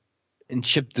 Like, in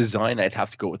ship design, I'd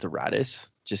have to go with the Radis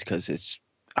just because it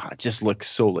just looks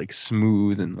so like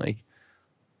smooth and like.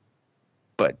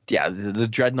 But yeah, the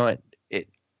Dreadnought, I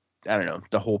don't know,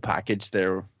 the whole package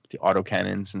there, the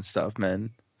autocannons and stuff, man.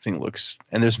 I think it looks,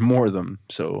 and there's more of them.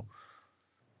 So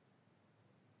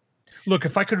Look,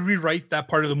 if I could rewrite that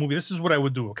part of the movie, this is what I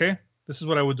would do. Okay, this is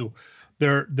what I would do.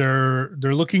 They're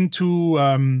looking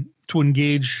to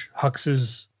engage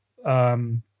Hux's Star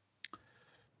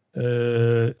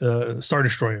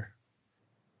Destroyer,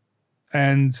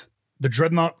 and the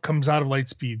Dreadnought comes out of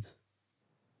Lightspeed.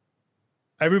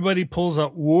 Everybody pulls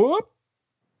up, whoop,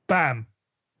 bam,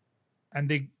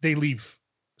 and they leave.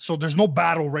 So there's no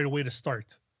battle right away to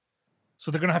start.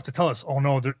 So they're gonna have to tell us, oh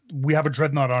no, we have a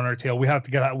Dreadnought on our tail. We have to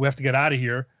get out of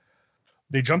here.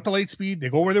 They jump to Lightspeed. They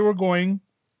go where they were going.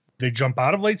 They jump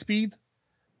out of Lightspeed.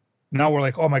 Now we're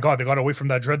like, oh my god, they got away from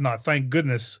that Dreadnought. Thank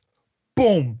goodness.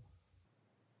 Boom.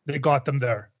 They got them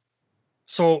there.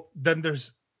 So then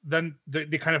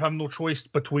they kind of have no choice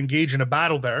but to engage in a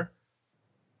battle there.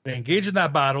 They engage in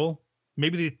that battle.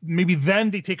 Maybe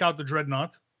then they take out the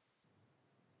Dreadnought,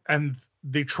 and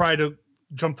they try to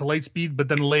jump to Lightspeed. But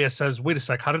then Leia says, "Wait a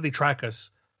sec, how did they track us?"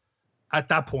 At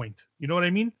that point, you know what I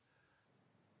mean?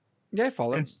 Yeah, I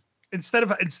follow. Instead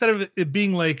of it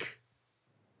being like,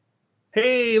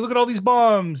 "Hey, look at all these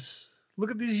bombs! Look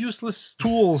at these useless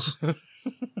tools."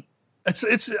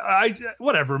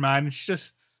 Whatever, man. It's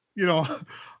just, you know.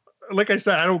 Like I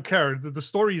said, I don't care. The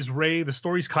story is Rey, the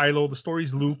story's Kylo, the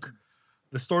story's Luke,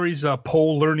 the story's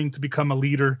Poe learning to become a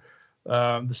leader,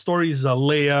 the story's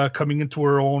Leia coming into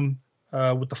her own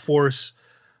with the Force.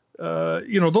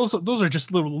 Those are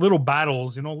just little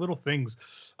battles, little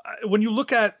things. When you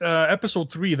look at Episode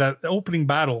 3, that opening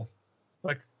battle,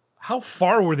 like, how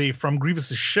far were they from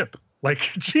Grievous's ship? Like,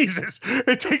 Jesus,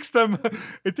 it takes them a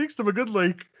good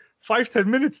 5-10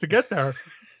 minutes to get there.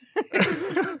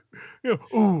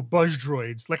 Buzz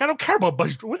droids. Like, I don't care about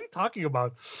buzz droids. What are you talking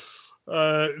about?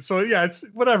 So yeah, it's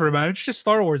whatever, man. It's just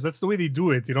Star Wars. That's the way they do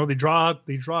it. They draw out.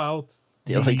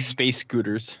 yeah, like space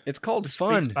scooters. It's called space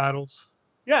fun. battles.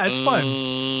 Yeah, it's fun.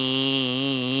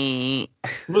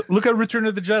 Look at Return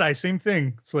of the Jedi. Same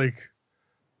thing. It's like,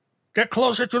 get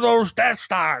closer to those Death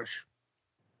Stars.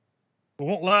 We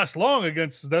won't last long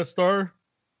against the Death Star.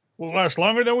 We'll last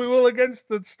longer than we will against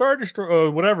the Star Destroyer,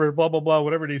 whatever, blah, blah, blah,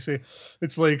 whatever they say.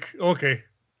 It's like, okay,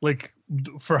 like,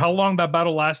 for how long that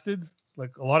battle lasted,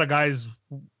 like, a lot of guys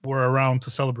were around to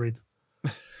celebrate.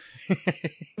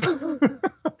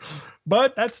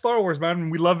 But that's Star Wars,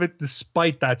 man. We love it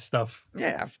despite that stuff.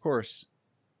 Yeah, of course.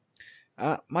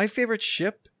 My favorite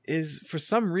ship is, for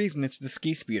some reason, it's the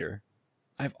Ski Speeder.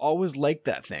 I've always liked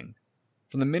that thing.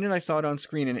 From the minute I saw it on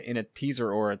screen in a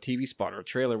teaser or a TV spot or a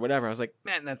trailer, whatever, I was like,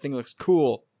 man, that thing looks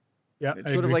cool. Yeah,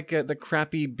 it's sort of like the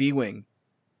crappy B-Wing.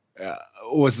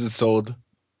 Was it sold?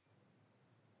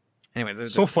 Anyway,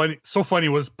 so funny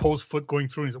was Poe's foot going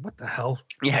through, and he's like, what the hell?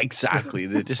 Yeah, exactly.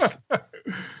 They just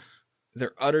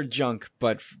they're utter junk,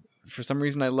 but for some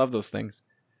reason I love those things.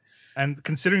 And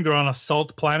considering they're on a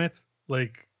salt planet,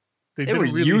 like, they were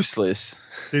didn't really, useless.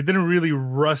 They didn't really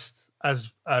rust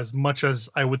as much as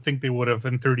I would think they would have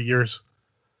in 30 years.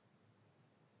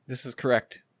 This is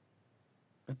correct.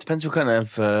 It depends what kind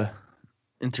of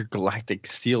intergalactic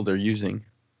steel they're using.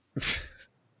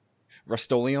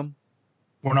 Rust-Oleum?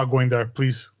 We're not going there.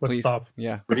 Please, let's stop.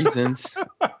 Yeah. Reasons.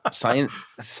 Science.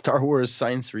 Star Wars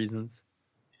science reasons.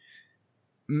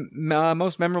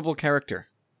 Most memorable character?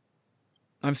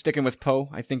 I'm sticking with Poe.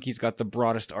 I think he's got the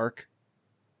broadest arc.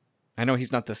 I know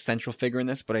he's not the central figure in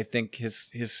this, but I think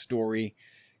his story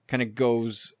kind of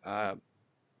goes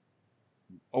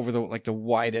over the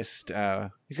widest.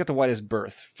 He's got the widest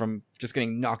berth, from just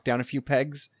getting knocked down a few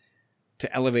pegs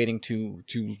to elevating to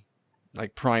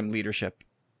like prime leadership.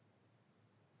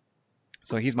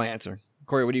 So he's my answer.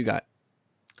 Corey, what do you got?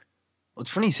 Well,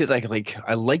 it's funny you say that. Like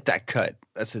I like that cut.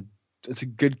 That's a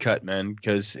good cut, man,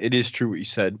 because it is true what you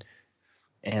said.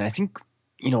 And I think,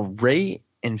 Rey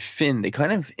and Finn, they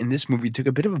kind of in this movie took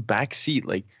a bit of a back seat,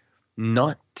 like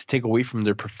not to take away from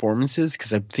their performances,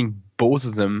 because I think both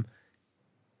of them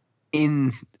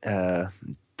in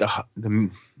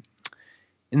in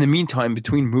the meantime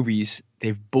between movies,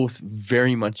 they've both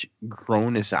very much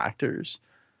grown as actors.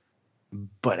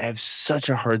 But I have such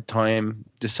a hard time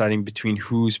deciding between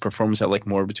whose performance I like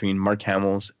more, between Mark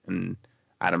Hamill's and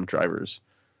Adam Driver's.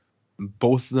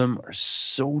 Both of them are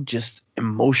so just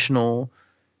emotional,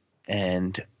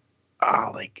 and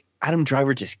like Adam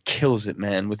Driver just kills it,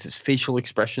 man, with his facial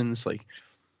expressions. Like,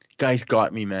 guy's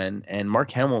got me, man. And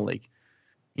Mark Hamill, like,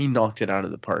 he knocked it out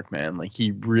of the park, man. Like,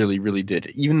 he really, really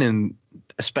did.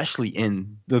 Especially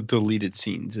in the deleted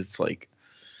scenes, it's like,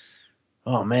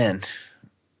 oh man,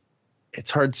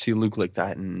 it's hard to see Luke like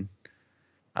that. And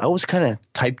I always kind of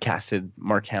typecasted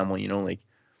Mark Hamill, like,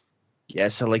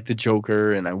 yes, I like the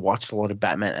Joker, and I watched a lot of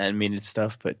Batman animated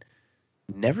stuff, but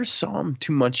never saw him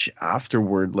too much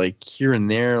afterward, like here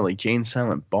and there, like Jane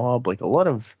Silent Bob, like a lot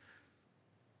of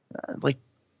like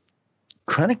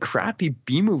kind of crappy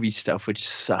B-movie stuff, which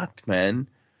sucked, man.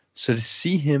 So to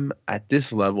see him at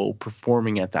this level,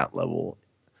 performing at that level,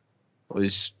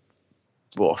 was,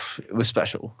 it was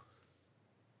special.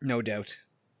 No doubt.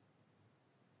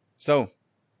 So,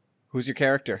 who's your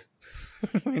character?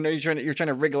 I know you're trying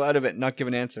to wriggle out of it and not give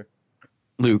an answer.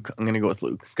 Luke. I'm gonna go with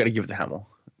Luke. Got to give it to Hamill,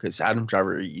 because Adam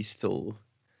Driver, he's still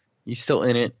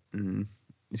in it, and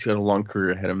he's got a long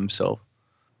career ahead of himself.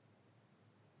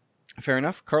 Fair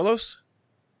enough. Carlos?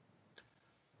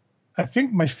 I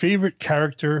think my favorite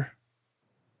character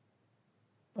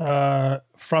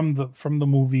from the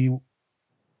movie,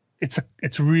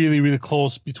 it's really, really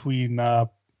close between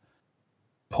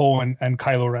Poe and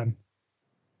Kylo Ren.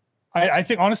 I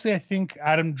think, honestly,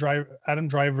 Adam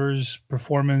Driver's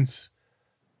performance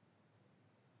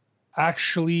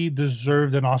actually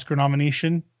deserved an Oscar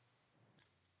nomination.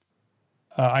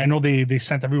 I know they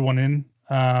sent everyone in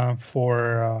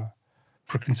for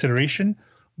consideration,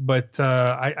 but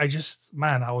I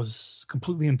was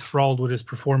completely enthralled with his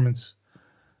performance.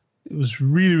 It was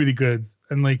really, really good,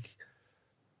 and like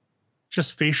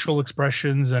just facial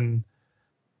expressions and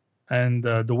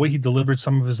the way he delivered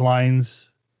some of his lines.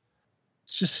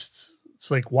 It's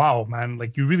like, wow, man,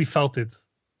 like you really felt it.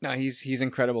 No, he's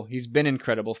incredible. He's been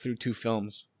incredible through two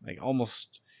films. Like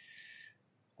almost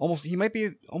he might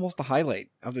be almost the highlight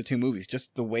of the two movies,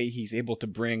 just the way he's able to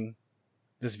bring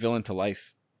this villain to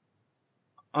life.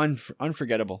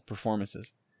 Unforgettable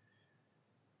performances.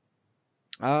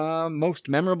 Most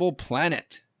memorable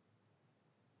planet.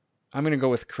 I'm going to go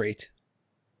with Crate.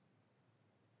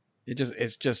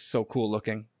 It's just so cool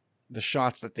looking. The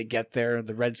shots that they get there,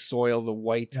 the red soil, the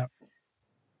white. Yep.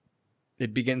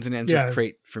 It begins and ends with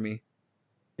Crate for me.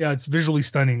 Yeah, it's visually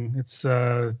stunning. It's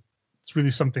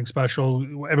really something special.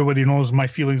 Everybody knows my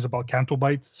feelings about Canto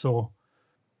Bight, so.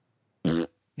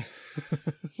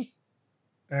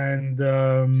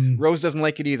 And Rose doesn't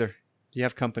like it either. You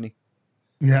have company.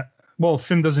 Yeah. Well,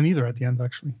 Finn doesn't either at the end,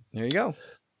 actually. There you go.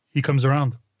 He comes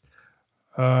around.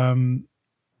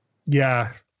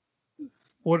 Yeah.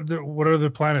 What are the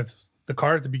planets? The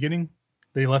car at the beginning,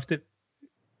 they left it.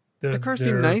 The car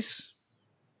seemed nice.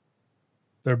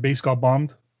 Their base got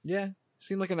bombed. Yeah,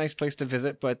 seemed like a nice place to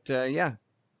visit, but yeah,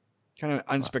 kind of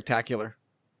unspectacular.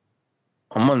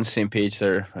 I'm on the same page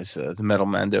there as the Metal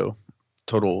Mando.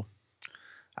 Total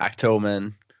Acto,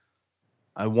 man.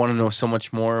 I want to know so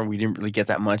much more. We didn't really get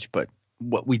that much, but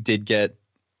what we did get,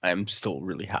 I'm still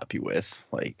really happy with.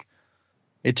 Like,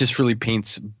 it just really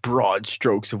paints broad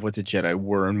strokes of what the Jedi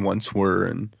were and once were.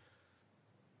 And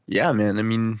yeah, man, I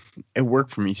mean, it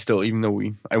worked for me still, even though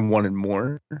I wanted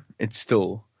more. It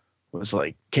still was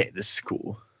like, okay, this is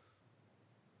cool.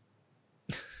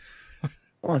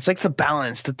 Well, it's like the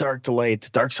balance, the dark to light, the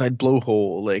dark side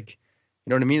blowhole. Like, you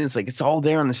know what I mean? It's like, it's all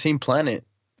there on the same planet.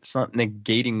 It's not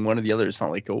negating one or the other. It's not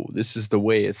like, oh, this is the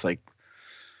way. It's like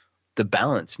the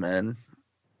balance, man.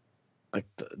 Like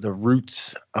the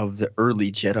roots of the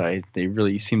early Jedi, they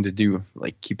really seem to do,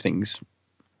 like, keep things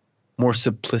more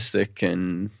simplistic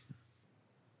and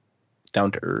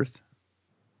down to earth.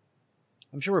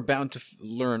 I'm sure we're bound to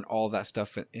learn all that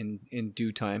stuff in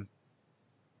due time.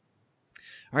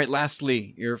 All right,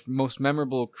 lastly, your most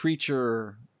memorable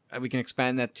creature. We can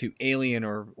expand that to alien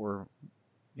or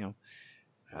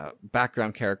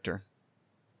background character.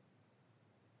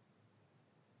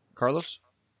 Carlos?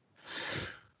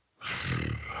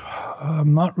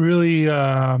 I'm not really.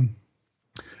 I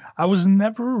was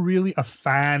never really a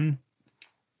fan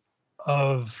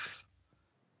of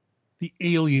the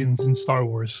aliens in Star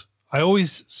Wars. I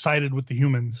always sided with the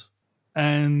humans,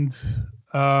 and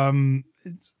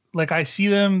it's like I see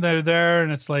them, they're there,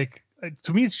 and it's like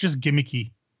to me, it's just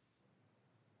gimmicky.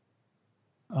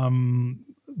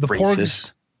 The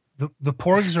Racist. porgs,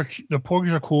 the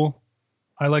porgs are cool.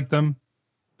 I like them.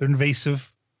 They're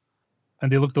invasive,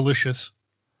 and they look delicious.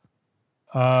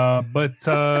 But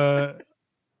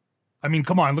I mean,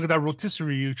 come on, look at that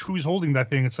rotisserie. Chewie's holding that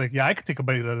thing. It's like, yeah, I could take a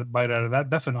bite out of that,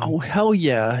 definitely. Oh hell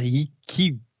yeah, he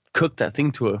cooked that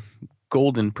thing to a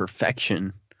golden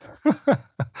perfection.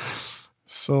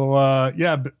 So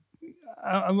yeah, but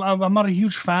I'm not a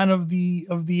huge fan of the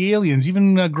aliens.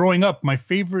 Even growing up, my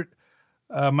favorite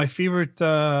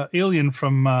alien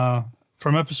from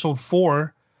episode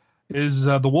 4 is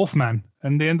the Wolfman,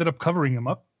 and they ended up covering him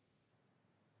up.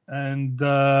 And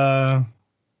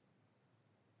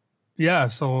yeah,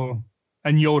 so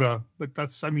and Yoda, but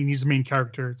that's, I mean, he's the main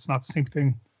character. It's not the same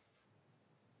thing.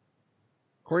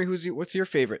 Corey, what's your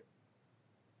favorite?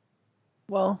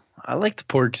 Well, I like the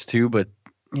porgs too, but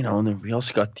you know, and then we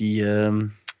also got the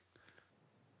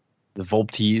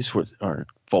Vulptees or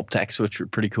Vulptex, which were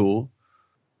pretty cool.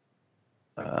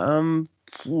 The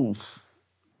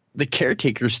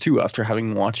caretakers too, after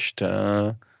having watched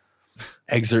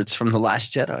excerpts from The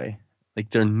Last Jedi, like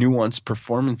their nuanced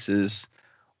performances,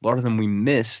 a lot of them we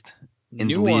missed in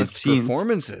deleted Nuanced scenes.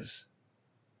 performances.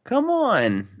 Come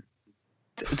on,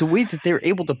 the way that they're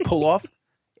able to pull off.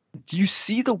 Do you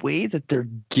see the way that they're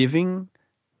giving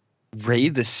Rey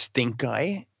the stink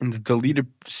eye in the deleted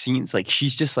scenes? Like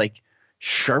she's just like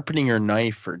sharpening her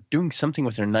knife or doing something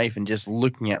with her knife and just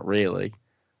looking at Rey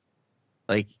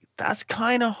like that's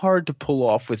kind of hard to pull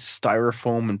off with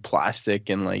styrofoam and plastic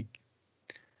and like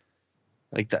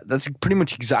that. That's pretty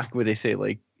much exactly what they say.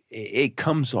 Like it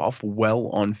comes off well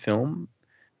on film,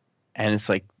 and it's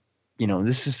like, you know,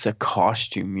 this is a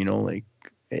costume, you know, like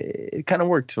it kind of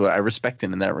worked. So I respect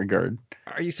it in that regard.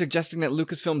 Are you suggesting that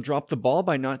Lucasfilm dropped the ball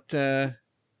by not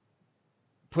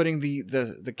putting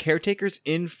the caretakers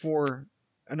in for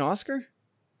an Oscar?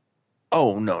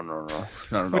 Oh, no, not at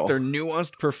all. With their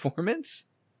nuanced performance?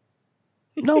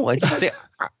 No, I just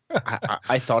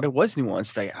I thought it was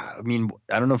nuanced. I mean,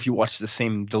 I don't know if you watched the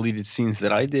same deleted scenes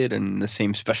that I did and the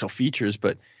same special features,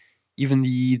 but even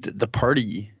the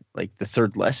party, like the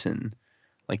third lesson,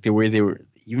 like the way they were,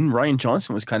 even Rian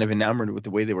Johnson was kind of enamored with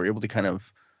the way they were able to kind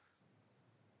of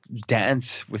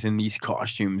dance within these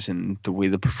costumes and the way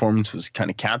the performance was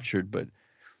kind of captured. But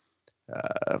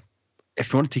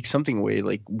if you want to take something away,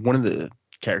 like one of the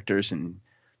characters, and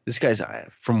this guy's,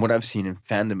 from what I've seen in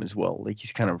fandom as well, like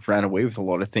he's kind of ran away with a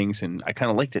lot of things, and I kind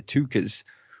of liked it too, because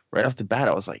right off the bat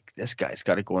I was like, this guy's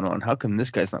got it going on. How come this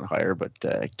guy's not higher? But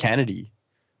Kennedy,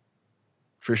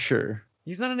 for sure.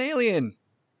 He's not an alien.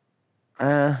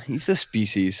 He's a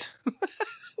species.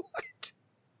 What?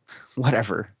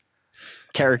 Whatever.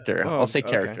 Character. Oh, I'll say okay.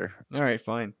 character. All right,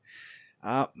 fine.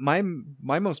 My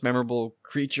most memorable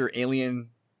creature, alien,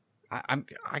 I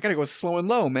gotta go with Slow and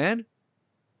Low, man.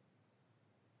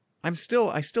 I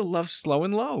still love Slow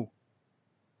and Low.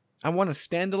 I want a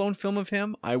standalone film of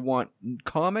him. I want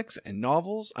comics and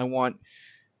novels. I want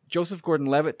Joseph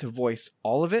Gordon-Levitt to voice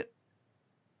all of it.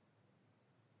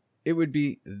 It would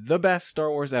be the best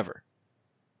Star Wars ever.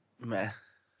 Meh.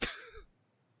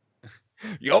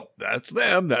 Yup, that's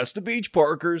them. That's the Beach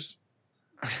Parkers.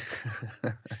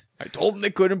 I told them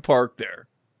they couldn't park there.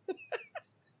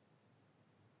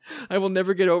 I will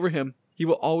never get over him. He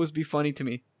will always be funny to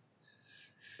me.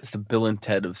 It's the Bill and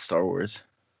Ted of Star Wars.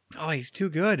 Oh, he's too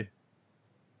good.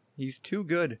 He's too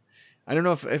good. I don't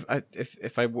know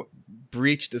if I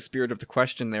breached the spirit of the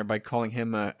question there by calling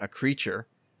him a creature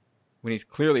when he's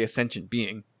clearly a sentient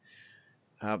being.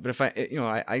 But if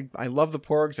I love the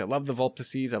Porgs, I love the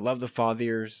Vulptees, I love the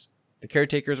Fathiers. The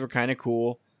caretakers were kind of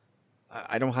cool.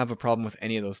 I don't have a problem with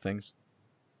any of those things.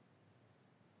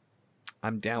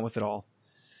 I'm down with it all.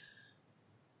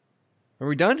 Are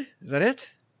we done? Is that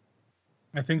it?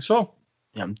 I think so.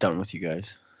 Yeah, I'm done with you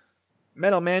guys.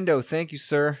 Metal Mando, thank you,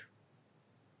 sir.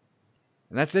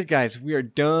 And that's it, guys. We are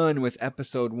done with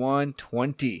episode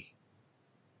 120.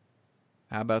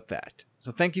 How about that?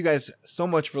 So thank you guys so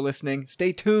much for listening.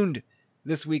 Stay tuned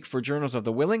this week for Journals of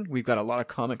the Willing. We've got a lot of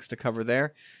comics to cover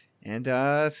there. And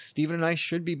Steven and I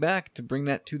should be back to bring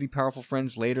that to the Powerful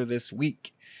Friends later this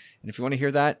week. And if you want to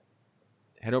hear that,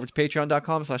 head over to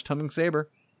patreon.com/tumblingsaber.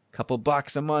 Couple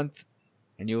bucks a month,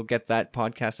 and you'll get that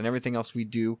podcast and everything else we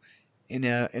do in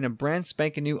a brand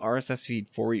spanking new RSS feed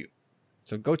for you.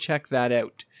 So go check that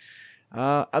out.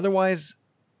 Otherwise,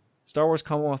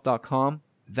 StarWarsCommonwealth.com.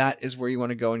 That is where you want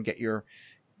to go and get your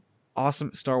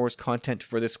awesome Star Wars content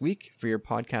for this week for your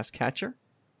podcast catcher.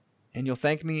 And you'll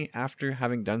thank me after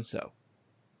having done so.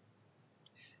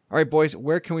 All right, boys,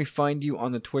 where can we find you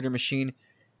on the Twitter machine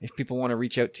if people want to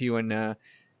reach out to you and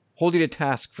hold you to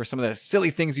task for some of the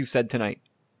silly things you've said tonight?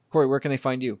 Corey, where can they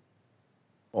find you?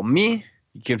 Well, you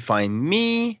can find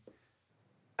me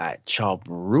at Chop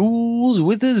Rules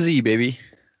with a Z, baby.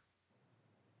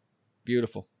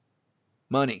 Beautiful.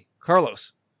 Money.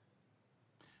 Carlos.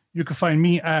 You can find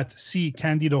me at C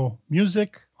Candido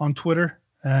Music on Twitter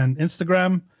and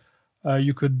Instagram.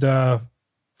 You could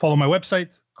follow my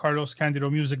website,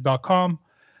 carloscandidomusic.com,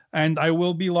 and I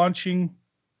will be launching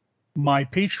my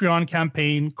Patreon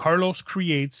campaign, Carlos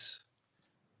Creates,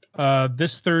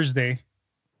 this Thursday,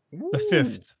 the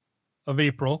 5th of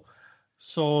April.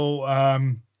 So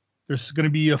there's going to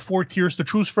be 4 tiers to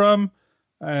choose from,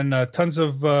 and tons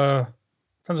of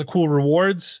cool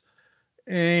rewards.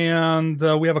 And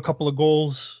we have a couple of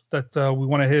goals that we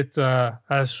want to hit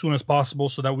as soon as possible,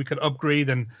 so that we could upgrade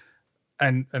and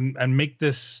make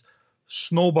this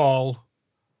snowball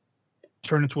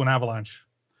turn into an avalanche.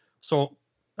 So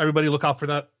everybody look out for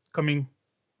that coming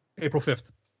April 5th.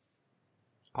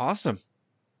 Awesome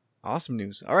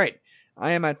news. All right,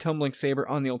 I am at Tumbling Saber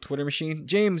on the old Twitter machine.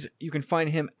 James, you can find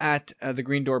him at the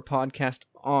Green Door Podcast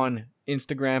on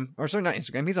Instagram, or sorry, not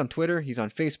Instagram. He's on Twitter. He's on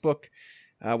Facebook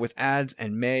with Ads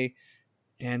and May.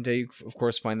 And you, of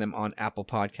course, find them on Apple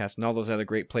Podcasts and all those other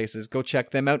great places. Go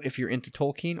check them out if you're into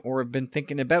Tolkien or have been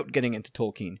thinking about getting into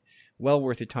Tolkien. Well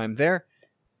worth your time there.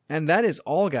 And that is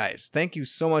all, guys. Thank you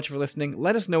so much for listening.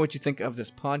 Let us know what you think of this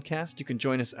podcast. You can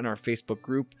join us in our Facebook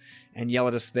group and yell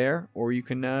at us there, or you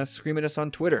can scream at us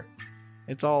on Twitter.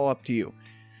 It's all up to you.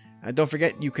 Don't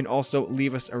forget, you can also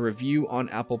leave us a review on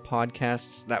Apple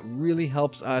Podcasts. That really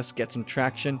helps us get some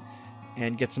traction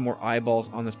and get some more eyeballs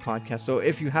on this podcast. So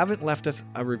if you haven't left us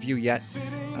a review yet,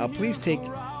 please take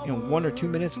 1 or 2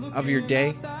 minutes of your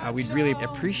day. We'd really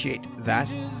appreciate that.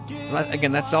 So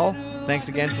that's all. Thanks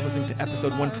again for listening to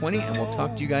episode 120, and we'll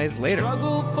talk to you guys later.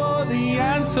 Struggle for the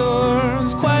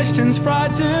answers, questions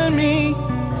frighten me.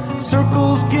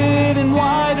 Circles getting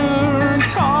wider,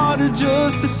 it's harder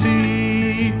just to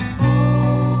see.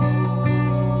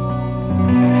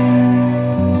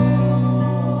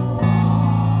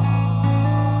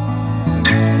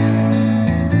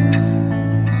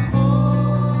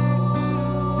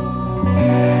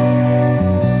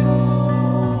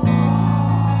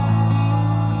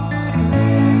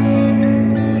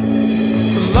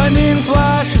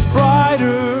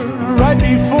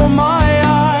 Before my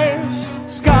eyes,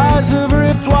 skies have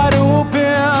ripped wide open,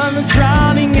 the